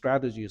come up with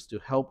strategies to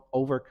help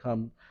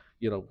overcome,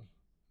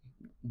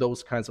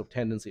 those kinds of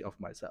tendency of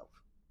myself.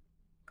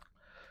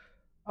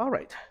 All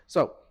right,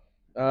 so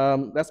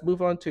let's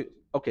move on to.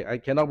 Okay, I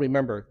cannot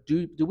remember.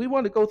 Do we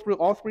want to go through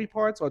all 3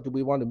 parts, or do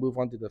we want to move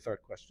on to the 3rd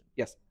question?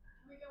 Yes.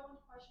 Can we go on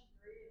to question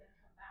 3 and then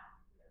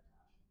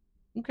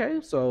come back?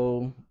 Okay,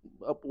 so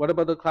what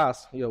about the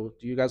class? Do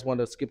you guys want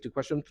to skip to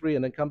question 3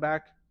 and then come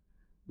back?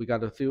 We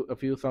got a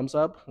few thumbs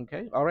up.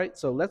 Okay, all right.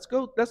 So let's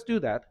go. Let's do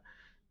that.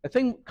 I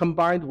think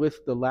combined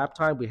with the lab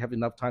time, we have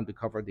enough time to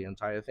cover the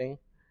entire thing.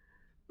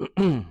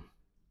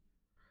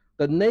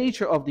 The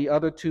nature of the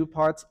other 2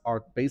 parts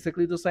are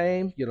basically the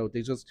same.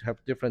 They just have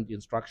different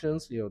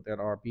instructions, that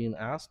are being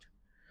asked.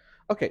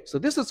 Okay, so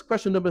this is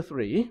question number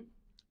 3,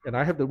 and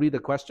I have to read the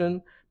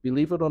question.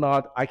 Believe it or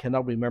not, I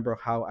cannot remember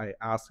how I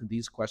asked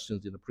these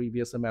questions in the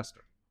previous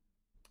semester.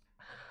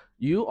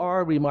 You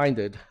are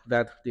reminded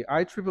that the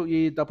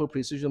IEEE double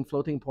precision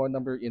floating point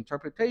number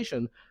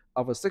interpretation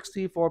of a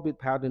 64-bit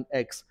pattern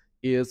X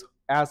is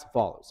as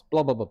follows,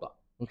 blah, blah, blah, blah,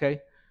 okay?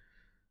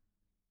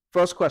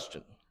 First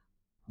question,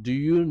 do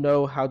you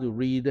know how to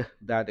read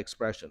that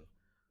expression?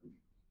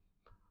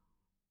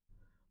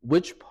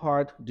 Which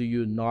part do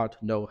you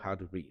not know how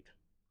to read?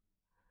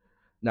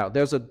 Now,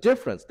 there's a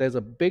difference. There's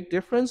a big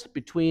difference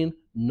between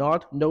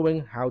not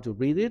knowing how to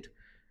read it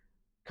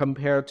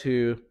compared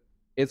to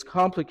it's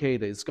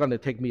complicated. It's going to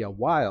take me a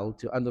while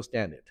to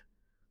understand it.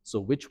 So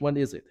which one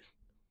is it?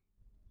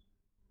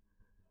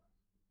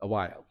 A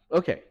while.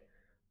 Okay.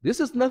 This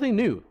is nothing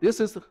new. This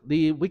is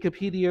the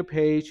Wikipedia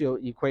page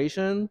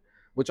equation,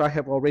 which I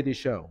have already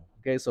shown.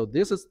 Okay, so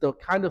this is the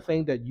kind of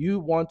thing that you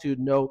want to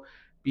know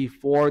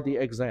before the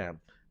exam,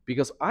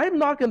 because I'm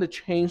not going to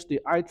change the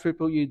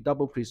IEEE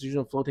double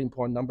precision floating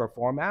point number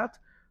format.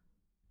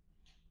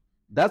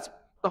 That's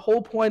the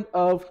whole point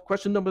of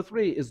question number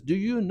 3 is, do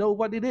you know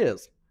what it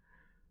is?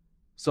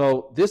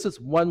 So this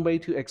is one way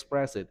to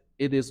express it.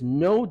 It is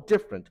no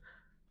different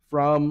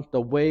from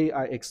the way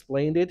I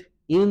explained it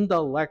in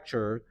the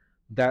lecture,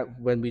 that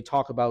when we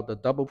talk about the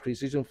double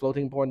precision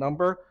floating point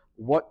number,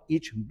 what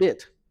each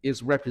bit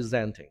is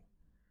representing.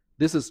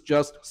 This is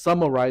just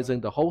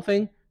summarizing the whole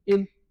thing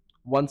in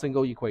one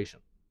single equation.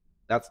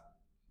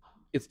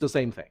 It's the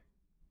same thing.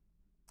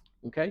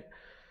 Okay?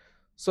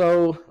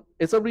 So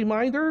it's a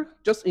reminder,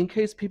 just in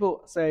case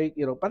people say,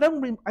 but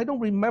I don't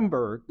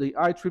remember the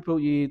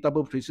IEEE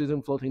double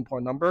precision floating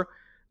point number.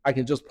 I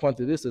can just point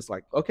to this. It's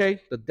like, okay,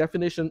 the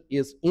definition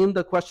is in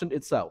the question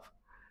itself.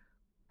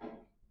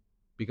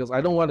 because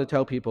I don't want to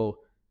tell people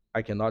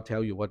I cannot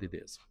tell you what it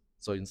is.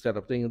 So instead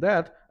of doing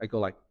that, I go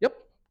like, yep,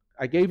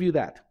 I gave you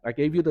that. I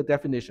gave you the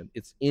definition.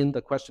 It's in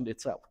the question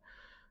itself.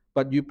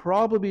 But you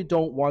probably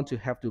don't want to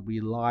have to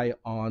rely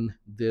on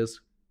this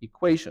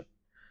equation.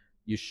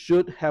 You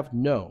should have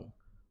known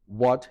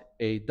what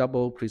a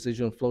double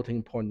precision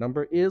floating point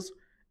number is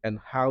and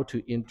how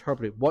to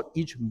interpret what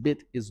each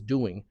bit is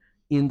doing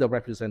in the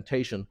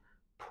representation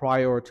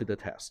prior to the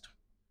test.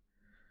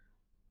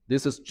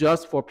 This is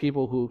just for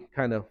people who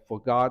kind of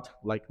forgot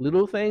like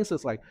little things.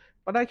 It's like,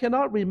 but I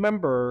cannot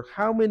remember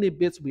how many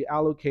bits we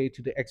allocate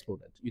to the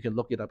exponent. You can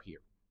look it up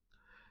here.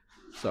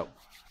 So,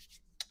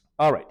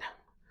 all right.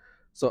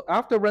 So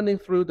after running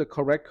through the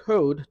correct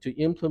code to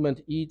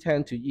implement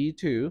E10 to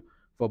E2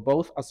 for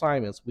both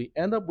assignments, we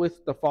end up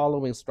with the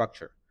following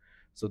structure.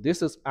 So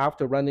this is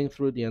after running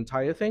through the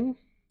entire thing.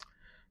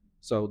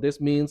 So this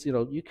means,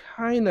 you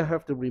kind of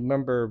have to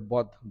remember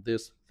what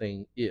this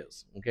thing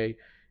is, okay?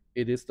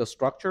 It is the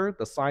structure,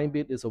 the sign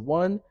bit is a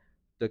 1,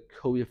 the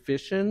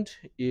coefficient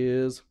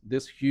is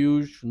this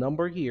huge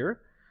number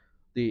here,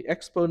 the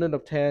exponent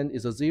of 10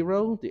 is a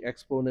 0, the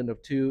exponent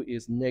of 2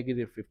 is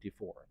negative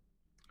 54.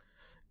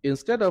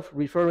 Instead of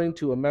referring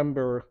to a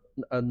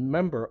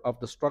member of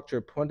the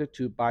structure pointed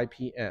to by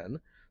Pn,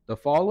 the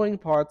following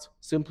parts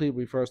simply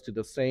refers to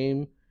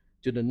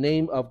the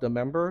name of the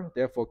member.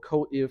 Therefore,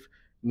 coef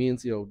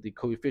means the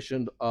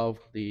coefficient of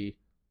the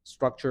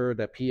structure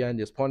that Pn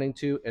is pointing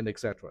to, and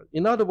etc.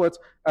 In other words,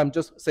 I'm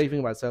just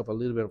saving myself a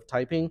little bit of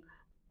typing.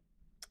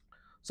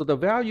 So the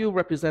value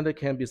represented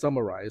can be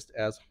summarized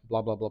as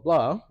blah blah blah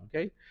blah.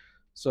 Okay.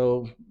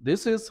 So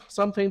this is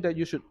something that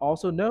you should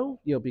also know,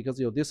 because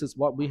this is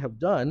what we have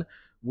done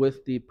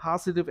with the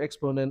positive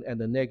exponent and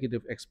the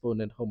negative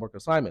exponent homework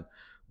assignment.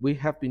 We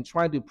have been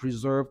trying to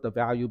preserve the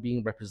value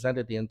being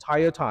represented the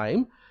entire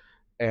time,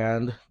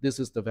 and this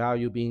is the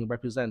value being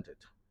represented.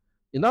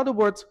 In other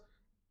words,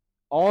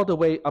 all the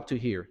way up to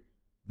here,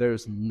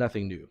 there's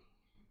nothing new.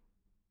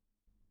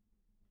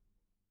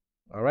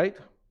 All right?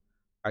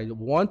 I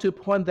want to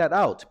point that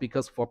out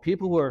because for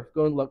people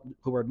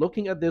who are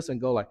looking at this and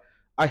go like,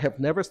 I have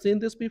never seen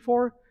this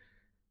before,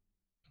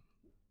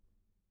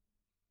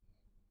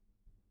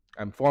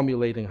 I'm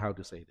formulating how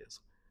to say this.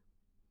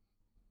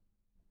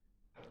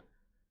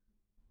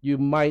 You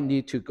might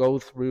need to go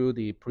through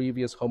the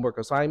previous homework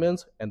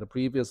assignments and the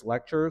previous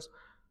lectures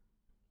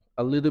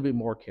a little bit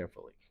more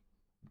carefully.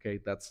 Okay,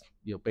 that's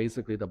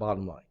basically the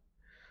bottom line.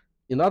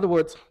 In other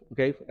words,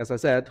 okay, as I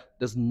said,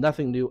 there's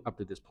nothing new up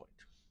to this point.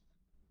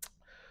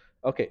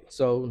 Okay,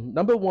 so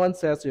number 1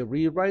 says you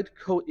rewrite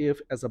coef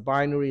as a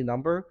binary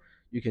number.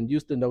 You can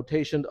use the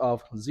notation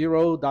of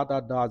 0 dot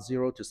dot dot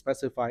 0 to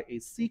specify a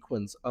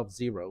sequence of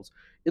zeros.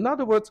 In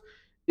other words,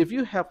 if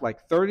you have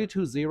like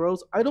 32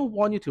 zeros, I don't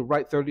want you to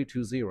write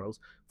 32 zeros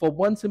for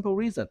one simple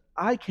reason.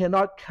 I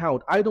cannot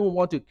count. I don't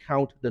want to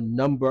count the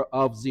number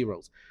of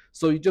zeros.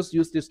 So you just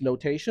use this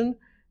notation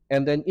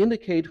and then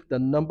indicate the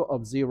number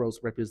of zeros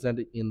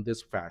represented in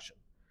this fashion.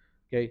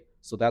 Okay,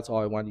 so that's all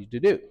I want you to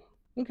do.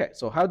 Okay,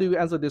 so how do you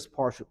answer this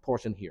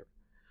portion here?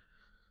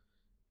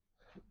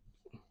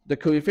 The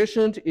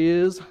coefficient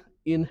is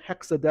in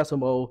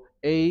hexadecimal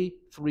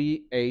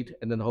A38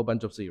 and then a whole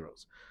bunch of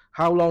zeros.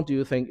 How long do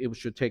you think it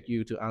should take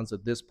you to answer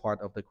this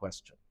part of the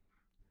question?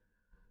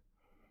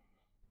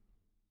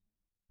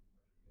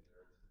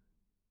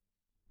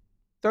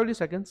 30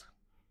 seconds.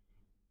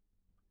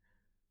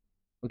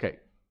 Okay,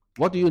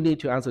 what do you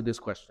need to answer this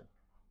question?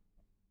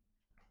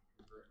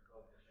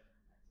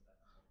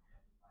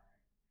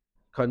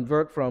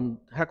 Convert from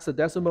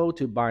hexadecimal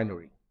to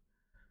binary.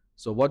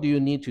 So what do you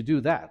need to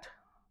do that?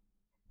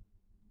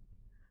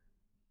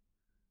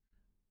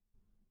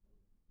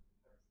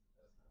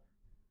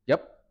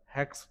 Yep,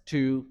 hex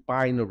to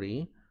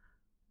binary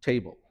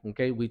table.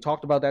 Okay, we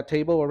talked about that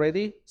table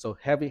already, so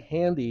have it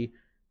handy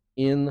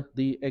in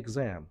the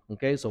exam.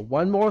 Okay, so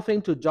one more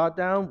thing to jot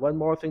down, one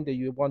more thing that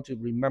you want to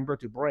remember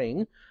to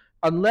bring,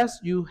 unless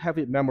you have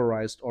it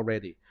memorized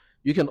already.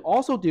 You can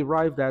also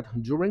derive that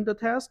during the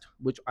test,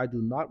 which I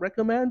do not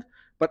recommend,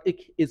 but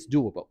it's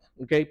doable,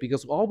 okay?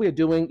 Because all we're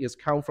doing is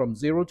count from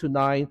 0 to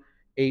 9,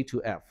 A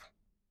to F.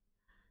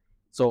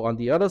 So on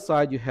the other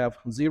side, you have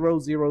 0,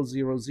 0,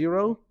 0,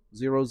 0,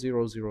 0,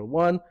 0, 0,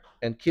 1,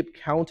 and keep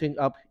counting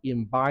up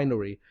in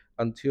binary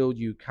until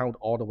you count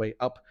all the way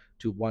up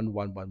to 1,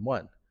 1, 1,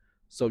 1.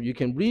 So you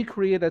can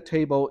recreate a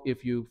table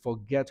if you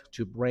forget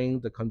to bring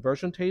the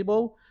conversion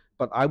table,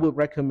 but I would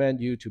recommend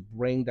you to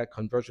bring that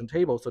conversion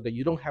table so that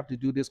you don't have to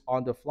do this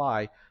on the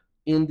fly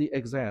in the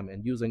exam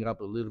and using up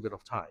a little bit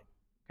of time.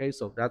 Okay,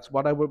 so that's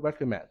what I would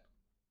recommend.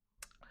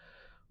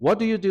 What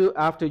do you do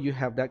after you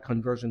have that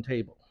conversion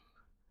table?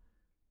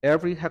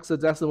 Every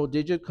hexadecimal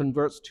digit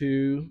converts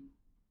to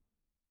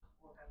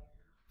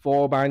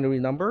 4 binary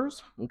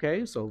numbers.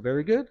 Okay, so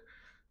very good.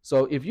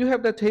 So if you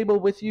have that table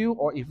with you,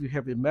 or if you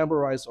have it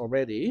memorized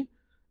already,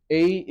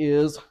 A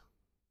is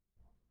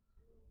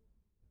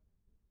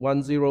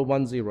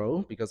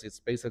 1010 because it's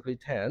basically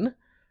 10.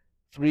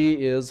 3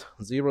 is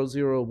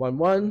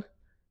 0011,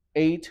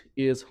 8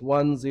 is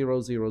 1,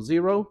 0, 0,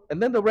 0,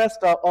 and then the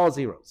rest are all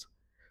zeros.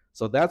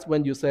 So that's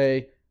when you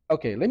say,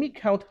 okay, let me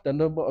count the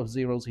number of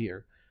zeros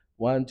here.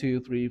 1,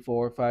 2, 3,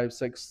 4, 5,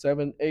 6,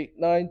 7, 8,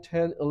 9,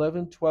 10,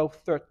 11, 12,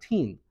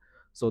 13.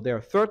 So there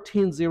are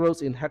 13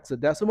 zeros in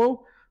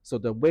hexadecimal. So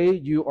the way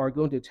you are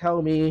going to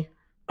tell me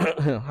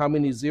how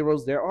many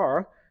zeros there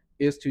are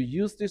is to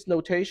use this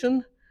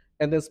notation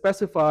and then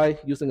specify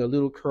using a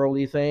little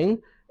curly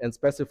thing and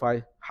specify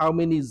how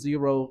many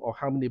zero or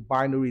how many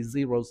binary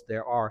zeros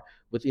there are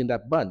within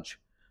that bunch.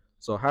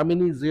 So how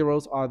many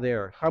zeros are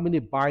there? How many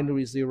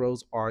binary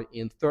zeros are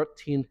in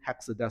 13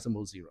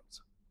 hexadecimal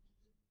zeros?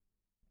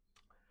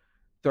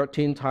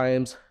 13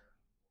 times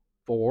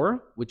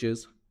 4, which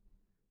is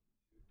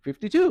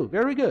 52.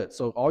 Very good.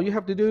 So all you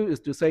have to do is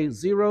to say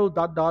 0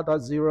 dot dot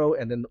dot 0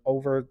 and then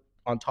over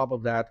on top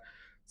of that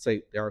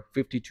say there are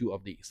 52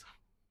 of these.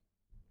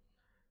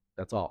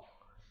 That's all.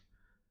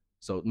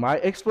 So my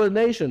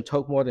explanation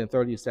took more than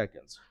 30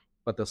 seconds,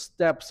 but the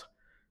steps,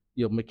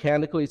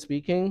 mechanically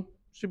speaking,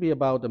 should be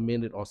about a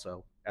minute or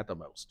so at the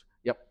most.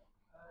 Yep.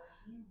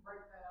 Can you break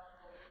that out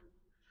a little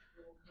bit,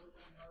 little code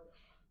in the note?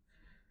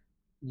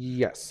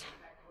 Yes.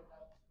 Exactly what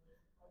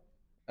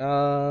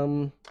that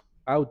was like?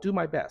 I'll do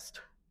my best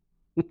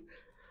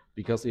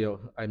because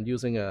I'm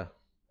using a.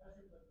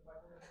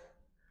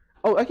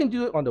 Oh, I can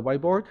do it on the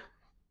whiteboard.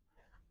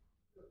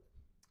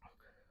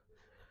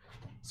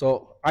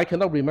 So I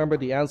cannot remember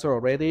the answer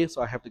already,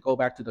 so I have to go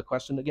back to the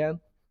question again.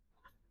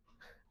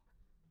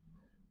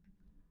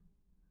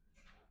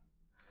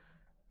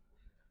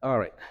 All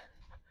right.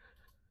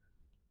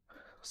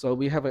 So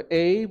we have an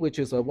A, which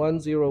is a 1,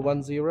 0,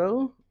 1,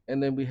 0,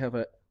 and then we have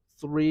a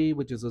 3,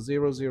 which is a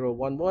 0, 0,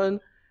 1, 1,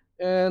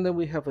 and then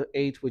we have an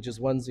 8, which is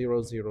 1,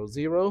 0, 0,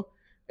 0,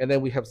 and then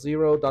we have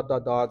 0 dot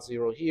dot dot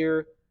 0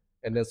 here,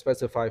 and then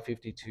specify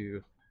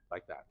 52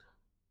 like that.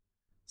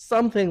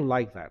 Something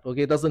like that.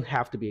 Okay, it doesn't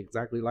have to be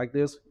exactly like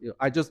this.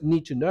 I just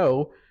need to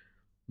know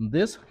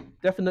this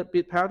definite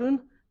bit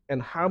pattern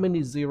and how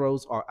many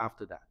zeros are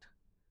after that.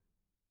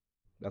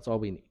 That's all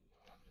we need.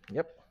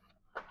 Yep.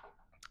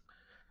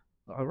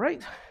 All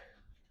right.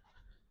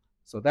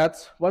 So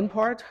that's one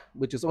part,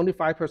 which is only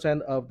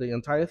 5% of the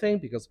entire thing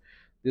because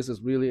this is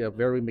really a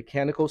very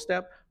mechanical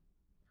step.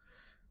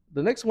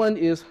 The next one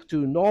is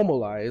to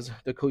normalize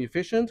the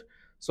coefficient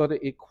so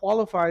that it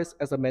qualifies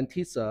as a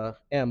mantissa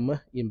m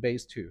in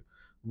base 2.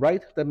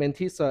 Write the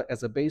mantissa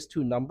as a base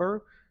 2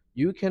 number.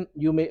 You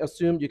may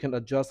assume you can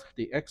adjust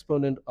the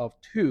exponent of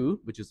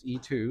 2, which is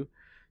e2,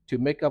 to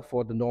make up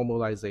for the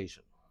normalization.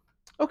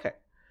 Okay,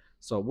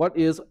 so what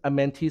is a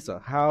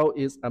mantissa? How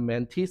is a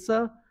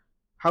mantissa?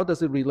 How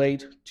does it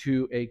relate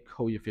to a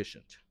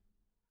coefficient?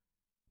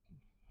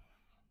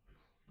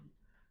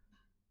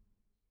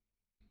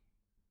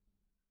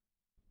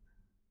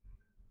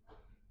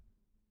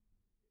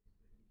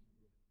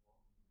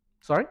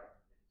 Sorry?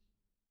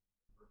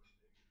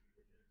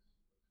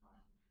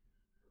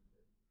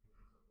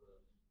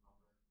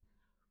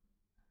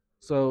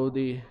 So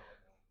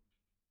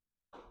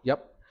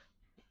yep,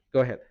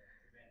 go ahead.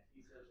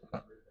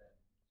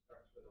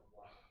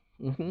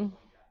 Mm-hmm.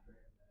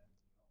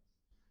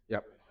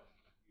 Yep.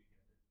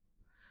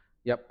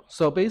 Yep.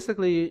 So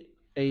basically,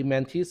 a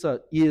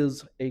mantissa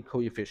is a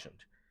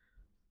coefficient,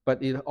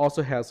 but it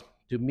also has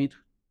to meet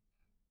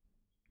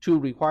two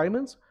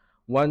requirements.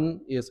 One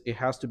is it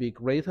has to be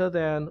greater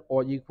than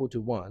or equal to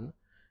 1,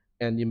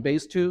 and in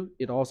base 2,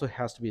 it also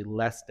has to be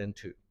less than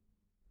 2,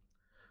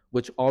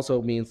 which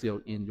also means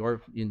in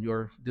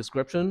your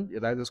description,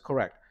 that is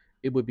correct.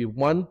 It would be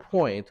 1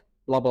 point,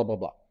 blah, blah, blah,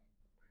 blah.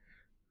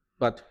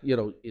 But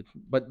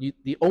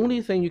the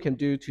only thing you can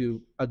do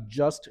to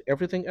adjust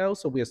everything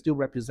else so we are still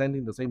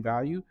representing the same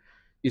value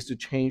is to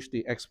change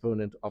the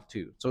exponent of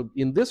 2. So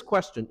in this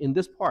question, in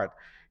this part,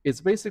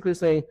 it's basically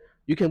saying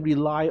you can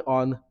rely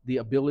on the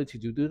ability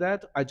to do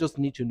that. I just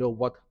need to know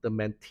what the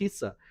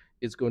mantissa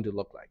is going to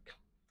look like.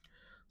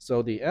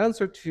 So the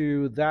answer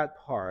to that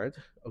part,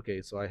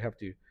 okay, so I have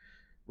to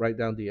write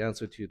down the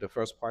answer to the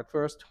first part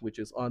first, which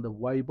is on the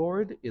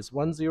whiteboard, is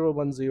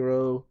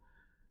 1010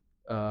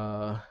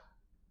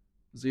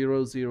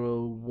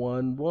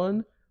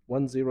 0011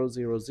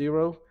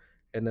 1000,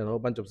 and then a whole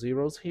bunch of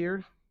zeros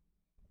here.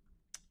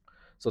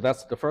 So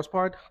that's the first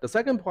part. The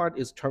second part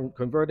is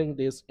converting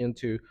this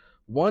into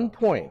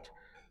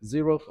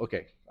 1.0.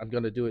 Okay, I'm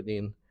going to do it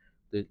in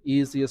the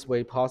easiest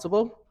way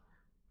possible.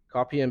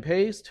 Copy and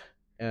paste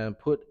and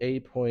put a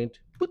point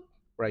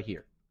right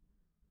here.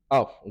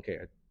 Oh, okay,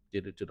 I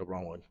did it to the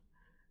wrong one.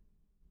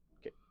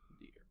 Okay,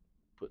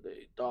 put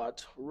a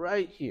dot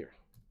right here.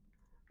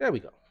 There we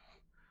go.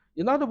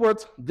 In other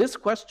words, this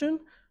question,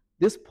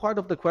 this part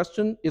of the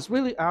question is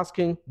really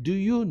asking, do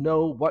you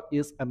know what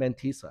is a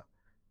mantissa?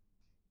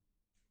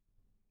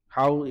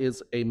 How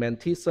is a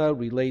mantissa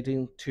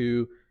relating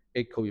to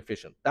a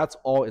coefficient? That's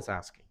all it's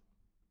asking.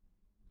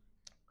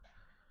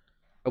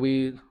 Are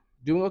we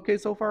doing okay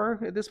so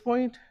far at this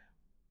point?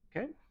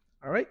 Okay,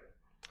 all right.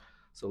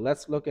 So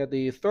let's look at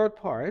the third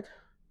part.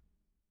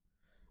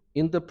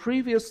 In the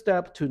previous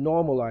step to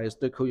normalize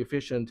the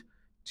coefficient,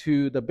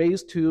 to the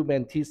base 2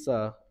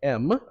 mantissa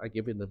m, I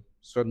give it a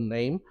certain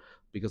name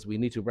because we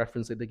need to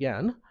reference it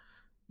again,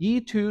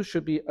 E2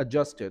 should be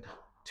adjusted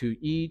to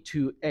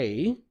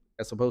E2A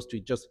as opposed to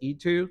just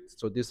E2.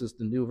 So this is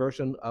the new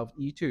version of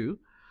E2,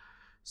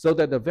 so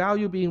that the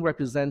value being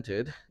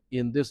represented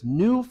in this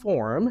new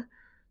form,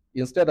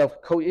 instead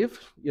of coif,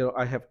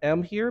 I have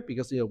m here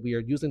because we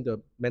are using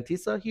the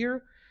mantissa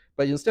here,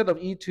 but instead of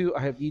E2,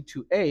 I have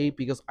E2A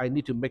because I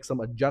need to make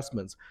some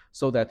adjustments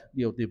so that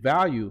the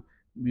value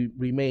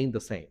remain the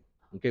same.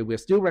 Okay, we're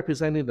still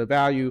representing the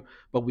value,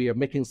 but we are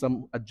making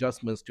some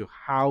adjustments to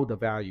how the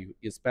value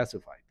is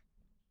specified.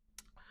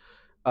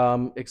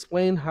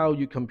 Explain how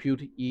you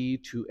compute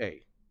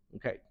E2A.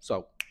 Okay,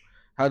 so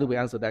how do we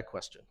answer that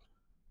question?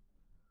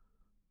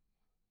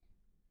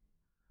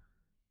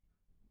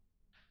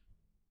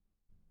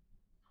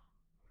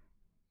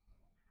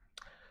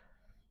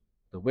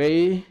 The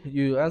way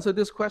you answer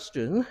this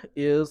question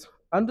is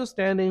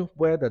understanding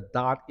where the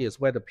dot is,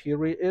 where the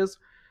period is,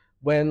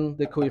 when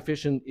the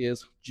coefficient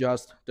is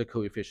just the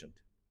coefficient.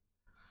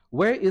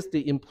 Where is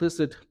the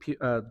implicit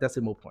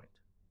decimal point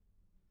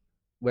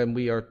when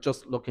we are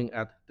just looking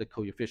at the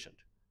coefficient?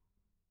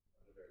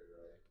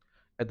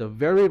 At the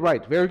very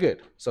right, very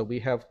good. So we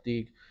have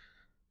the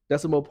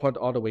decimal point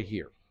all the way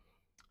here.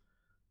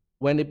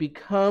 When it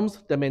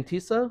becomes the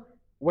mantissa,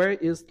 where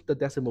is the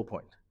decimal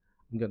point?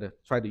 I'm going to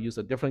try to use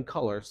a different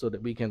color so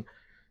that we can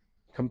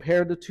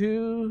compare the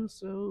two.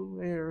 So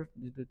where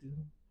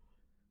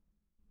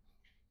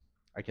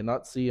I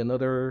cannot see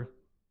another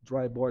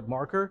dry board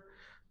marker,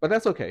 but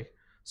that's okay.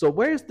 So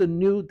where's the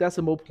new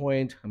decimal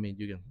point? I mean,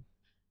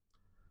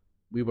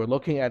 we were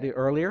looking at it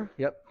earlier.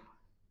 Yep.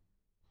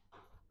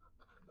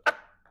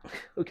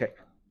 Okay,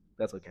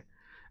 that's okay.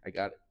 I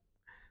got it.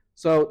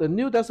 So the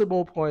new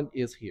decimal point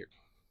is here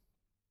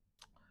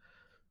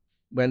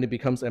when it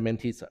becomes a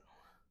mantissa.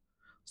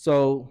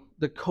 So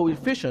the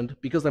coefficient,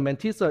 because the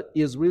mantissa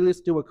is really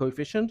still a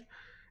coefficient,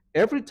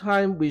 every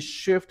time we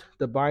shift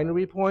the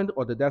binary point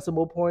or the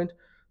decimal point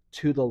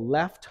to the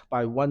left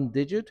by one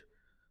digit,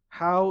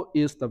 how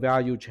is the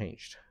value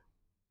changed?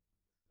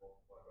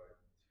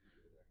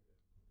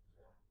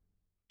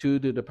 2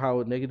 to the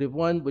power negative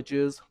 1, which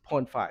is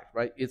 0.5,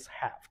 right? It's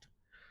halved.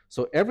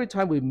 So every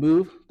time we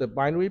move the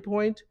binary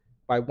point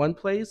by one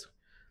place,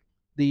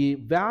 the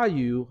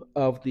value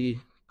of the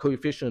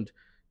coefficient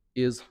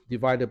is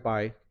divided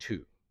by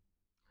 2.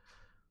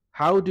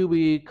 How do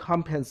we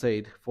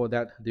compensate for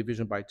that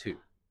division by 2?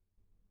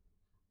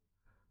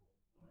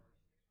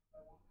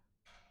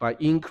 By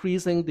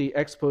increasing the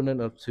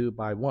exponent of 2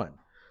 by 1.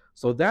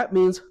 So that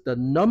means the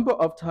number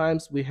of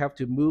times we have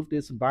to move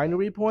this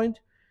binary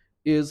point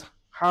is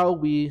how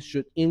we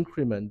should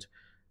increment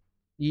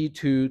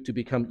E2 to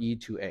become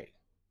E2A.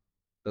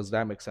 Does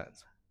that make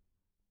sense?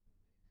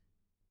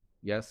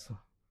 Yes?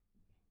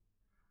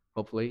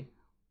 Hopefully.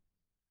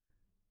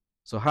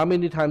 So how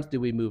many times do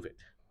we move it?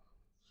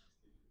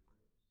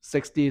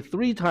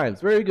 63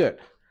 times. Very good.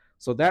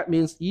 So that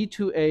means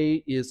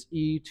E2A is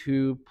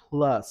E2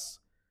 plus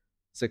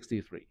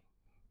 63.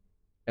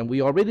 And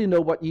we already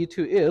know what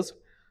E2 is,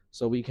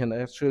 so we can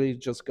actually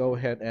just go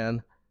ahead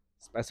and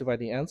specify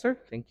the answer.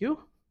 Thank you.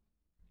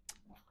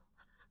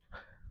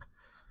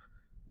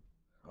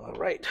 All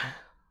right.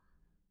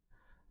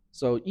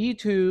 So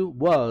E2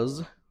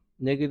 was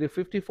negative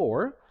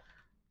 54.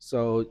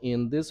 So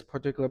in this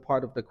particular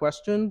part of the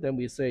question, then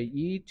we say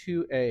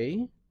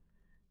E2A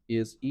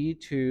is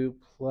E2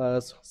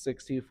 plus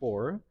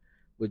 64,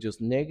 which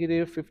is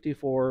negative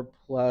 54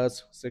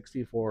 plus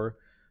 64,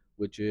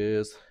 which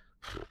is,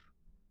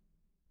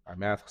 our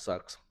math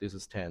sucks. This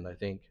is 10, I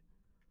think.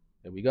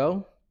 There we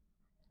go.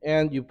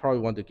 And you probably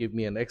want to give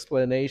me an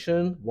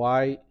explanation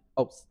why,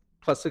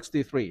 plus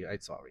 63,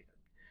 I'm sorry.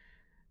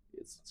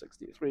 It's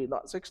 63,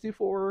 not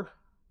 64,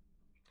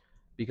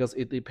 because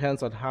it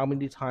depends on how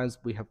many times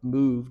we have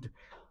moved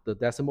the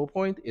decimal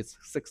point. It's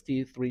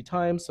 63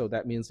 times, so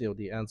that means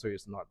the answer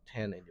is not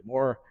 10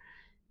 anymore.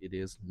 It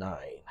is 9.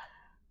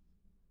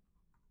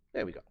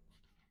 There we go.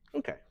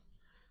 Okay.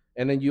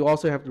 And then you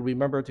also have to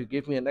remember to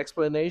give me an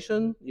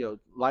explanation,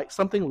 like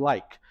something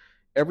like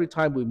every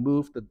time we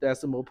move the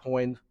decimal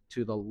point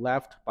to the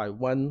left by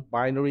one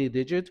binary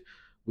digit,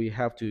 we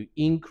have to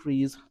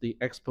increase the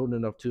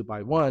exponent of 2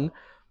 by 1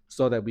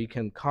 so that we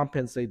can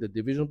compensate the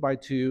division by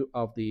 2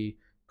 of the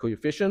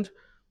coefficient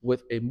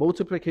with a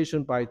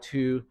multiplication by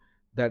 2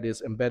 that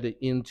is embedded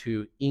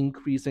into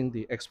increasing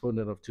the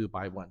exponent of 2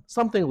 by 1.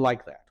 Something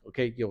like that,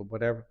 okay?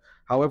 Whatever,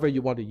 however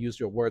you want to use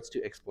your words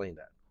to explain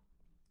that.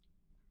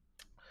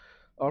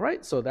 All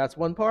right, so that's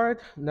one part.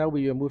 Now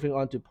we are moving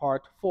on to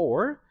part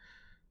 4.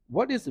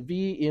 What is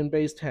V in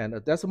base 10? A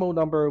decimal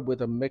number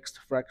with a mixed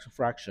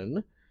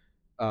fraction.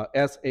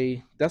 As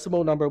a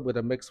decimal number with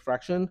a mixed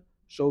fraction,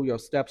 show your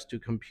steps to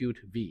compute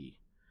V.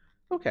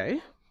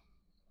 Okay.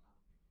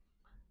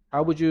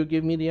 How would you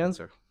give me the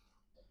answer?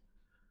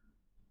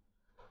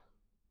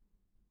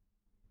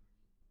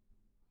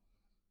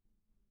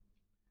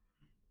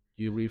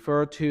 You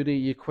refer to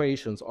the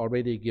equations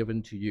already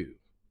given to you.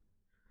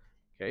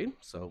 Okay,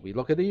 so we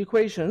look at the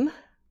equation.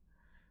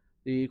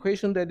 The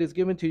equation that is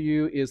given to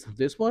you is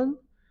this one.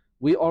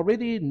 We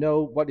already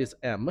know what is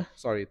m.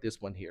 Sorry,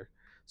 this one here.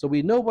 So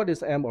we know what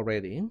is m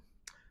already.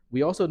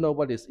 We also know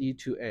what is e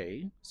to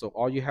a. So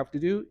all you have to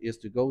do is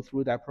to go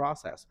through that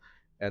process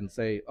and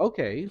say,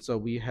 okay, so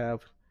we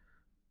have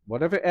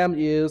whatever m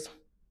is,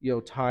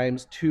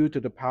 times 2 to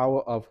the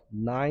power of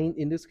 9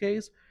 in this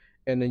case,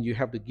 and then you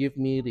have to give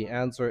me the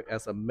answer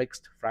as a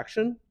mixed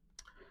fraction.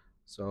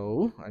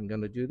 So I'm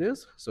going to do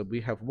this. So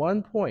we have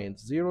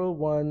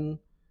 1.010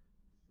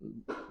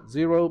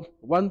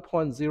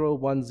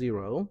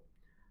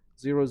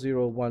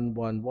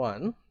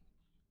 1.010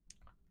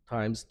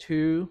 times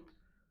 2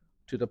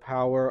 to the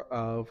power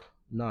of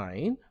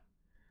 9.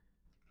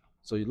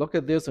 So you look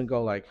at this and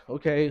go like,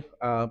 okay,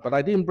 but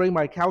I didn't bring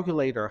my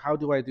calculator. How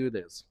do I do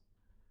this?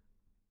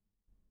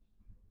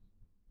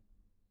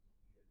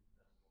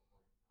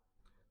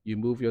 You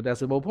move your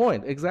decimal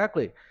point.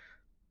 Exactly.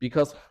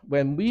 Because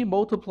when we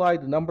multiply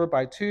the number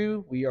by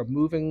 2, we are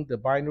moving the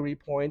binary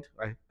point.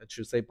 I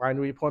should say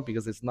binary point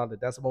because it's not a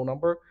decimal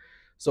number.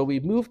 So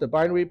we move the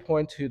binary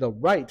point to the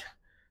right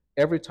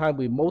every time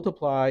we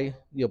multiply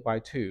by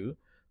 2.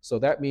 So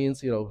that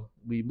means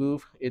we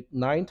move it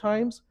 9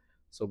 times.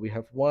 So we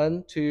have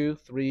 1, 2,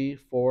 3,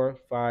 4,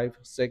 5,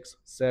 6,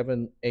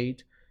 7,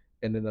 8,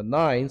 and then a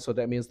 9. So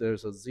that means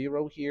there's a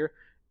 0 here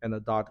and a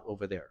dot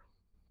over there.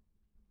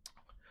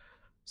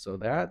 So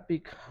that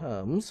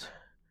becomes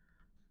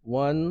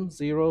 101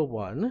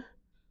 000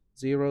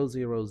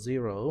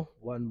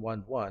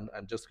 111.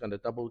 I'm just going to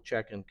double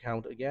check and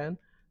count again.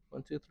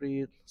 1, 2,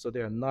 3. So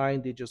there are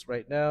 9 digits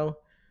right now,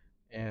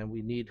 and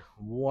we need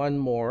one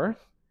more,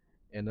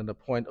 and then a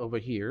point over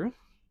here.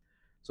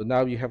 So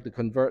now you have to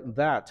convert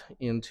that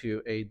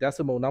into a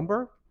decimal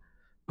number.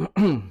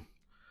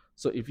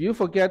 So if you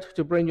forget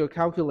to bring your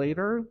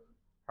calculator,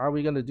 how are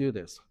we going to do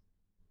this?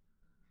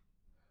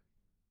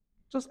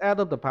 Just add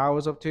up the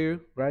powers of 2,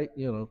 right?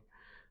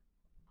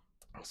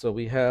 So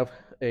we have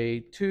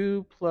a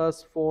 2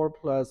 plus 4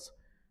 plus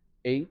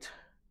 8.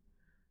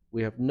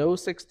 We have no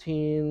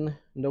 16,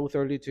 no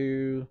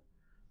 32,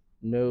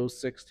 no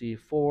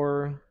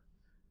 64.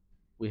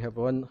 We have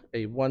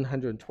a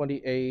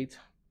 128.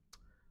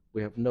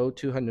 We have no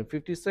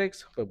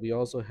 256, but we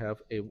also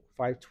have a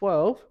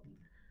 512.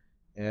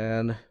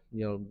 And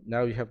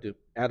now you have to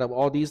add up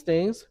all these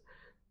things.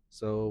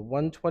 So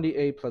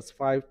 128 plus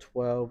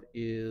 512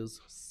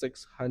 is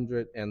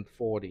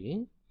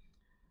 640.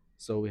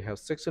 So we have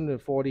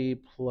 640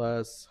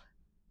 plus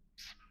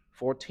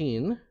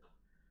 14.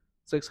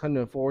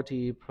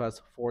 640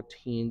 plus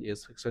 14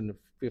 is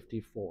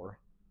 654.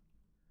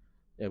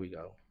 There we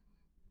go,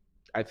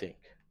 I think.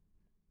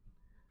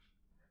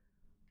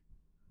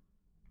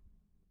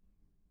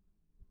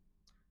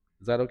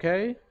 Is that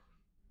okay?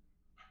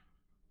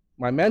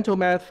 My mental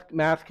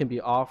math can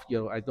be off.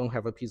 I don't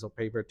have a piece of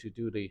paper to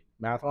do the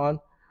math on.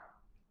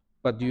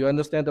 But do you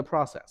understand the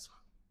process?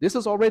 This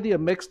is already a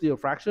mixed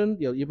fraction,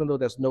 even though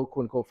there's no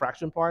quote unquote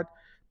fraction part.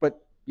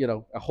 But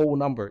a whole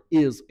number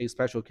is a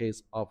special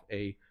case of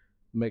a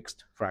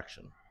mixed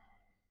fraction.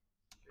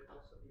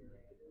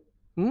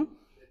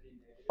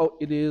 Oh,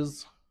 it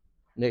is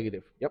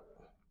negative. Yep.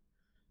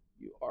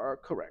 You are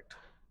correct.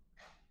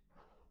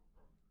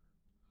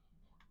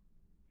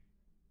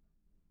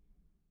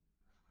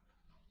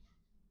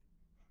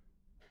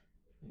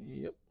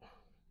 Yep.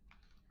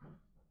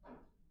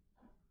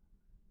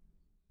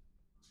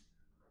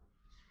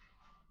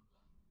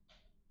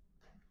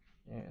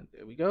 And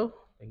there we go.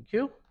 Thank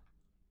you.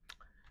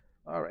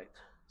 All right.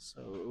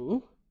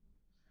 So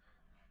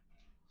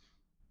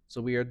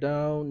we are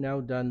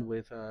now done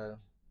with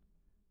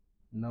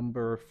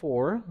number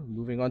 4.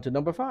 Moving on to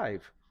number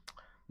 5.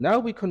 Now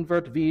we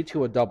convert V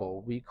to a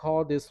double. We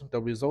call this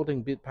the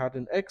resulting bit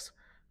pattern X.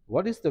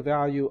 What is the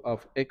value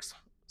of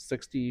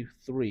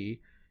X63?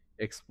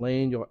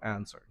 Explain your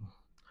answer.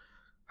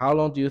 How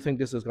long do you think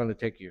this is going to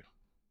take you?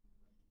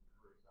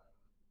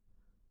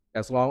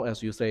 As long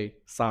as you say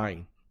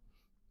sign.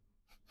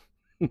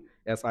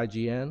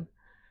 S-I-G-N.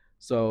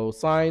 So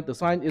the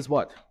sign is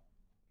what?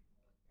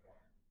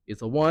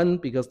 It's a 1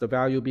 because the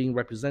value being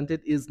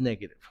represented is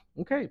negative.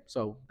 Okay,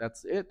 so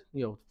that's it.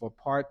 For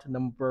part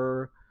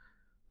number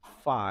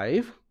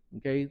 5.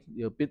 Okay,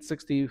 bit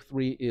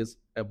 63 is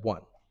a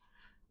 1.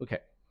 Okay.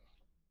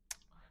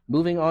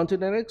 Moving on to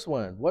the next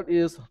one. What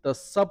is the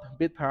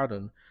sub-bit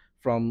pattern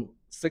from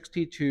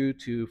 62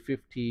 to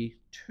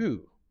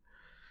 52?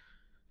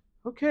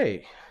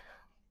 Okay.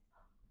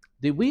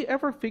 Did we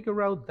ever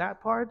figure out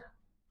that part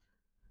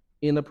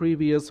in the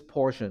previous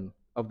portion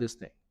of this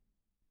thing?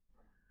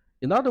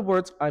 In other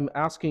words, I'm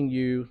asking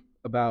you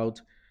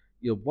about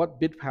what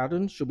bit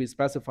pattern should be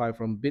specified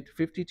from bit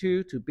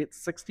 52 to bit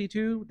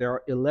 62. There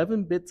are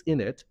 11 bits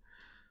in it.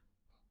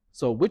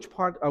 So which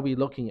part are we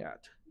looking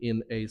at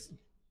in a...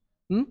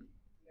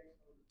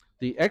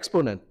 The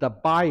exponent, the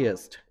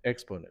biased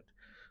exponent.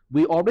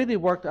 We already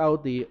worked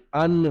out the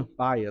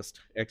unbiased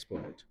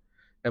exponent.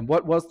 And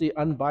what was the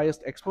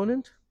unbiased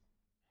exponent?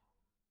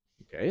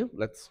 Okay,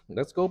 let's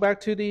go back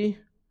to the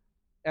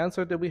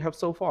answer that we have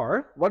so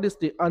far. What is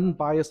the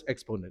unbiased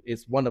exponent?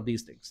 It's one of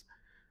these things.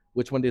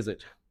 Which one is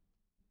it?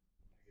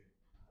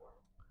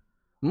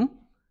 Hmm?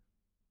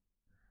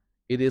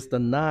 It is the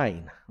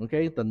 9.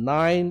 Okay, the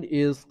 9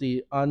 is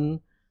the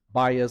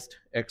unbiased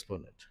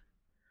exponent.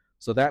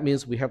 So that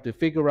means we have to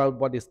figure out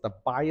what is the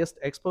biased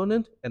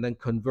exponent and then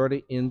convert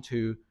it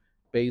into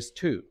base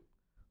 2.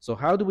 So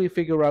how do we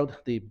figure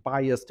out the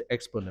biased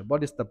exponent?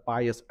 What is the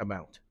biased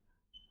amount?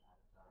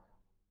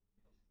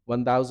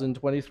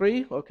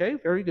 1023. Okay,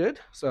 very good.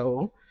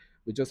 So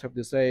we just have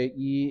to say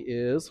E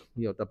is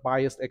the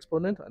biased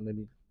exponent, and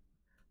then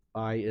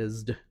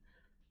biased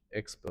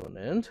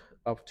exponent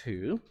of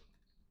 2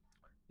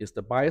 is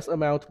the bias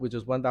amount, which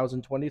is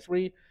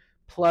 1023,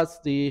 plus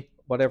the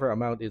whatever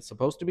amount it's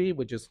supposed to be,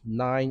 which is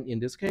 9 in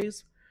this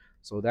case.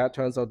 So that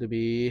turns out to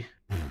be,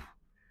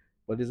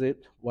 what is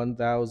it?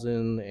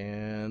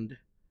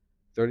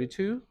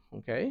 1032,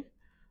 okay,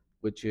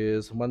 which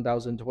is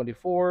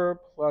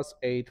 1024 plus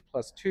 8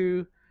 plus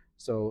 2.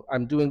 So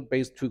I'm doing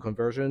base 2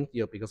 conversion,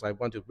 because I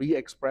want to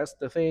re-express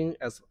the thing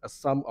as a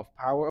sum of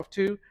power of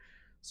 2.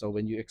 So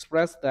when you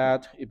express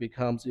that, it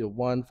becomes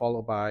 1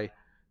 followed by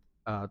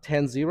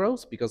 10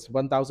 zeros, because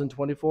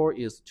 1024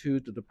 is 2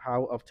 to the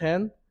power of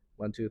 10.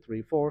 1, 2,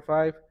 3, 4,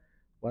 5.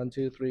 1,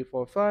 2, 3,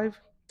 4,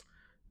 5.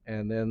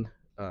 And then,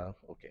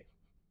 okay,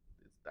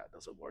 that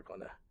doesn't work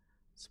on a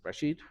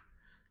spreadsheet.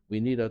 We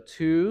need a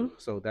 2,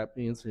 so that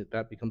means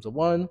that becomes a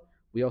 1.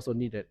 We also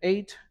need an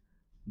 8.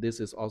 This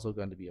is also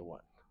going to be a 1.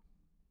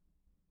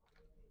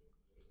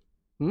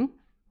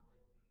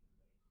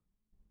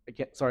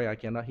 Sorry, I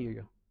cannot hear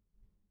you.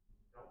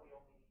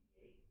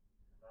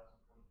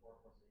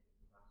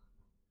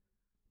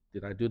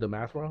 Did I do the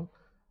math wrong?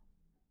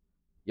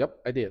 Yep,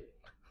 I did.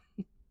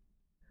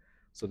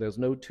 So there's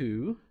no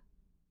 2.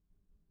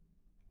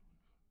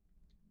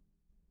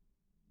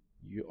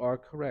 You are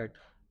correct.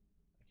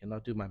 I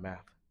cannot do my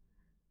math.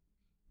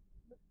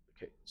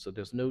 Okay, so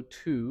there's no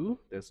 2.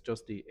 There's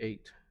just the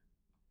 8.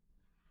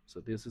 So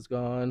this is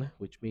gone,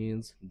 which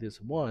means this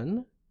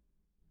 1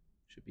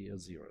 should be a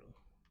 0.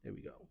 There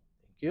we go.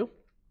 Thank you.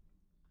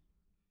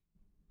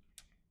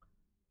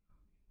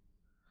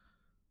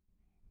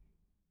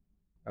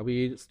 Are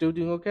we still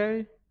doing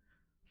okay?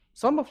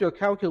 Some of your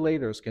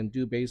calculators can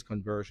do base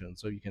conversion,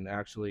 so you can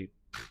actually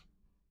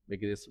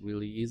make this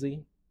really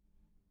easy.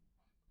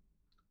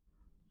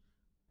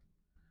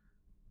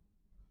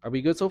 Are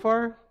we good so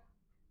far?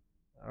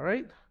 All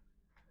right.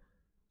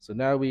 So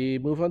now we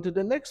move on to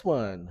the next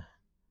one,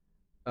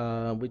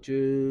 which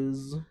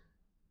is,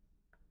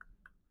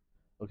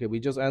 okay, we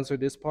just answered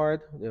this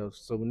part.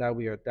 So now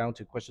we are down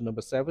to question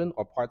number 7,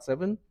 or part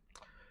 7.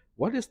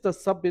 What is the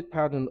subbit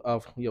pattern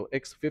of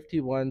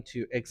x51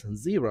 to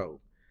x0,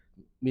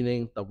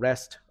 meaning the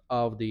rest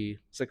of the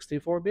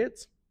 64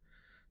 bits?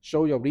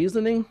 Show your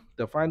reasoning.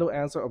 The final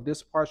answer of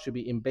this part should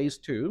be in base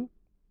 2.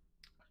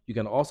 You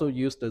can also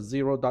use the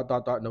 0 dot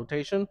dot dot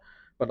notation,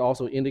 but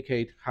also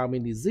indicate how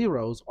many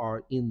zeros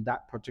are in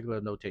that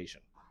particular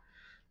notation.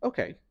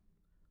 Okay,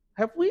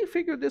 have we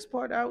figured this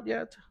part out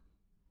yet?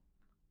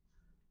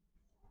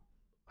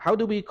 How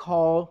do we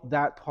call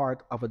that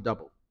part of a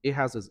double? It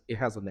has a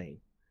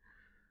name.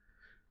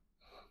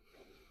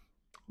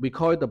 We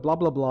call it the blah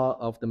blah blah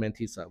of the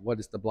mantissa. What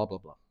is the blah blah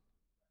blah?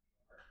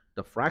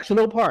 The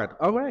fractional part.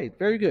 All right,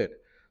 very good.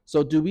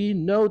 So do we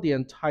know the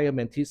entire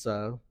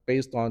mantissa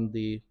based on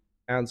the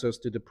answers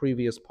to the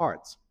previous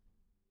parts?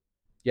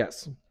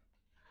 Yes.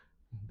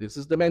 This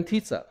is the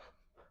mantissa.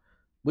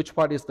 Which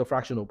part is the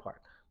fractional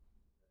part?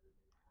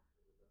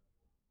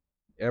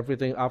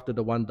 Everything after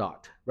the 1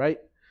 dot, right?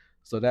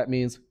 So that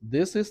means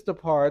this is the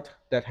part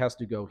that has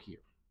to go here.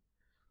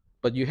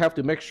 But you have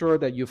to make sure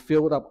that you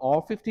filled up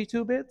all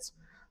 52 bits.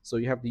 So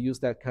you have to use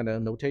that kind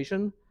of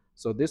notation.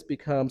 So this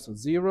becomes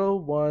 0,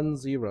 1,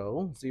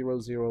 0, 0,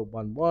 0,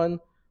 1, 1,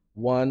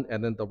 1,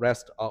 and then the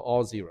rest are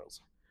all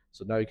zeros.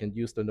 So now you can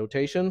use the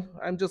notation.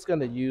 I'm just going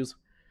to use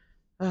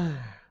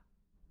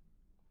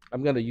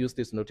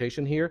this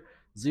notation here,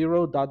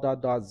 0 dot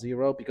dot dot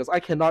 0, because I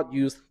cannot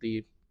use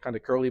the kind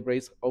of curly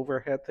brace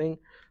overhead thing.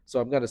 So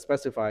I'm going to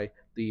specify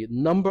the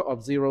number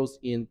of zeros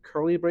in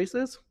curly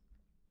braces.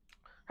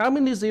 How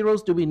many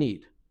zeros do we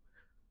need?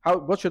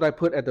 What should I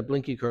put at the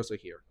blinky cursor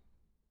here?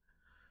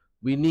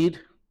 We need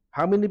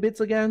how many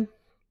bits again?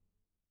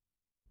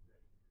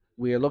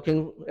 We are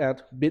looking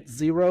at bit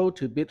 0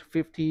 to bit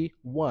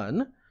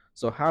 51.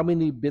 So how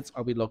many bits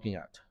are we looking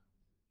at?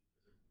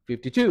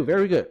 52,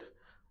 very good.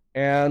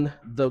 And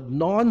the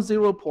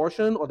non-zero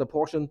portion, or the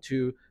portion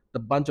to the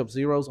bunch of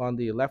zeros on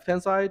the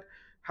left-hand side,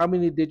 how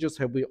many digits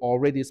have we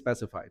already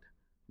specified?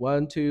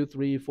 1, 2,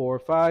 3, 4,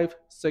 5,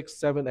 6,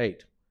 7,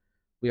 8.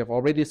 We have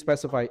already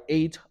specified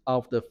 8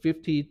 of the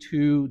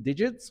 52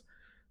 digits.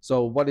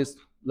 So what is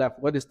left?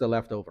 What is the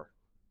leftover?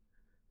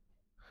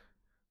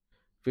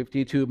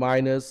 52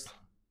 minus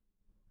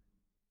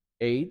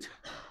 8.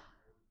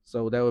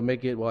 So that would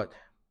make it what?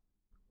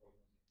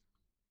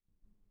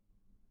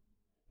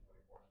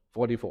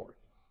 44.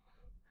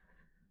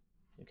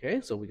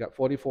 Okay, so we got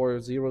 44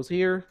 zeros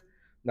here.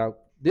 Now,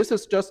 this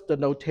is just the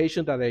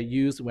notation that I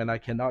use when I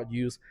cannot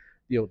use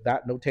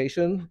that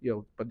notation.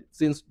 But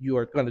since you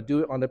are going to do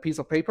it on a piece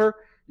of paper,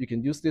 you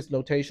can use this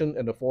notation,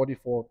 and the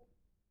 44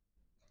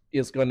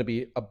 is going to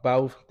be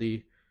above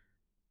the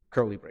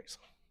curly brace.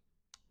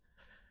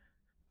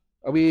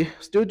 Are we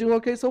still doing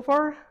okay so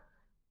far?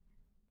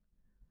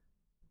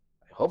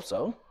 I hope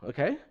so.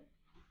 Okay.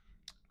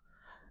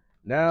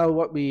 Now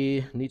what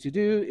we need to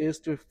do is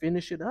to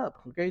finish it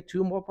up. Okay,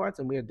 2 more parts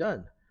and we are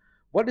done.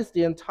 What is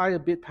the entire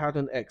bit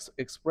pattern X?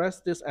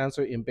 Express this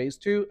answer in base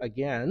 2.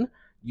 Again,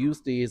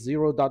 use the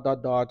 0 dot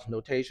dot dot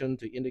notation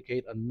to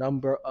indicate a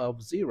number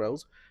of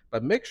zeros,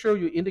 but make sure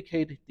you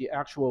indicate the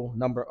actual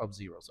number of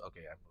zeros.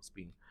 Okay, I was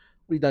being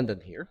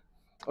redundant here.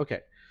 Okay.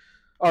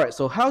 All right,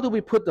 so how do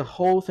we put the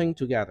whole thing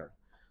together?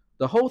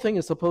 The whole thing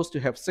is supposed to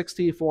have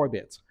 64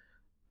 bits.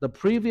 The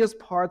previous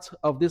part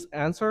of this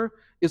answer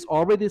is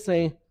already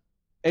saying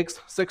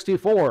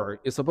x64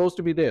 is supposed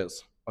to be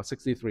this, or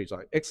 63,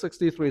 sorry.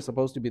 X63 is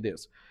supposed to be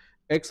this.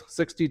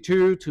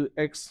 X62 to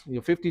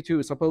X52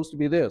 is supposed to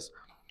be this.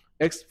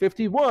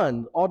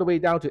 X51 all the way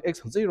down to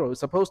X0 is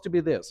supposed to be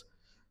this.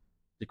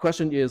 The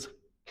question is,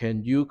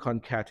 can you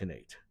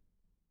concatenate?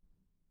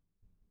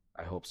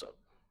 I hope so.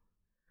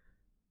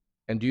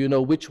 And do you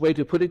know which way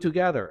to put it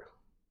together?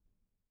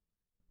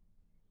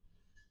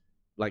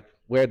 Like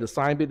where the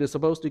sign bit is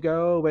supposed to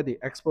go, where the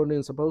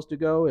exponent is supposed to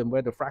go, and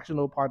where the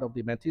fractional part of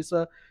the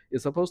mantissa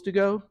is supposed to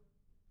go?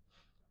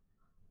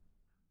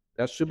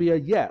 That should be a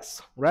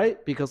yes,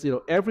 right? Because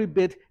every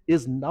bit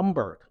is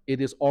numbered.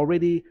 It is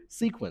already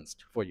sequenced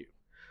for you.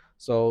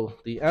 So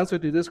the answer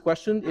to this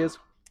question is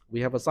we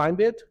have a sign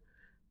bit,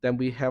 then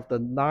we have the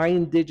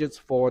 9 digits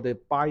for the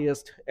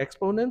biased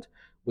exponent,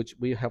 which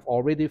we have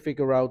already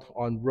figured out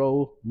on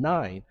row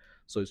 9.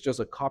 So it's just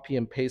a copy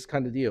and paste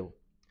kind of deal.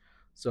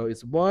 So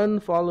it's 1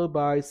 followed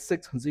by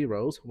 6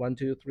 zeros, 1,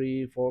 2,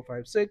 3, 4,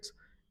 5, 6,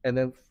 and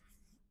then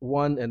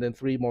 1 and then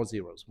 3 more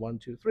zeros, 1,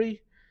 2, 3,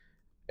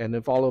 and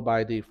then followed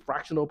by the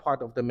fractional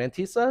part of the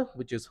mantissa,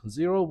 which is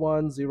 0,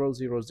 1, 0,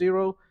 0,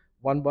 0,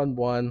 1, 1,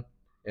 1,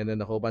 and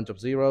then a whole bunch of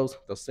zeros,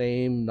 the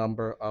same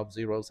number of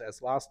zeros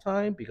as last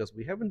time, because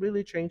we haven't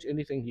really changed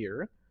anything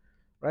here,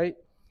 right?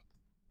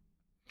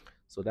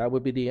 So that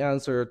would be the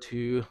answer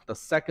to the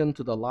second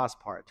to the last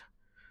part.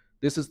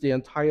 This is the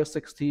entire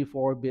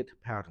 64-bit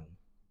pattern.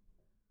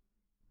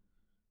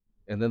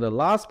 And then the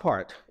last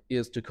part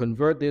is to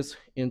convert this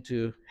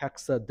into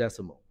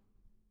hexadecimal.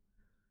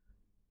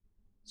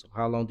 So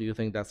how long do you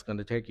think that's going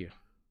to take you?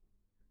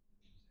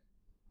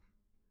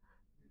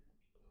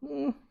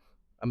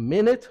 A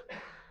minute?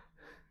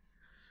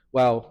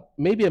 Well,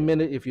 maybe a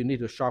minute if you need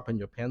to sharpen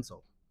your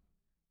pencil.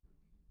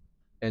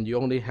 And you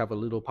only have a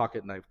little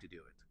pocket knife to do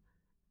it.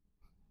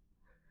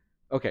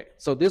 Okay,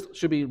 so this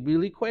should be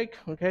really quick,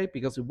 okay,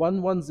 because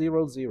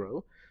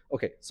 1100.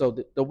 Okay, so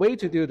the way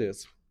to do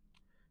this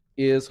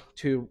is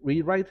to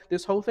rewrite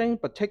this whole thing,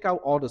 but take out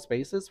all the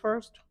spaces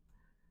first.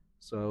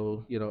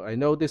 So, I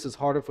know this is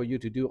harder for you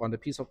to do on a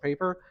piece of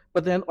paper,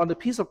 but then on the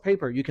piece of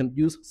paper, you can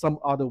use some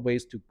other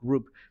ways to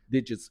group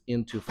digits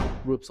into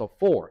groups of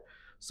 4.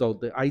 So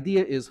the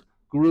idea is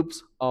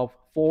groups of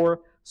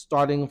 4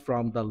 starting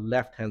from the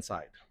left-hand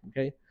side,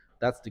 okay?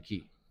 That's the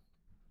key.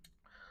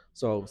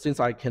 So since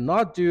I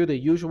cannot do the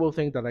usual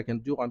thing that I can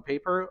do on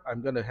paper,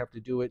 I'm going to have to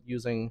do it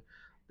using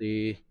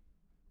the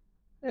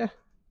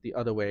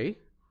other way,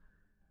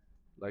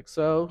 like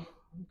so,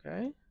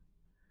 okay?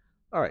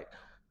 All right.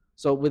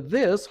 So with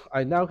this,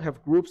 I now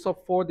have groups of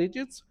 4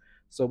 digits.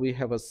 So we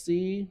have a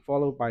C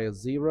followed by a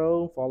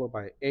 0, followed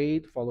by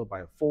 8, followed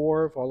by a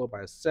 4, followed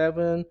by a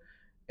 7,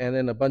 and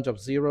then a bunch of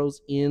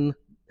zeros in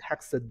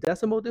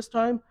hexadecimal this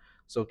time.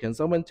 So can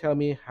someone tell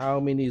me how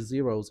many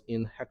zeros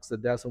in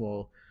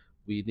hexadecimal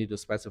we need to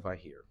specify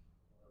here?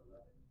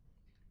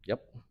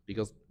 Yep,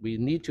 because we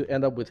need to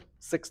end up with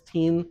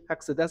 16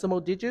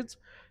 hexadecimal digits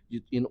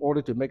in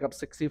order to make up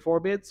 64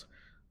 bits.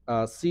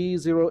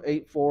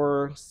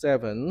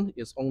 C0847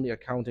 is only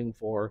accounting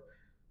for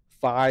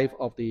 5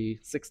 of the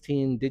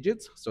 16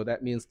 digits, so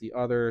that means the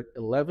other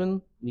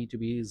 11 need to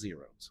be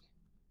zeros.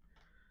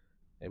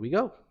 There we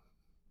go.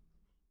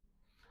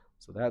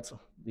 So that's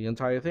the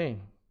entire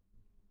thing.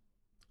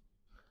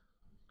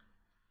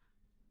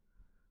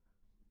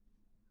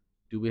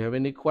 Do we have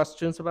any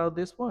questions about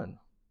this one?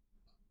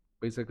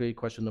 Basically,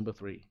 question number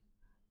 3.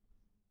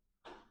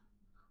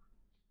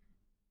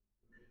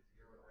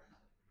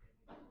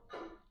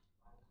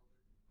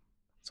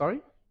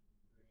 Sorry?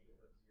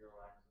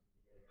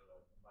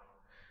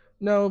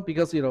 No,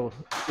 because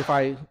if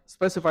I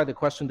specify the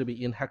question to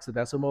be in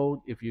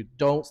hexadecimal, if you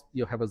don't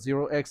have a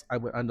 0x, I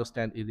would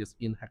understand it is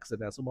in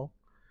hexadecimal.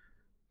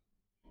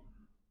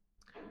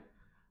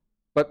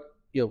 But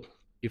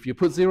if you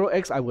put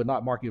 0x, I would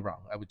not mark you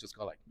wrong. I would just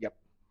go like, yep,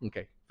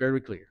 okay, very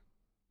clear.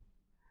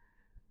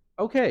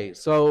 Okay,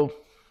 so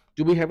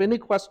do we have any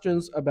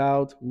questions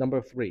about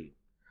number 3?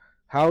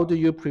 How do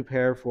you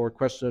prepare for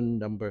question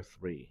number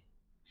 3?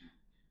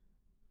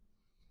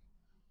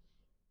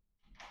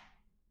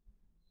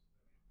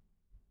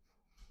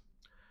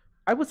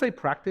 I would say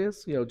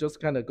practice,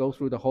 just kind of go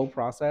through the whole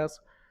process.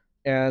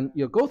 and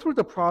you go through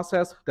the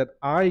process that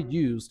I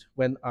used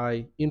when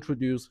I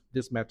introduced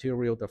this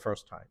material the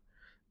first time.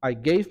 I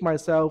gave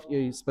myself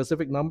a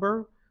specific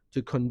number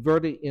to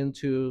convert it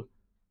into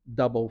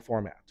double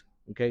format.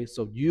 Okay,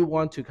 so you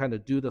want to kind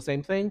of do the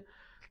same thing.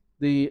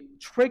 The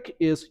trick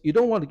is you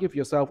don't want to give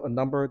yourself a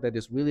number that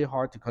is really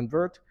hard to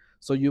convert.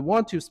 So you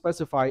want to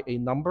specify a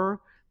number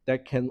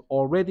that can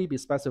already be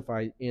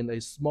specified in a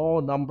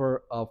small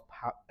number of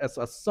as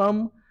a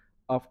sum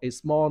of a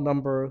small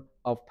number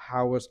of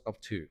powers of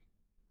 2.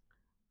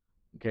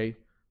 Okay,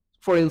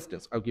 for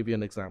instance, I'll give you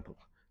an example.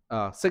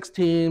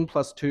 16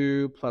 plus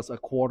 2 plus a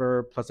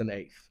quarter plus an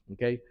eighth.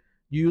 Okay,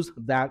 use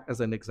that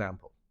as an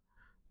example.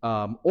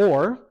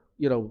 Or,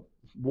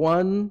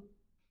 1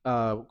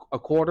 a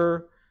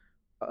quarter,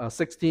 a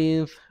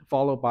 16th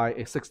followed by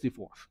a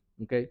 64th.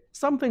 Okay,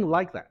 something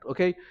like that.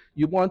 Okay,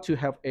 you want to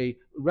have a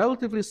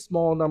relatively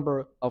small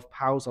number of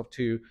powers of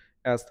 2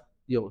 as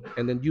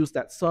and then use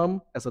that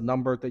sum as a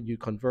number that you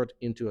convert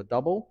into a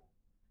double.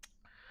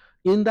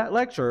 In that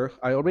lecture,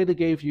 I already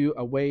gave you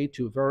a way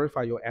to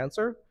verify your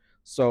answer.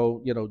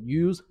 So,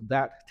 use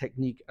that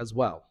technique as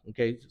well,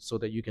 okay? So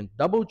that you can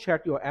double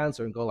check your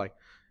answer and go like,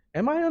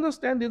 am I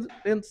understanding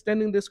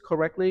this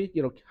correctly?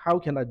 How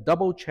can I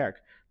double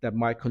check that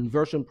my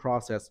conversion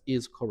process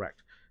is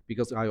correct?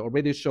 Because I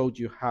already showed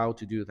you how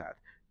to do that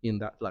in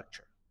that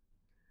lecture.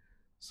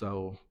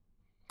 So,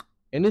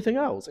 anything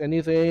else?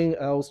 Anything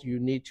else you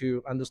need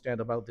to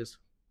understand about this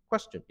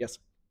question? Yes.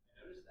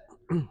 I noticed that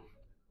you're given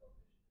the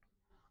coefficient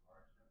is a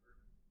large number,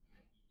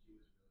 and E2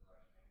 is really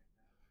large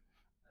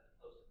magnitude, as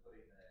opposed to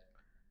putting the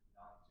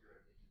non-zero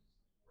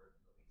digits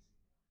towards the least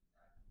significant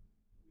prime. We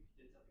did something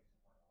similar in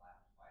the lab.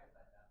 Why is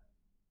that done?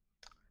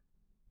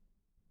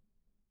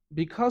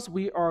 Because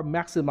we are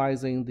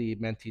maximizing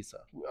the mantissa,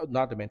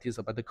 not the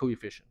mantissa, but the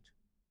coefficient.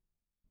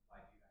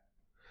 Why do that?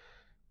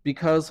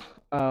 Because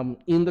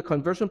in the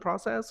conversion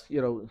process,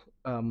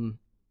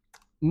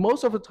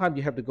 most of the time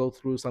you have to go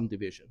through some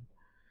division.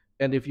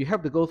 And if you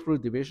have to go through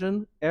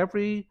division,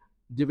 every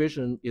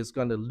division is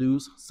going to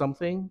lose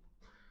something.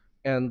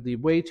 And the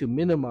way to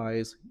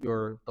minimize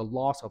the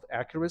loss of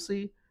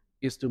accuracy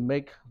is to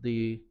make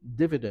the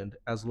dividend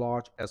as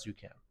large as you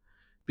can.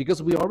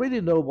 Because we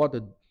already know what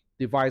the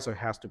divisor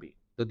has to be.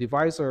 The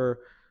divisor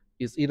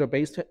is either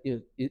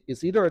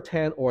is either a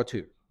 10 or a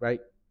 2, right?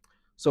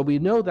 So we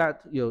know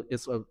that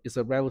it's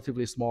a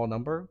relatively small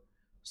number.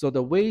 So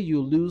the way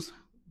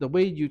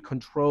you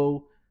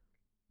control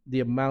the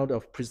amount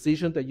of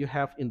precision that you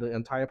have in the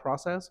entire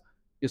process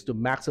is to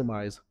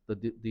maximize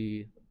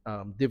the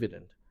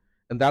dividend.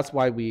 And that's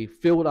why we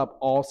filled up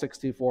all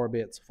 64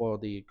 bits for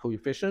the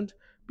coefficient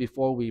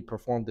before we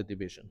perform the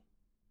division.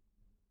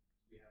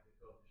 We have the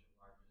coefficient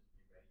largest to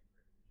be ready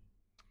for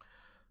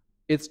division.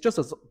 It's just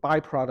a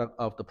byproduct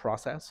of the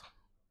process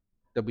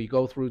that we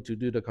go through to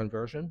do the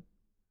conversion.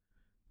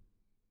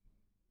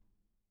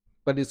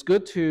 But it's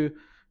good to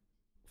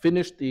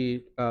finish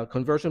the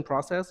conversion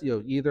process,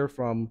 either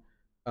from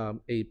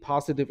a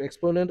positive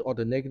exponent or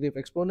the negative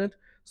exponent,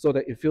 so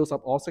that it fills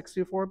up all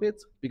 64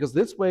 bits. Because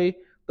this way,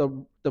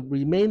 the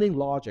remaining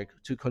logic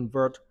to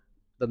convert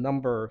the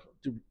number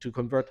to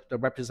convert the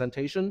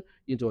representation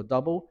into a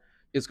double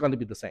is going to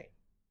be the same.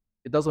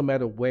 It doesn't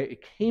matter where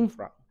it came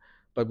from,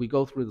 but we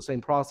go through the same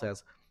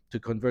process to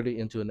convert it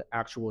into an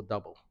actual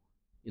double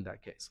in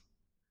that case.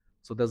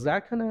 So does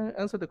that kind of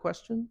answer the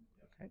question?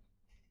 Okay.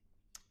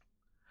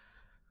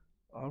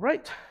 All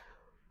right.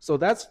 So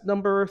that's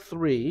number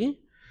 3.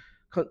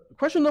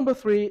 Question number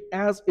 3,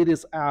 as it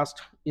is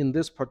asked in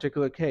this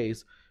particular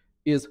case,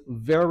 is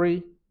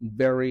very,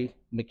 very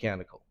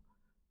mechanical.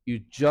 You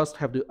just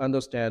have to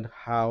understand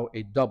how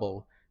a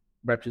double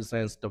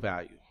represents the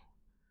value.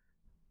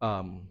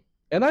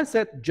 And I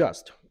said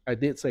just. I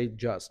did say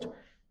just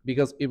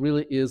because it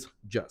really is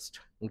just,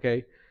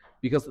 okay?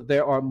 Because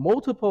there are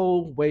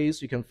multiple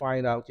ways you can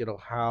find out,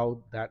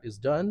 how that is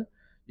done.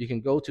 You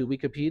can go to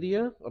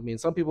Wikipedia. I mean,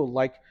 some people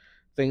like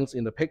things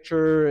in the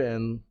picture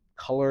and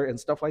color and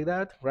stuff like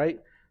that, right?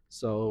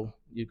 So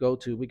you go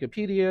to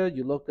Wikipedia,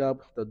 you look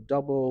up the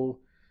double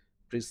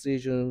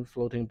precision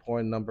floating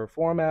point number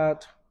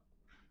format.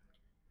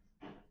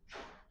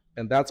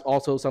 And that's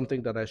also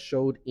something that I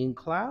showed in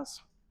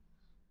class.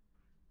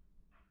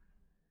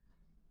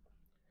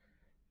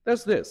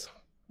 There's this,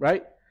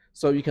 right?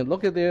 So you can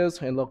look at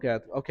this and look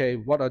at, okay,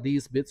 what are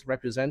these bits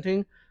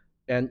representing?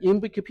 And in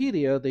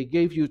Wikipedia, they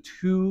gave you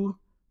 2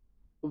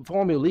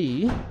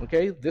 formulae,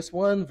 okay, this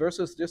one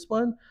versus this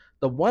one.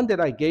 The one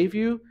that I gave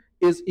you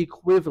is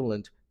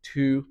equivalent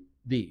to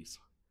these.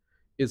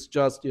 It's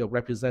just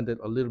represented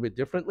a little bit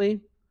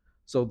differently.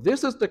 So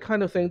this is the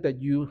kind of thing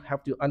that you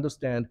have to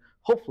understand,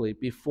 hopefully,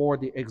 before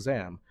the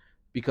exam,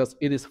 because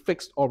it is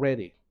fixed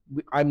already.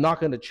 I'm not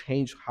going to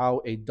change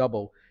how a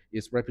double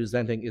is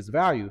representing its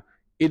value.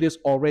 It is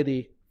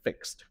already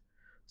fixed.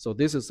 So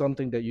this is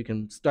something that you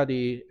can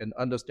study and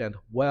understand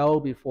well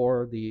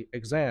before the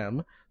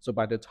exam. So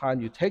by the time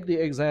you take the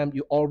exam,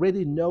 you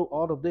already know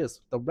all of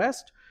this. The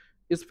rest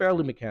is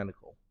fairly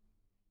mechanical.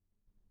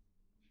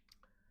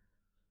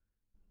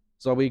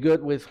 So are we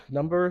good with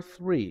number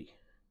 3?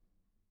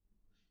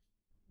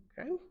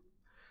 Okay.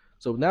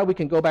 So now we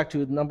can go back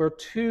to number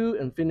 2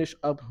 and finish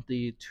up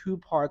the 2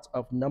 parts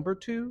of number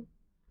 2.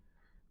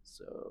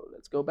 So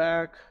let's go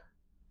back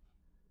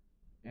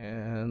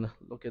and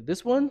look at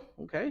this one.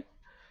 Okay.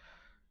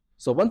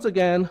 So once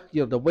again,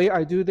 the way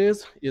I do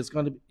this is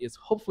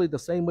hopefully the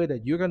same way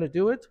that you're going to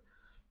do it.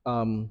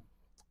 Um,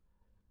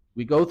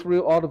 we go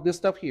through all of this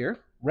stuff here.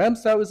 RAM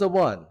cell is a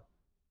 1.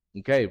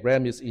 Okay,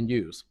 RAM is in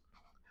use.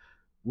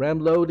 RAM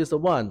load is a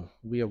 1.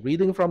 We are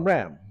reading from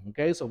RAM.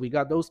 Okay, so we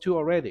got those two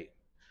already.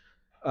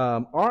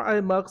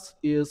 RI mux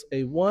is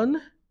a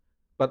 1,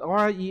 but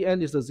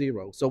RIEN is a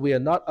 0. So we are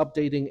not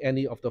updating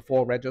any of the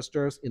 4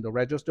 registers in the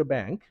register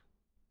bank.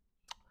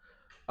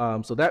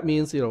 So that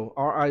means,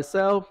 RI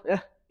cell,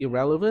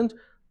 irrelevant.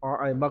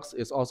 RI mux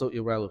is also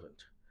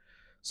irrelevant.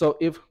 So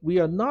if we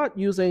are not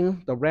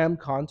using the RAM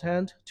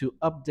content to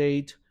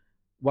update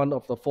one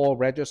of the 4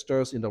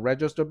 registers in the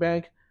register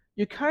bank,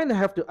 you kind of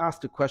have to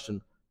ask the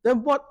question,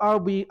 then what are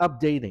we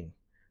updating?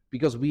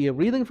 Because we are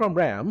reading from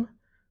RAM,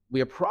 we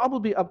are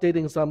probably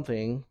updating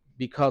something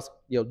because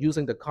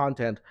using the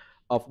content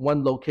of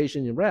one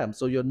location in RAM.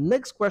 So your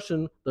next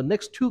question, the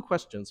next 2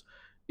 questions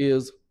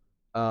is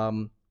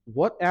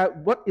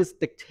what is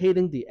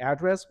dictating the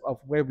address of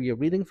where we are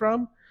reading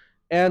from,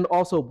 and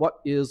also what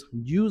is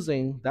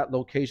using that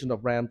location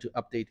of RAM to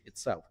update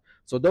itself.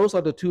 So those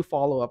are the 2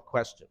 follow-up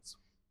questions.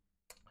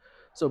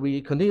 So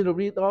we continue to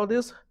read all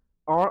this.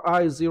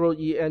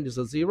 RI0EN is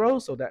a 0,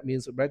 so that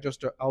means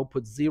register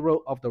output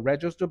 0 of the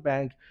register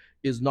bank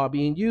is not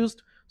being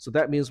used. So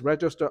that means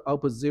register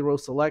output 0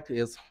 select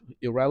is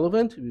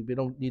irrelevant. We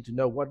don't need to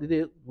know what it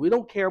is. We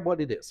don't care what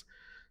it is.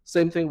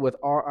 Same thing with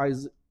RI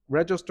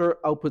register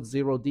output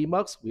 0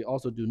 demux. We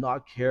also do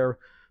not care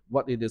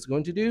what it is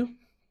going to do.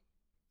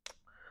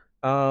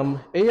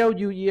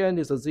 ALUEN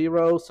is a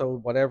 0, so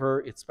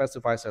whatever it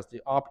specifies as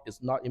the op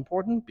is not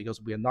important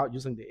because we are not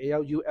using the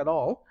ALU at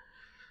all.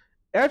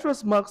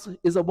 Address mux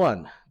is a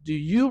 1. Do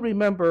you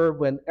remember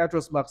when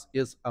address mux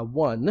is a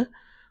 1,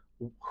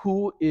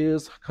 who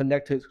is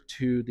connected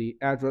to the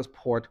address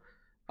port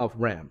of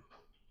RAM?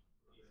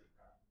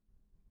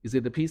 Is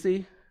it the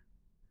PC?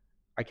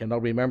 I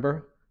cannot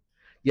remember.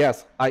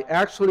 Yes, I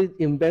actually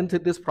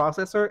invented this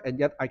processor, and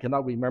yet I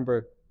cannot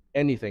remember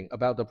anything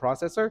about the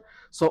processor.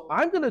 So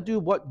I'm going to do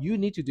what you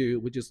need to do,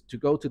 which is to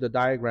go to the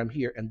diagram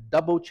here and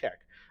double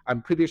check.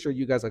 I'm pretty sure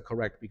you guys are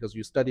correct because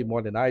you study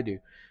more than I do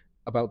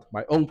about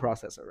my own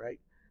processor, right?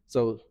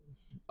 So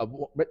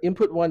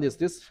input 1 is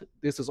this.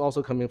 This is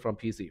also coming from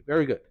PC.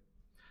 Very good.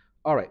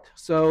 All right,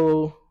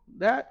 so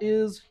that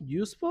is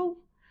useful.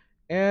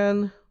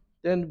 And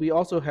then we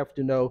also have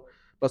to know,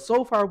 but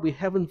so far we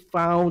haven't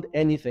found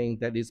anything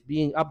that is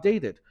being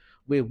updated.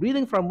 We're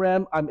reading from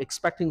RAM, I'm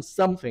expecting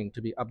something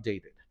to be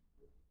updated.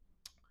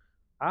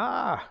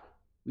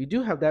 We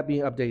do have that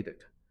being updated.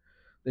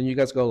 Then you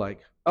guys go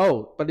like,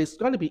 oh, but it's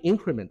going to be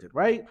incremented,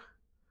 right?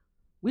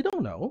 We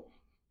don't know,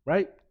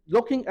 right?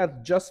 Looking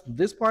at just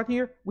this part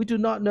here, we do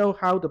not know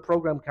how the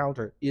program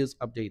counter is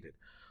updated.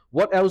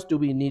 What else do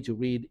we need to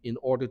read in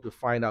order to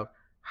find out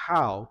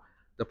how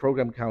the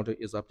program counter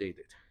is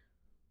updated?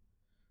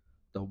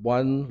 The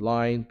one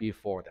line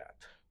before that,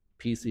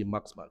 PC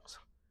mux mux.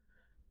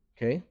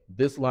 Okay,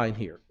 this line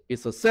here,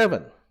 it's a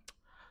 7.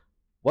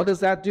 What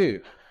does that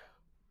do?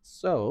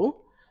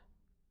 So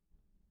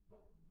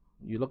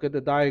you look at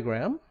the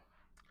diagram.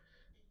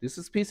 This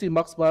is PC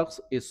mux mux.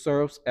 It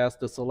serves as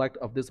the select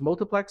of this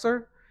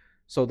multiplexer.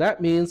 So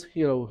that means,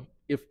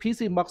 if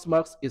PC mux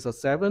mux is a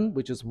 7,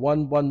 which is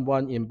 1, 1,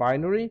 1 in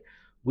binary,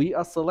 we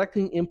are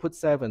selecting input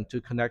 7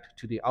 to connect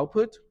to the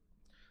output.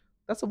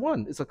 That's a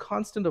 1. It's a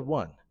constant of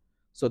 1.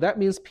 So that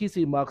means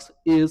PC mux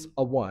is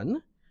a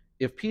 1.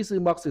 If PC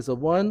mux is a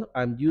 1,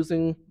 I'm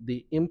using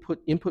the input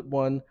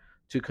 1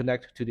 to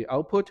connect to the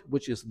output,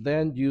 which is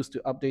then used to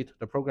update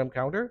the program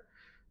counter.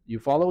 You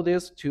follow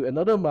this to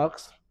another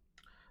mux.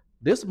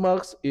 This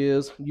mux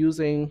is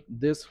using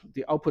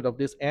the output of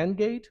this AND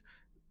gate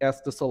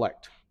as the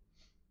select.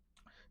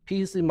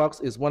 PC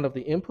mux is one of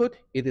the input.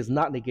 It is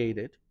not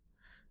negated.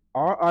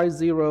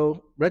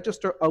 RI0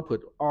 register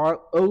output,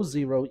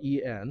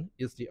 RO0EN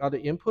is the other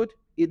input.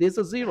 It is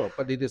a 0,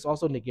 but it is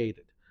also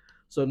negated.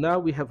 So now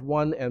we have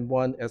 1 and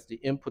 1 as the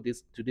input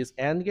is to this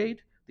AND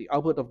gate. The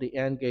output of the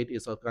AND gate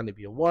is going to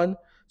be a 1.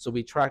 So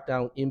we track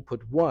down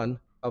input 1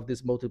 of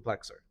this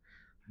multiplexer.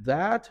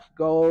 That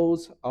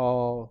goes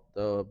all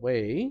the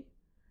way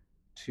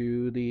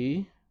to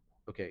the,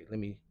 okay, let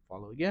me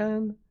follow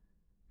again.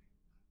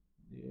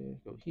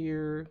 Go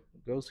here,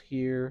 goes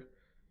here,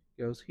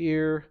 goes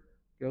here,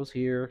 goes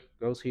here,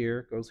 goes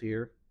here, goes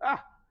here.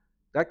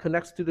 That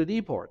connects to the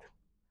D port.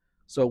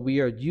 So we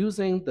are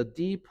using the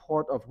D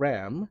port of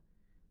RAM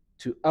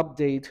to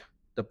update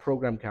the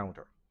program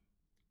counter.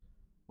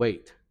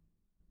 Wait,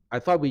 I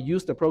thought we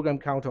used the program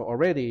counter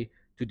already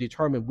to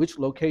determine which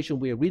location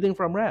we are reading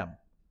from RAM.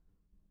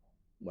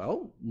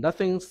 Well,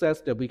 nothing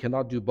says that we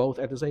cannot do both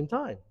at the same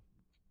time.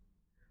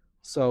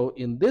 So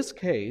in this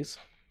case,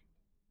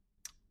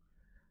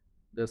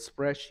 the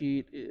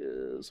spreadsheet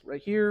is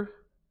right here.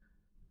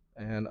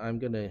 And I'm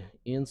going to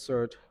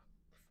insert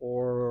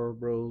 4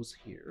 rows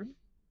here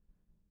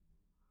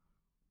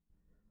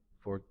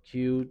for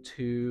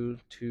Q2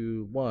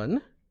 to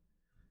 1.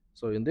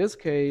 So in this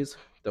case,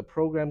 the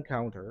program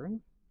counter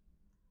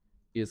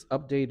is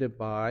updated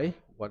by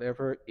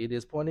whatever it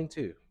is pointing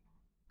to.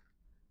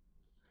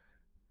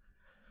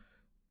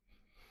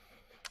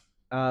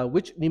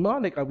 Which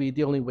mnemonic are we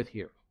dealing with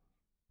here?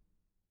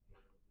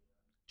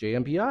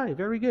 JMPI,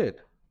 very good.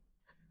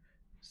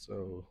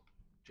 So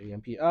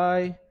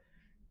JMPI,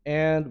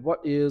 and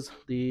what is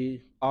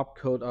the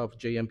opcode of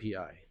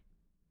JMPI?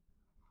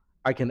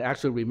 I can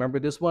actually remember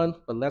this one,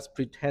 but let's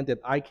pretend that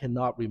I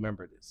cannot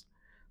remember this.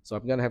 So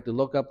I'm gonna have to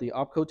look up the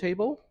opcode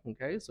table.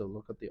 Okay, so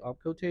look up the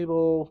opcode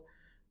table.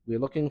 We're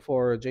looking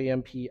for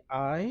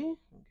JMPI.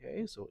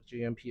 Okay, so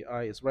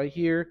JMPI is right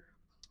here.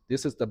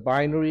 This is the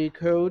binary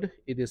code.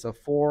 It is a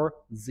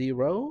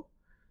 4-0.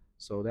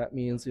 So that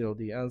means,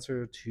 the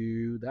answer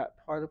to that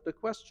part of the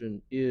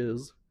question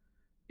is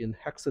in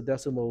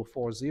hexadecimal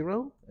 40,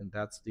 and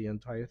that's the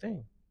entire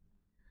thing.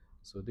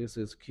 So this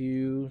is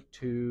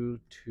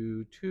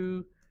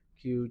Q222,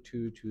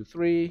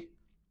 Q223,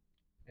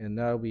 and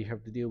now we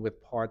have to deal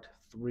with part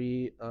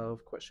 3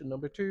 of question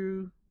number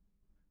 2.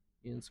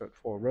 Insert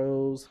 4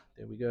 rows.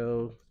 There we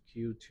go.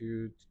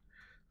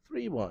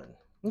 Q231.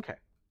 Okay.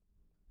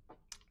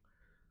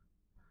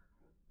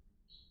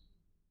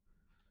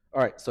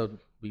 All right, so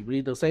we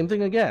read the same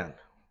thing again.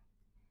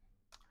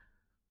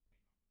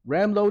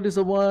 RAM load is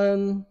a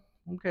 1,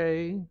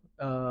 okay,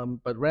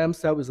 but RAM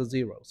cell is a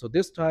 0. So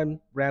this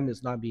time RAM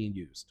is not being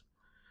used.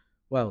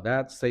 Well,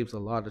 that saves a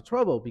lot of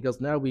trouble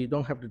because now we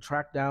don't have to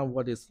track down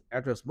what is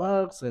address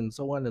mux and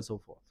so on and so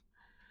forth.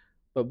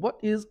 But what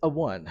is a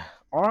 1?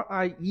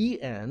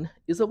 RIEN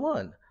is a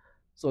 1.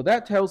 So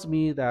that tells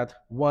me that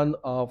one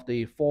of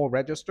the 4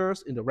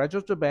 registers in the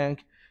register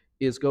bank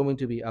is going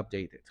to be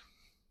updated.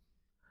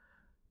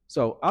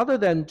 So other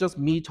than just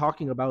me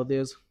talking about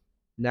this,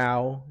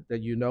 now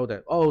that you know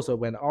that, so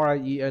when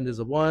RIEN is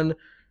a 1,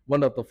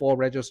 one of the 4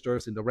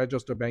 registers in the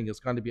register bank is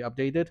going to be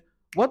updated,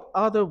 what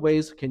other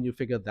ways can you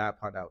figure that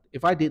part out?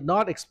 If I did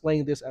not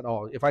explain this at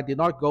all, if I did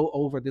not go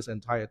over this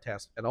entire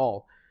test at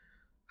all,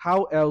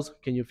 how else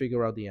can you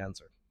figure out the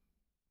answer?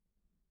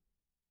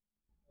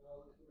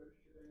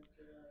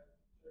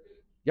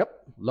 Yep,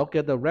 look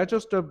at the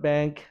register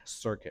bank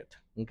circuit.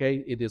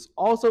 Okay, it is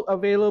also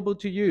available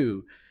to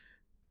you.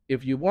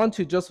 If you want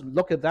to just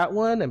look at that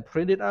one and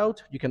print it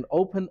out, you can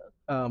open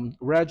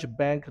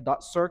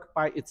regbank.circ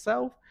by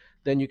itself.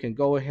 Then you can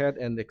go ahead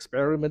and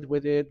experiment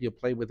with it. You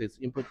play with its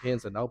input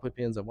pins and output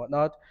pins and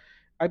whatnot.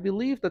 I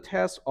believe the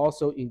test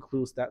also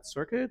includes that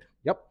circuit.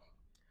 Yep,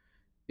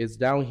 it's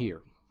down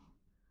here.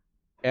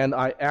 And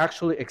I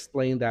actually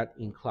explained that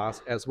in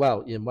class as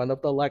well in one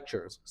of the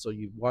lectures. So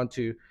you want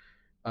to,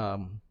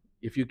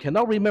 if you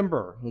cannot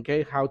remember,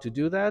 okay, how to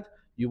do that,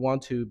 you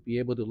want to be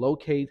able to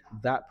locate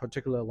that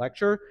particular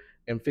lecture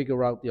and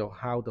figure out,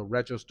 how the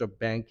register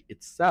bank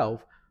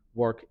itself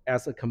work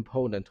as a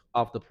component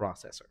of the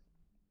processor.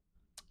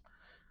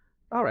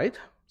 All right,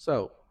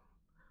 so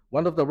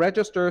one of the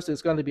registers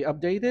is going to be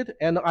updated,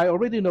 and I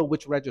already know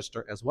which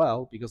register as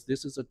well because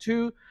this is a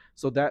 2,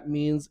 so that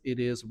means it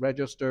is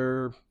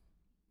register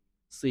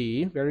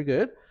C. Very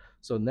good.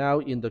 So now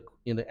in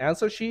the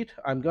answer sheet,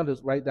 I'm going to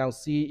write down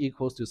C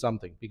equals to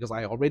something because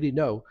I already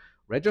know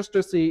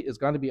register C is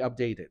going to be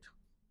updated.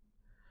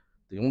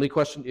 The only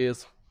question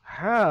is,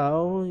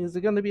 how is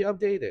it going to be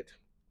updated?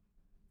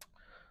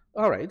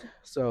 All right,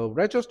 so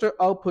register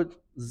output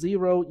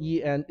 0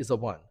 EN is a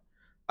 1.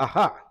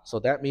 Aha, so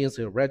that means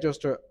the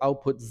register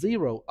output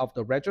 0 of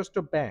the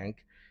register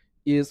bank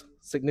is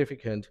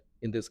significant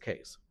in this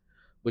case,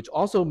 which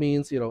also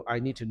means, I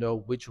need to know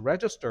which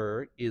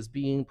register is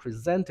being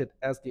presented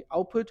as the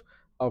output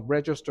of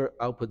register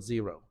output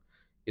 0.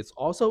 It's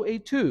also a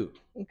 2.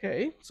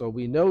 Okay, so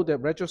we know that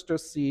register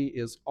C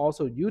is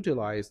also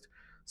utilized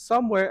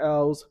somewhere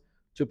else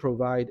to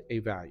provide a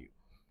value.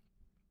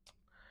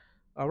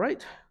 All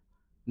right,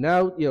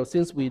 now,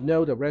 since we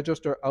know the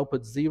register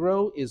output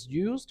 0 is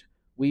used,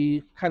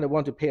 we kind of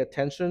want to pay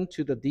attention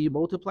to the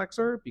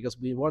demultiplexer because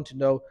we want to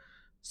know,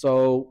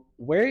 so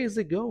where is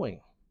it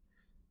going?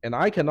 And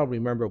I cannot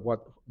remember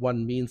what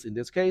 1 means in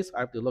this case.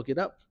 I have to look it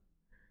up.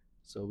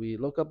 So we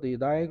look up the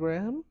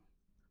diagram.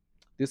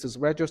 This is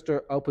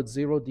register output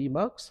 0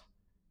 demux.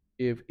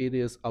 If it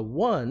is a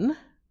 1,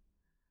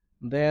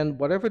 then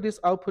whatever this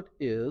output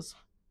is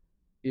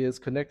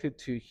connected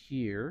to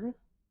here.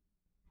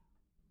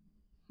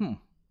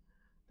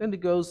 Then it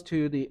goes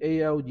to the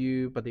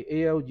ALU, but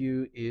the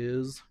ALU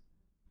is,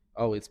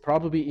 it's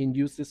probably in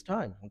use this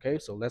time. Okay,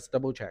 so let's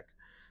double check.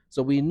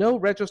 So we know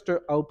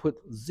register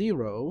output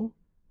 0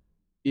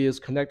 is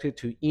connected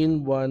to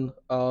in one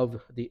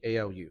of the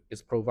ALU.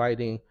 It's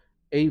providing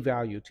a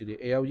value to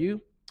the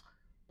ALU,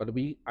 but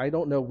I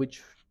don't know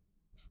which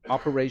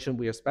operation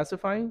we are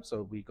specifying,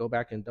 so we go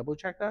back and double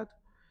check that.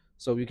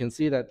 So you can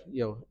see that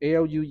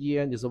ALU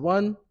EN is a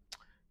 1,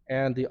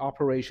 and the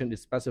operation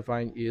is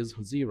specifying is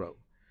 0.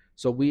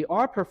 So we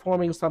are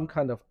performing some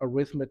kind of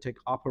arithmetic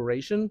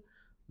operation,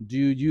 Do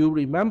you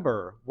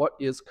remember what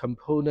is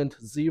component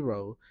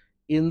 0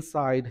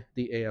 inside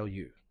the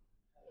ALU?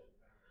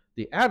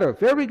 The adder,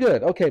 very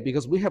good. Okay,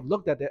 because we have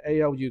looked at the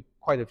ALU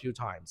quite a few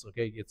times.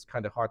 Okay, it's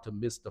kind of hard to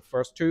miss the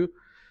first two.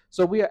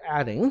 So we are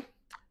adding,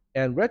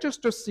 and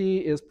register C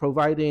is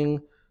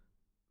providing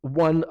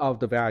one of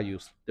the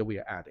values that we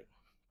are adding.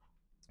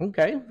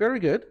 Okay, very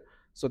good.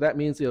 So that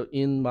means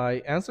in my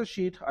answer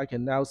sheet, I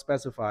can now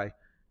specify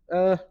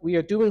we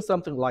are doing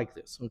something like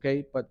this.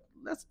 Okay, but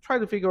let's try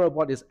to figure out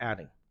what is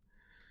adding.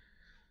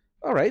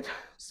 All right,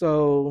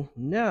 so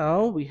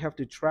now we have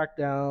to track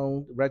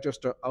down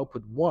register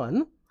output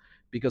 1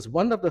 because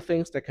one of the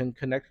things that can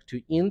connect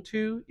to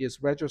into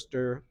is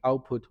register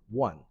output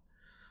 1.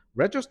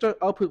 Register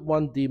output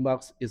 1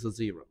 demux is a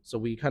 0. So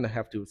we kind of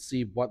have to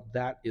see what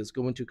that is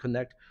going to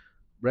connect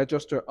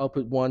register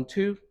output 1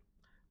 to.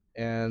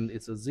 And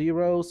it's a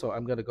 0. So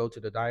I'm going to go to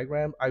the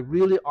diagram. I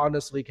really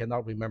honestly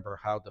cannot remember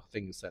how the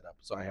thing is set up.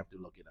 So I have to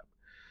look it up.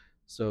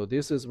 So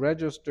this is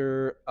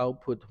register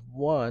output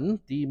 1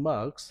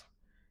 demux.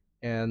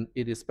 And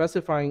it is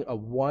specifying a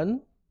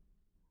 1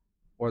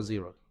 or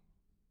 0.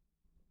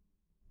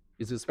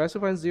 Is it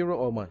specifying 0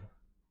 or 1?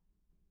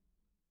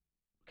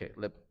 Okay,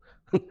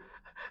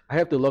 I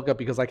have to look up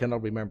because I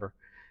cannot remember.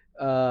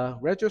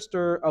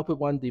 Register output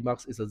 1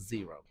 demux is a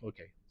 0.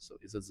 Okay, so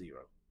it's a 0.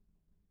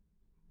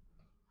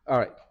 All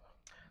right,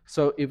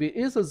 so if it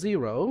is a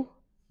 0,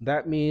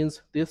 that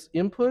means this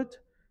input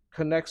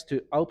connects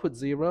to output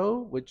 0,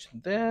 which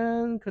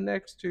then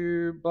connects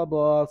to blah,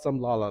 blah, some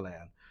la la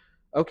land.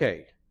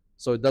 Okay,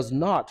 so it does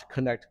not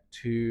connect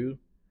to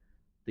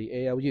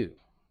the ALU.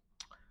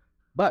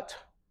 But,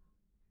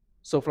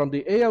 so from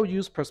the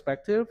ALU's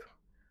perspective,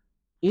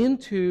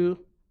 into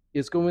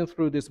is going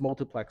through this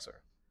multiplexer.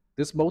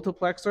 This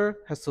multiplexer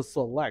has to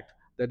select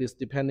that is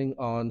depending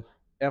on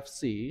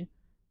FC.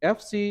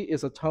 FC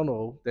is a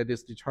tunnel that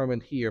is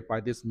determined here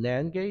by this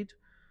NAND gate.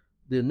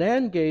 The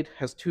NAND gate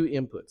has two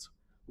inputs.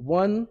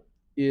 One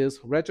is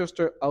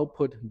register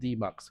output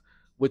demux,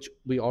 which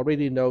we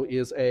already know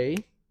is a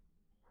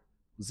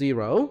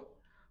 0.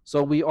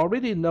 So we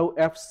already know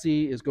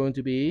FC is going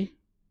to be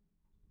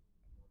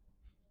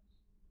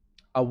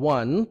a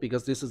 1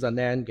 because this is a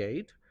NAND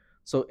gate.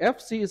 So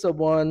FC is a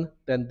 1,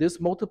 then this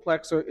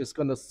multiplexer is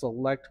going to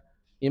select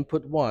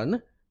input 1,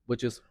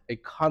 which is a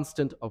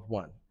constant of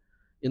 1.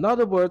 In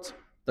other words,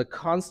 the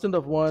constant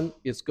of 1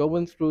 is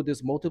going through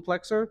this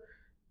multiplexer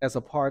as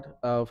a part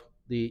of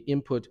the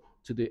input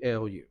to the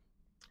ALU.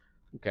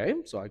 Okay,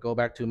 so I go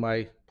back to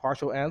my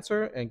partial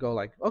answer and go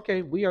like,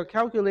 okay, we are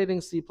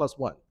calculating C plus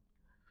 1.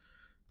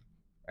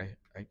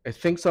 I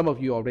think some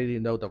of you already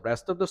know the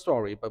rest of the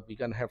story, but we're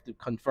going to have to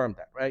confirm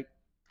that, right?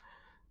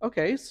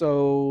 Okay,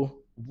 so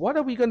what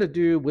are we going to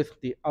do with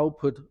the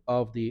output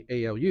of the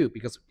ALU?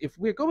 Because if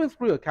we're going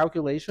through a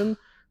calculation,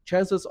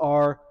 chances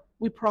are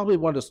we probably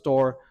want to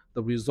store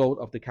the result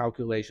of the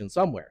calculation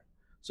somewhere.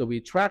 So we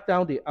track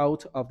down the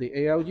out of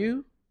the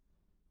ALU,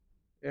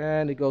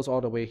 and it goes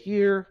all the way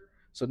here.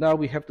 So now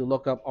we have to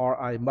look up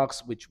RI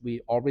mux, which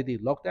we already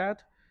looked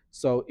at.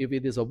 So if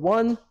it is a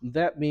 1,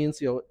 that means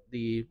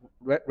the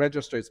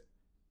register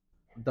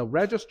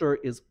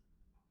is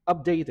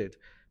updated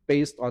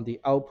based on the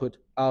output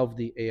of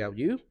the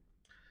ALU.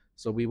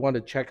 So we want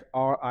to check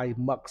RI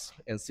mux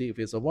and see if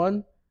it's a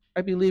 1.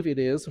 I believe it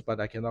is, but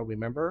I cannot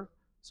remember.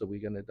 So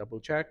we're going to double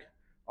check.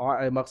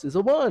 RI mux is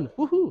a 1.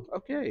 Woohoo!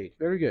 Okay,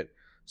 very good.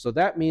 So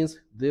that means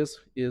this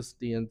is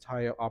the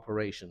entire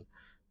operation.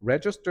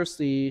 Register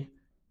C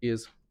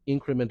is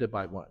incremented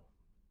by 1.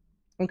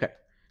 Okay,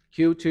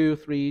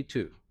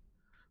 Q232.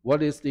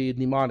 What is the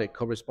mnemonic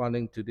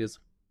corresponding to this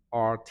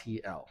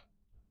RTL?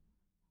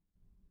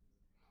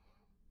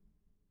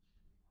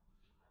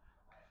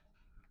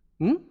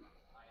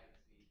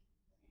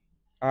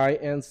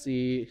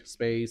 INC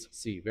space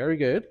C. Very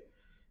good.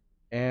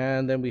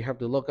 And then we have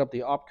to look up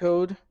the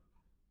opcode.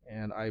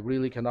 And I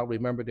really cannot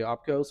remember the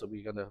opcode, so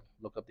we're going to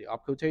look up the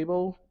opcode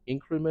table.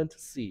 Increment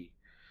C.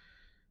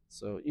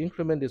 So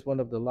increment is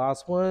one of the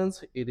last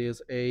ones. It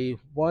is a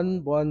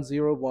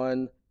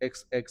 1101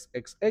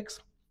 XXXX.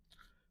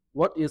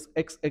 What is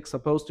XX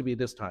supposed to be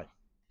this time?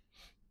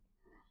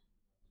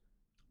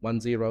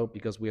 10,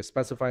 because we are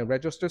specifying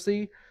register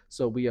C.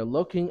 So we are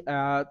looking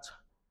at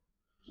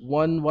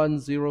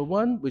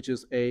 1101, which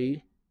is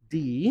a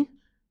D,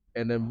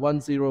 and then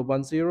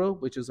 1010,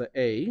 which is an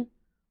A.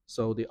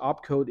 So the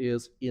opcode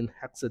is in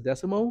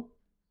hexadecimal,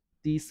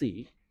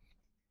 DC.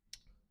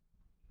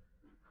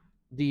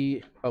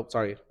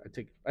 Sorry,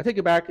 I take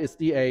it back. It's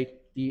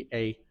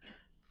DA.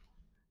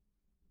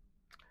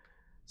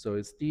 So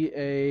it's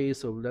DA.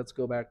 So let's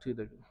go back to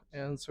the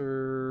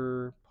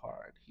answer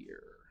part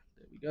here.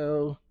 There we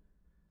go.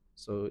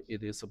 So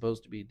it is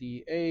supposed to be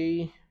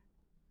DA.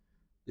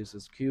 This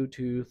is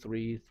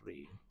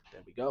Q233.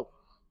 There we go.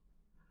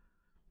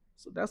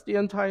 So that's the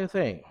entire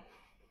thing.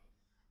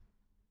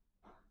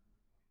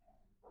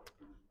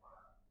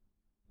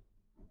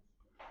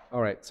 All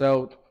right,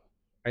 so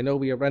I know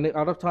we are running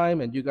out of time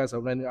and you guys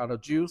are running out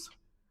of juice.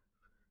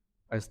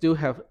 I still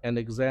have an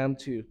exam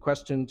to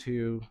question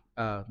to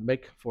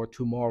make for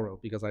tomorrow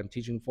because I'm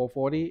teaching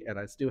 440 and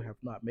I still have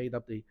not made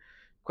up the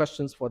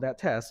questions for that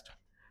test.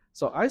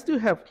 So I still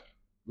have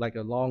like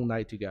a long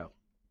night to go.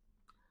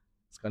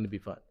 It's going to be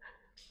fun.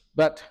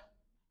 But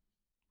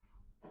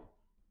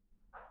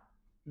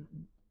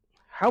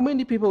how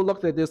many people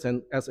looked at this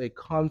and as a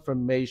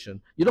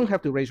confirmation? You don't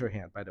have to raise your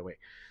hand, by the way.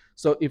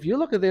 So if you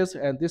look at this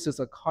and this is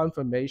a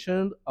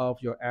confirmation of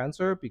your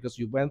answer because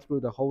you went through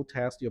the whole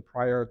test year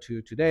prior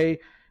to today, and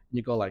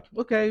you go like,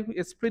 okay,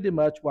 it's pretty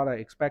much what I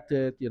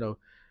expected,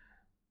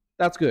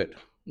 that's good.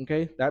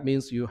 Okay, that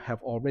means you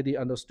have already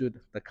understood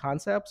the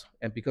concepts,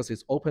 and because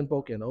it's open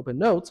book and open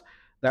notes,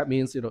 that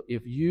means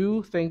if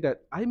you think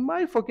that I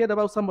might forget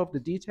about some of the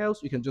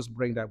details, you can just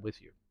bring that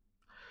with you.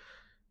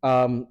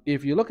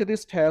 If you look at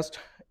this test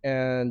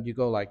and you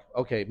go like,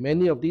 okay,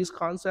 many of these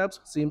concepts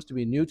seems to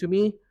be new to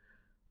me,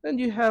 then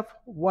you have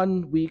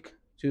 1 week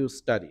to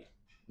study,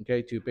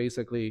 okay, to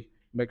basically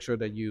make sure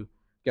that you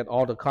get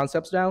all the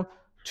concepts down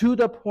to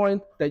the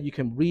point that you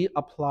can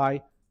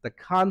reapply the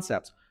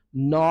concepts,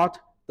 not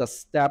the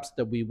steps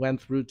that we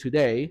went through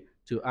today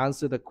to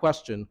answer the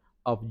question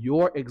of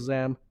your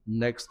exam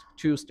next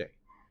Tuesday.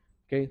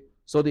 Okay,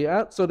 so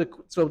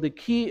the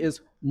key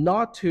is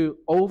not to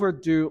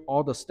overdo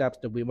all the steps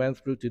that we went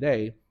through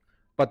today,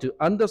 but to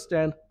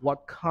understand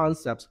what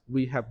concepts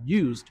we have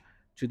used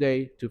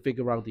today to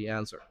figure out the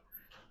answer.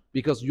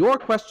 Because your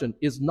question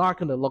is not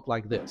going to look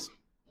like this.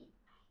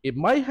 It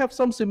might have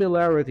some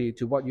similarity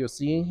to what you're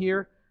seeing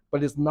here,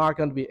 but it's not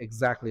going to be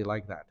exactly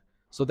like that.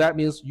 So that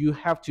means you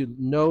have to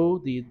know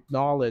the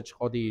knowledge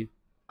or the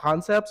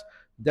concepts,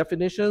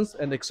 definitions,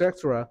 and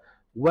etc.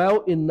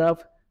 well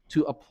enough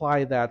to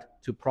apply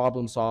that to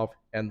problem solve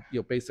and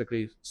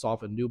basically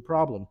solve a new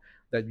problem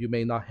that you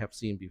may not have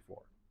seen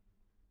before.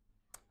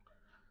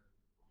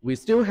 We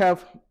still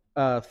have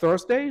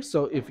Thursday.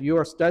 So if you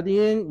are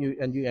studying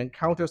and you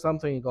encounter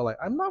something, you go like,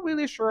 I'm not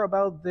really sure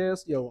about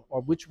this,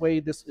 or which way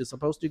this is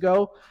supposed to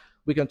go.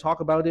 We can talk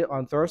about it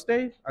on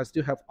Thursday. I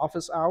still have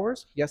office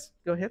hours. Yes,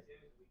 go ahead.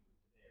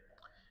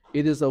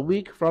 It is a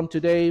week from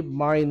today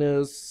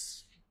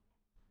minus.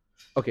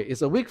 Okay,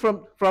 it's a week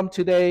from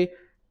today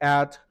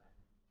at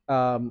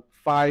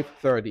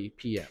 5:30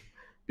 p.m.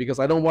 because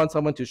I don't want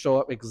someone to show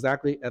up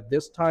exactly at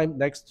this time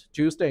next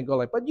Tuesday and go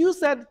like, but you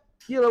said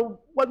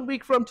 1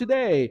 week from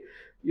today,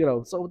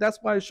 so that's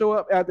why I show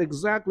up at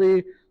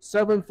exactly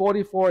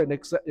 7:44 and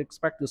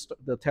expect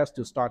the test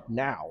to start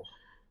now.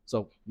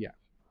 So yeah.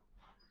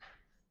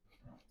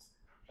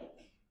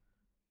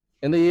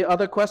 Any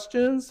other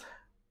questions?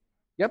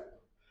 Yep.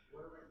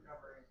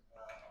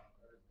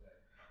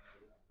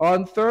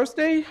 On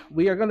Thursday,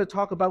 we are going to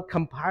talk about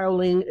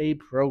compiling a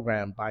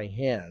program by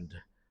hand.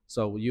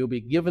 So you'll be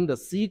given the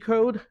C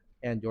code,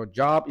 and your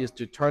job is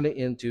to turn it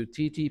into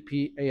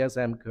TTP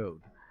ASM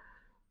code.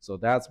 So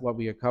that's what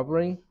we are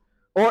covering.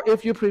 Or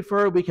if you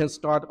prefer, we can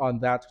start on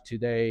that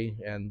today,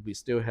 and we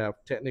still have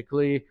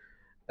technically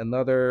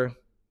another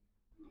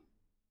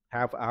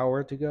half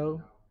hour to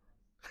go.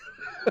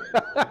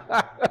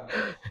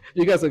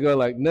 You guys are going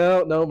like,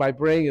 no, my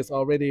brain is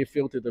already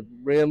filled to the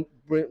brim,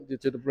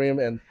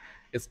 and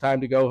it's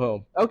time to go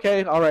home.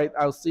 Okay, all right,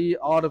 I'll see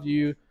all of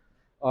you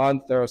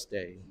on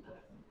Thursday.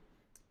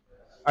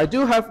 I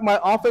do have my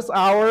office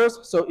hours,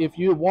 so if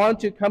you want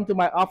to come to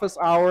my office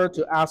hour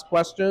to ask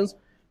questions,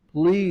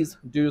 please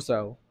do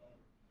so.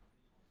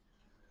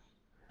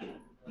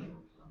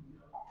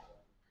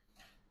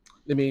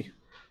 Let me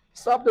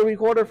stop the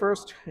recorder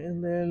first,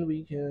 and then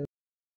we can